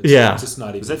Xer. Yeah. It's just not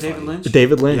even Is that David funny. Lynch?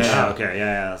 David Lynch. Yeah, okay.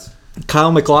 Yeah.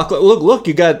 Kyle MacLachlan. Look,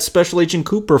 you got Special Agent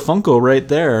Cooper Funko right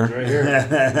there. Right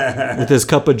here. With his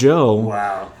cup of Joe.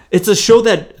 Wow. It's a show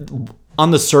that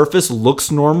on the surface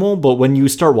looks normal, but when you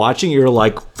start watching, you're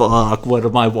like, "Fuck, what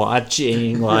am I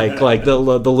watching?" like the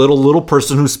little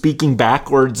person who's speaking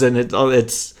backwards, and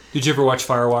it's Did you ever watch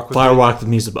Firewalk with Me? Firewalk with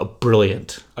Me is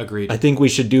brilliant. Agreed. I think we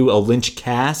should do a Lynch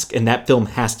cask, and that film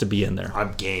has to be in there.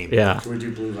 I'm game. Yeah. Can we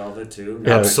do Blue Velvet too?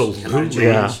 Yeah. Absolutely.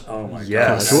 Yeah. Oh my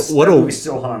Yes. god. What That a- movie's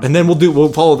still haunted. And then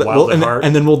we'll follow that. Wild at Heart.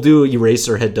 And then we'll do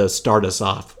Eraserhead to start us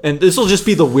off. And this will just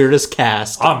be the weirdest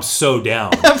cast. I'm so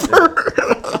down.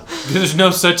 There's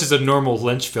no such as a normal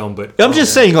Lynch film, but I'm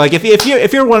just saying, like, if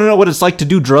you want to know what it's like to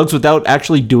do drugs without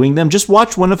actually doing them, just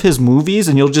watch one of his movies,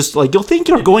 and you'll think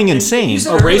you're going insane.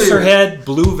 Eraserhead,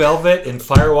 Blue Velvet, and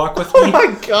Firewalk with Me. Oh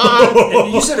my god!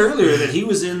 And you said earlier that he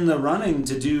was in the running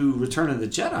to do Return of the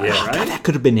Jedi, right? That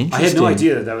could have been I interesting. had no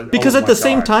idea that was Because oh at my the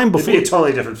same God. time, It'd before be a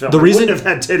totally different film. the It reason- wouldn't have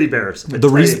had teddy bears. the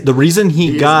reason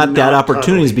he is got that not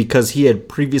opportunity is cuddly. because he had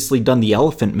previously done The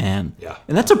Elephant Man. Yeah.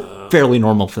 And that's a fairly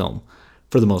normal film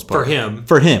for the most part. For him.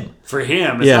 For him. For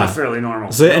him, it's Yeah. not fairly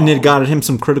normal. So, and No. it got him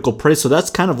some critical praise. So that's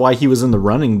kind of why he was in the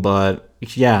running. But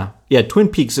yeah, Twin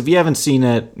Peaks. If you haven't seen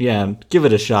it, give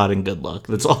it a shot and good luck.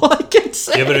 That's all I can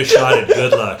say. Give it a shot and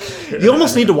good luck. You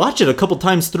almost need to watch it a couple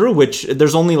times through, which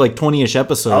there's only like 20-ish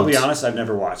episodes. I'll be honest, I've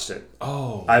never watched it.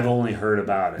 Oh. I've only heard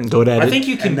about it. Go to I think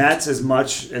you And can that's as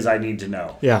much as I need to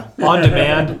know. Yeah. on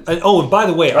demand. And by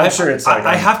the way, I'm sure it's like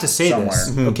I on have to say somewhere.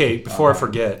 this. Okay, before I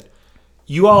forget,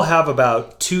 you all have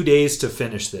about 2 days to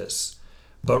finish this.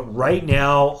 But right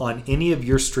now, on any of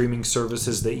your streaming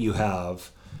services that you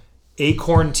have,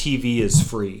 Acorn TV is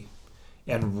free.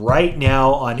 And right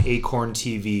now on Acorn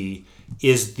TV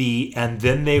is the And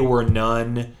Then They Were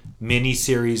None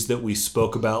miniseries that we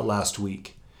spoke about last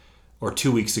week or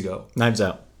 2 weeks ago. Knives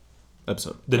Out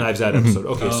episode. The Knives Out episode.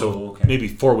 Okay, so okay. maybe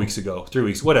 4 weeks ago, 3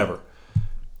 weeks, whatever.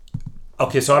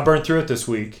 Okay, so I burned through it this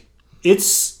week. It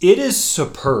is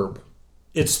superb.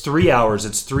 It's 3 hours.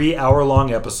 It's 3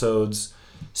 hour-long episodes.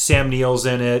 Sam Neill's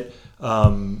in it.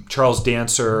 Charles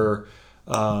Dancer.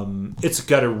 It's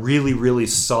got a really, really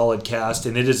solid cast,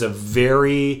 and it is a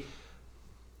very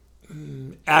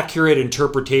accurate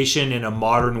interpretation in a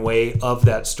modern way of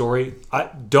that story.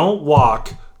 Don't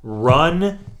walk.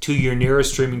 Run to your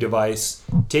nearest streaming device.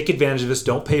 Take advantage of this.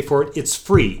 Don't pay for it. It's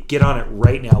free. Get on it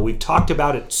right now. We've talked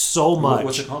about it so much.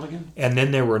 What's it called again? And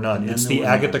Then There Were None. It's There the Were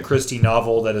Agatha None. Christie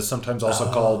novel that is sometimes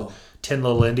also called 10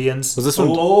 Little Indians. Was this one?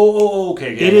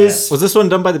 Okay. It is. Was this one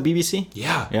done by the BBC?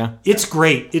 Yeah. Yeah. It's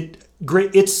great. It's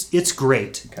great. It is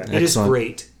Excellent.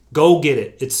 great. Go get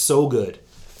it. It's so good.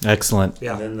 Excellent.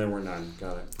 Yeah. And then there were none.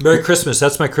 Got it. Merry Christmas.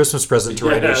 That's my Christmas present to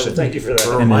Right Nation. Thank you for that. A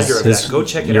And reminder of His- that. Go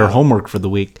check it your out. homework for the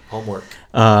week. Homework.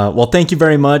 Well, thank you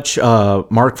very much,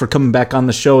 Mark, for coming back on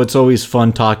the show. It's always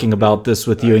fun talking about this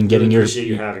with you and getting really your appreciate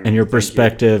you having me. and your Thank you.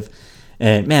 perspective.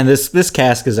 And man, this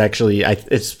cask is actually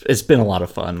it's been a lot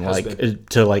of fun.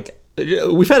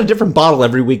 We've had a different bottle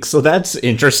every week, so that's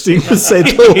interesting to say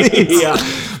the least. Yeah.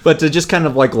 But to just kind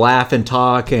of like laugh and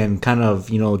talk and kind of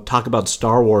talk about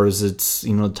Star Wars, it's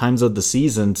times of the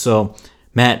season. So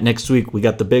Matt, next week we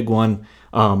got the big one.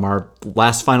 Our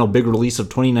last final big release of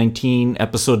 2019,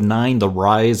 episode 9, The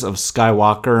Rise of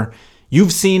Skywalker.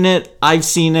 You've seen it. I've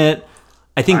seen it.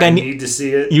 I think I need to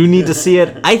see it. you need to see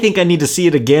it. I think I need to see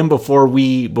it again before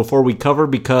we cover,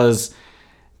 because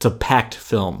it's a packed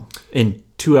film in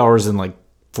 2 hours and like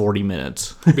 40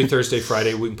 minutes. Maybe Thursday,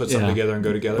 Friday, we can put something Yeah. together and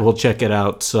go together. We'll check it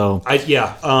out. So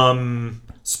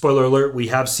Spoiler alert, we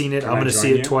have seen it. I'm I going to join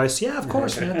see it you? twice. Yeah, of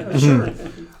course, man. Sure.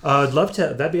 I'd love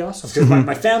to. That'd be awesome. Because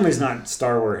my family's not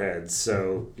Star Wars heads,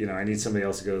 so I need somebody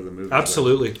else to go to the movie.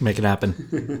 Absolutely. make it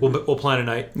happen. We'll plan a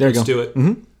night. There you Let's go. do it.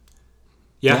 Mm-hmm.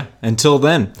 Yeah. Until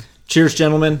then, cheers,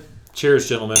 gentlemen. Cheers,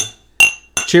 gentlemen.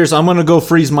 Cheers. I'm going to go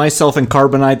freeze myself in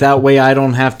carbonite. That way I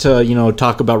don't have to,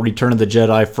 talk about Return of the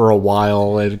Jedi for a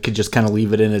while. I could just kind of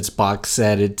leave it in its box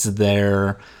set. It's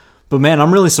there. But man,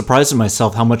 I'm really surprised at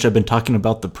myself how much I've been talking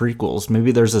about the prequels.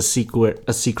 Maybe there's a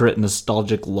secret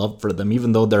nostalgic love for them,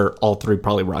 even though they're all three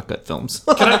probably Rocket films.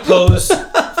 Can I pose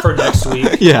for next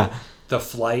week? Yeah. The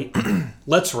Flight.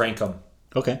 Let's rank them.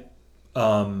 Okay.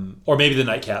 Or maybe the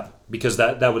Nightcap, because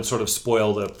that would sort of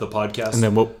spoil the podcast. And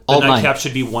then the all 9. Nightcap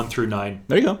should be 1 through 9.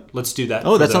 There you go. Let's do that.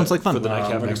 Oh, for that the- sounds like fun. For the I'm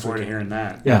Nightcap looking next forward to week. hearing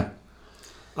that. Yeah.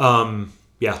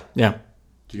 Yeah. Yeah.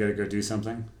 You got to go do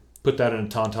something? Put that in a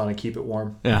tauntaun and keep it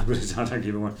warm. Yeah. Keep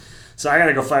it warm. So I got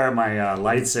to go fire up my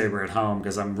lightsaber at home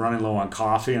because I'm running low on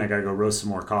coffee and I got to go roast some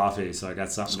more coffee. So I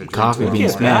got something to drink. Coffee tomorrow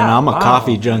beans, morning. man. I'm a Wow.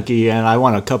 coffee junkie, and I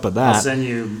want a cup of I'll that. send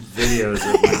you videos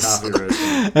of my coffee roasting.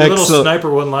 Your little Excellent.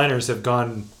 sniper one-liners have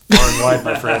gone far and wide,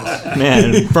 my friend.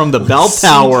 Man, from the bell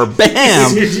tower, bam!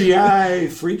 CGI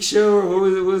freak show or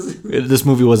what was it? This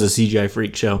movie was a CGI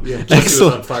freak show. Jesse was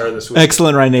on fire this week.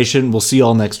 Excellent, Right Nation. We'll see you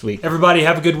all next week. Everybody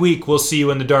have a good week. We'll see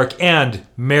you in the dark. And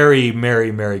Merry,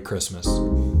 Merry, Merry Christmas.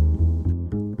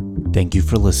 Thank you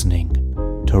for listening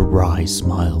to Rye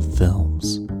Smile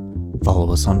Films.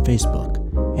 Follow us on Facebook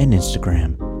and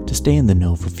Instagram to stay in the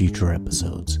know for future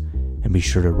episodes. And be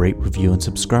sure to rate, review, and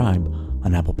subscribe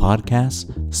on Apple Podcasts,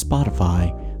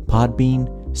 Spotify,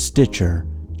 Podbean, Stitcher,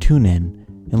 TuneIn,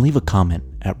 and leave a comment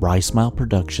at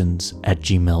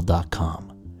rysmileproductions@gmail.com.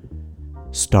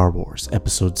 Star Wars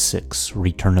Episode 6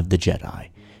 Return of the Jedi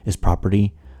is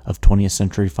property of 20th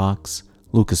Century Fox,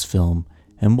 Lucasfilm,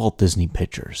 and Walt Disney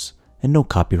Pictures, and no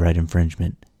copyright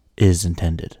infringement is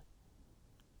intended.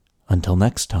 Until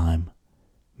next time,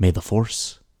 may the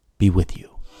Force be with you.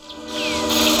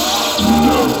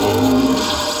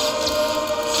 No.